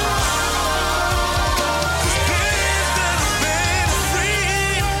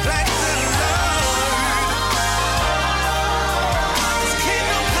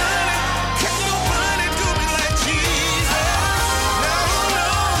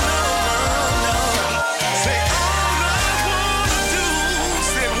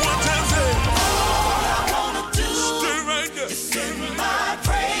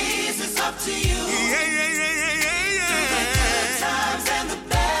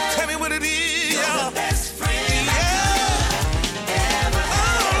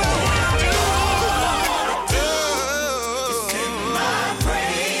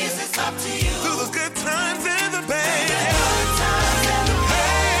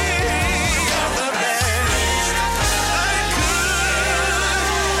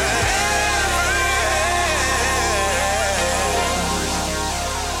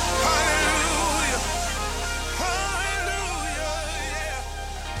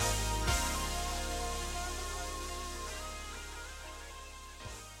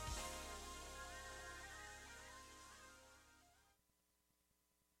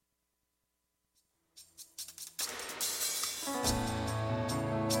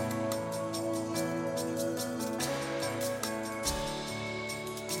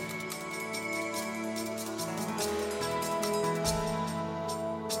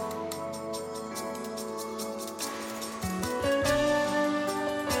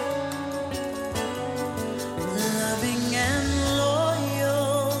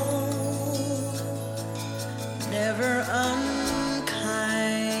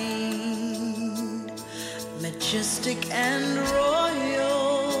majestic and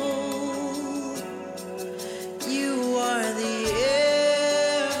royal. You are the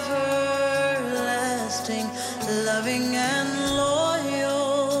everlasting, loving and loyal.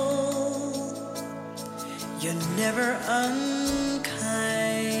 You're never unkind,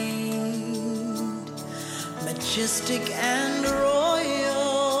 majestic and royal.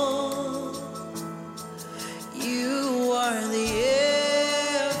 You are the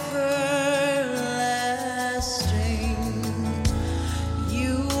everlasting.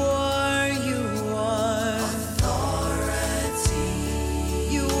 You are authority.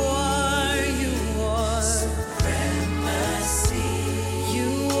 You are supremacy.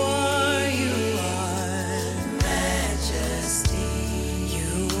 You are majesty.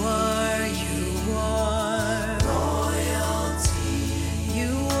 You are royalty.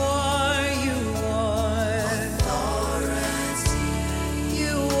 You are authority.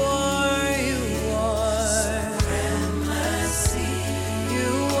 You are supremacy.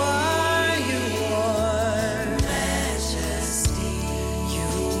 You are majesty.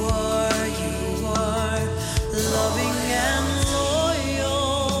 You are loving and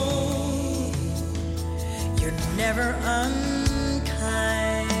loyal. You're never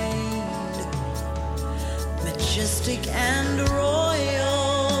unkind, majestic and royal.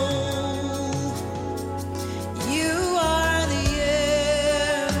 You are the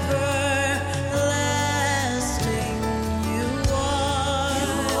everlasting. You are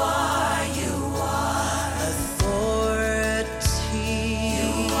authority.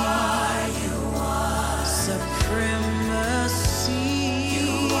 You are supremacy.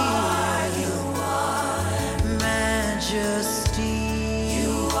 You are majesty.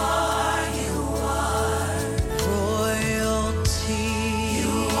 You are royalty.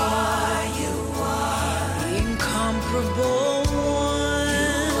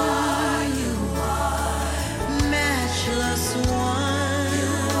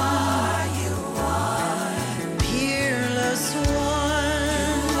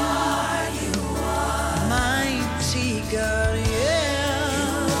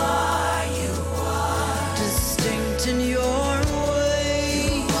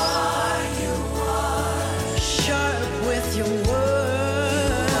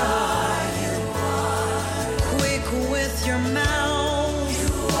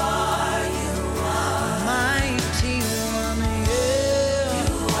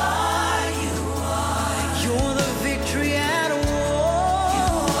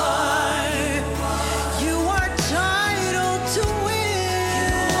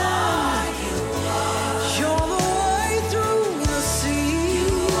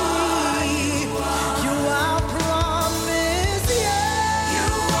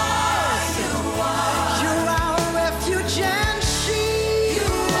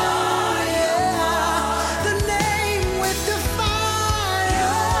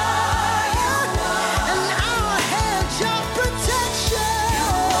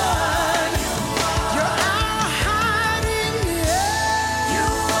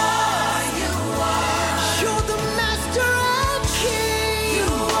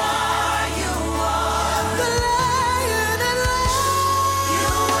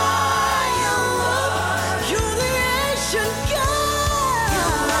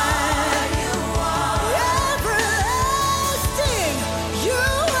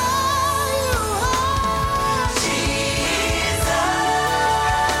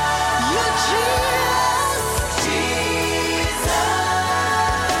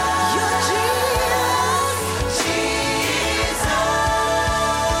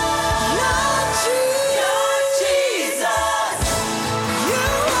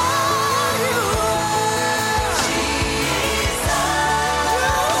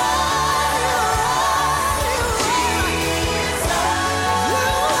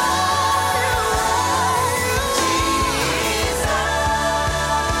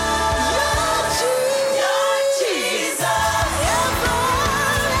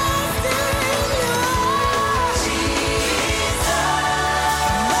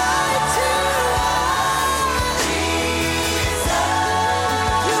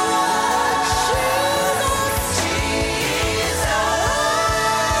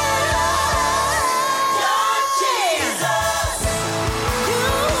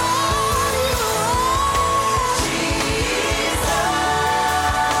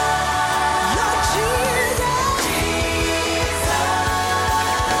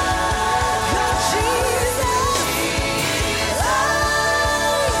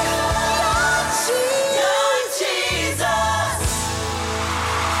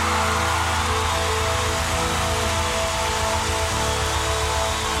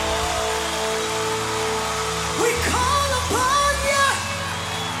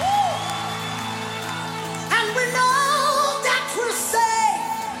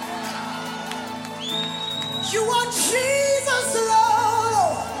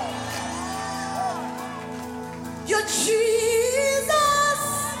 of Jesus.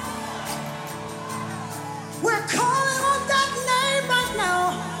 We're calling on that name right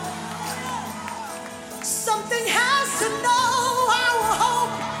now. Something has to know our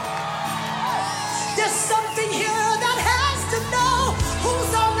hope. There's something here that has to know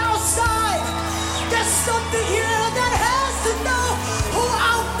who's on our side. There's something here that has to know who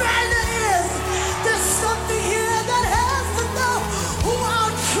our banner is. There's something here that has to know who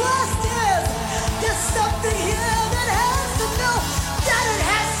our trust is. There's something here that has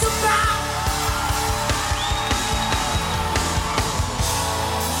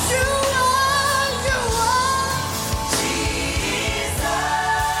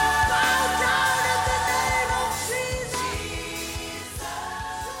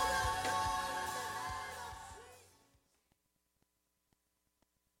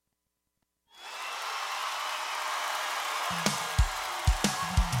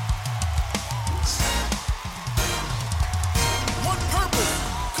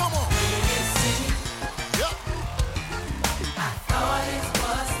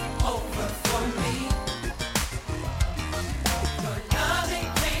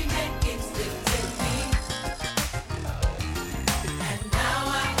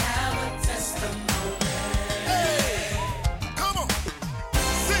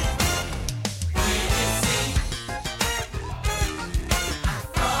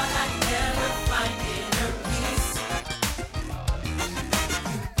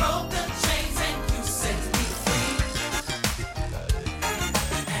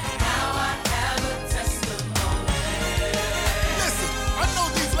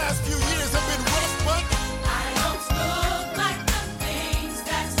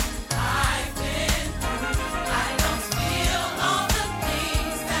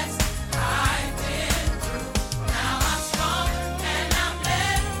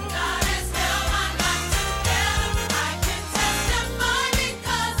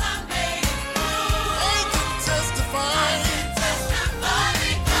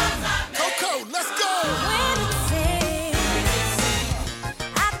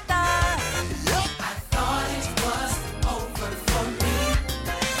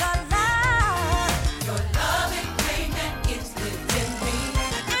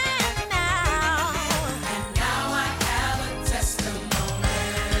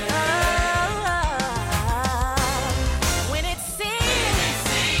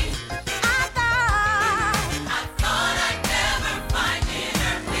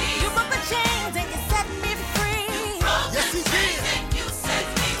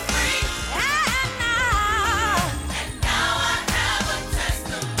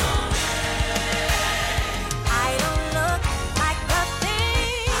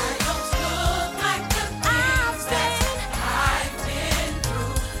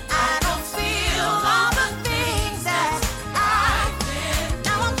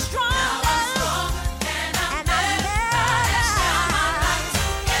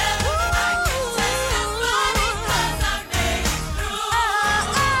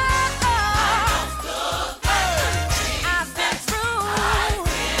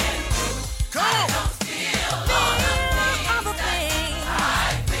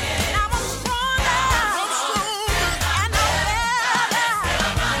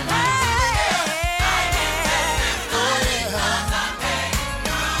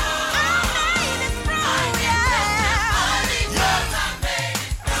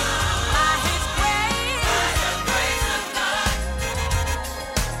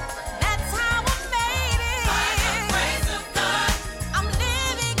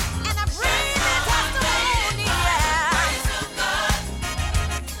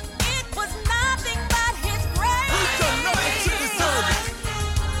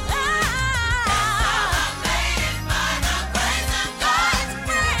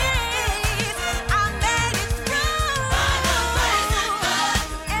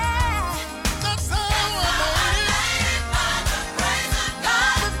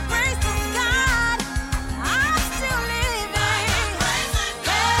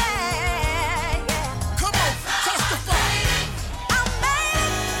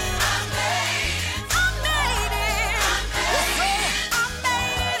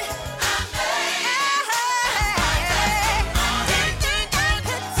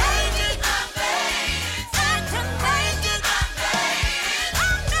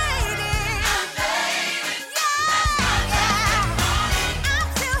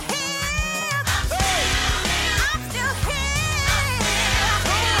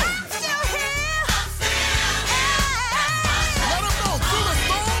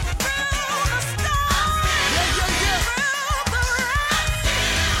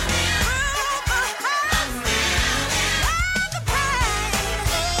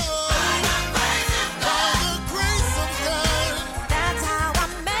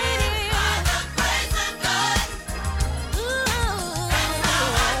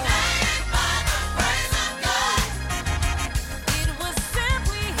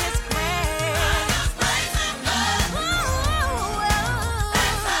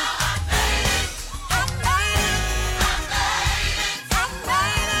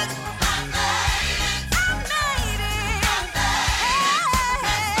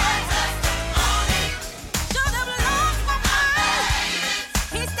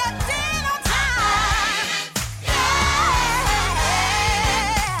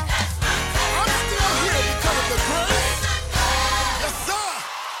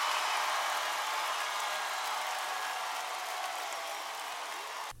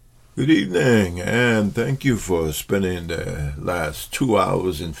Good evening, and thank you for spending the last 2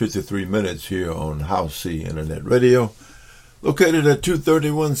 hours and 53 minutes here on House C Internet Radio, located at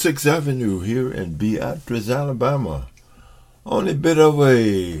 231 6th Avenue here in Beatrice, Alabama, on a bit of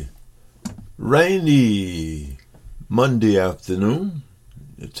a rainy Monday afternoon.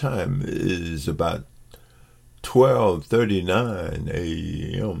 The time is about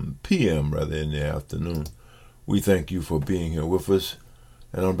 12:39 p.m. rather in the afternoon. We thank you for being here with us.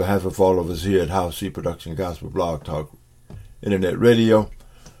 And on behalf of all of us here at House C Production Gospel Blog Talk Internet Radio,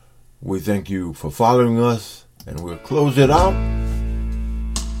 we thank you for following us, and we'll close it out.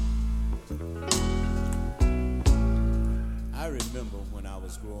 I remember when I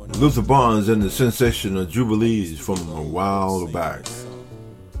was growing up. Luther Barnes and the Sensational Jubilees from a while back.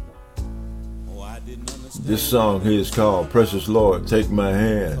 This song here is called Precious Lord, Take My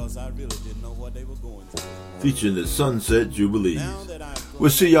Hand, featuring the Sunset Jubilees. We'll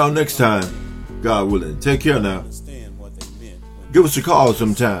see y'all next time, God willing. Take care now. Give us a call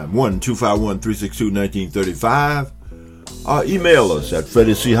sometime, 1-251-362-1935, or email us at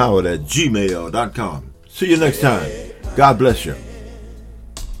freddiechoward@gmail.com. See you next time. God bless you.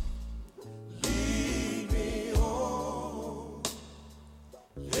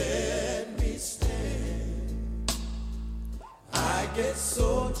 I get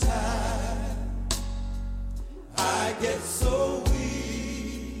so tired, I get so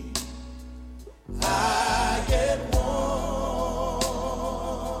weak, I get worn.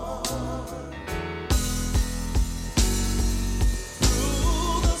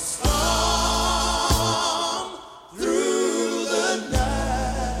 Through the storm, through the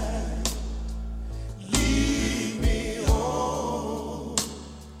night, lead me home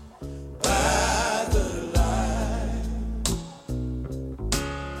by the light.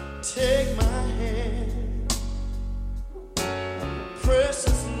 Take my hand,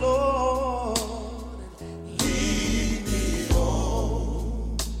 precious Lord, and lead me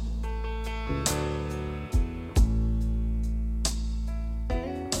home.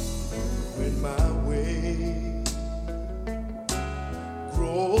 When my way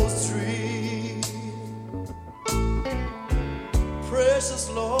grows dreary, precious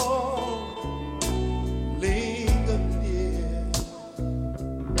Lord, linger near.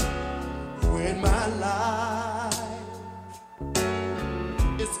 When my life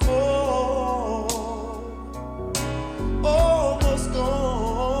is almost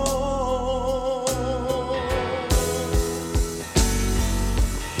gone,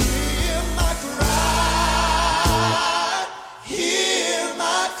 hear my cry, hear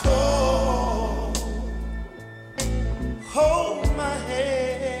my call, hold my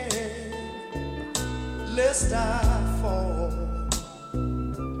hand, lest I fall.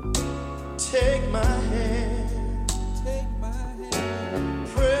 Take my hand,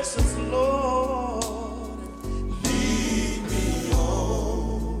 precious Lord, lead me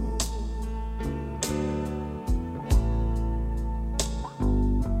home.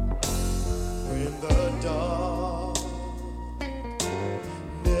 When the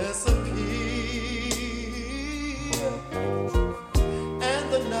darkness appears and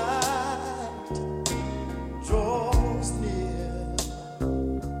the night draws near,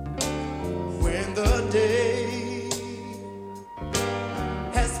 when the day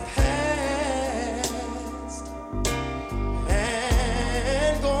has passed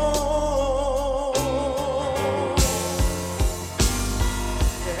and gone,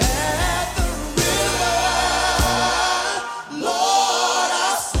 at the river, Lord, I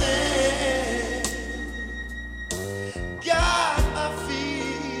stand, guide my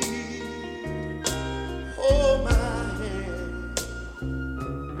feet, hold my hand.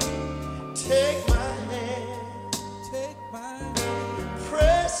 Take my hand,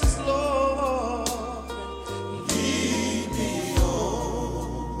 precious Lord, lead me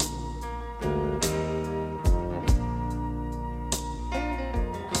home.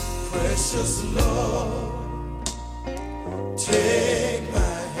 Precious Lord, take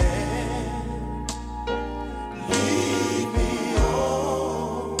my hand, lead me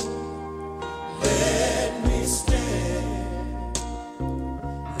home, let me stand.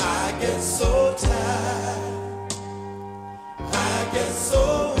 I get so tired, I get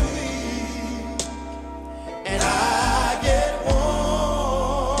so weak, and I get worn.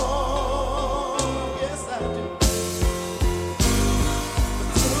 Yes, I do.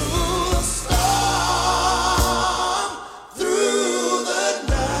 Through the storm, through the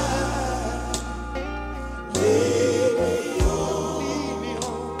night, lead me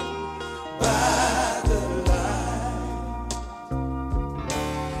home by the light.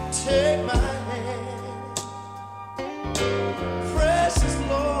 Take my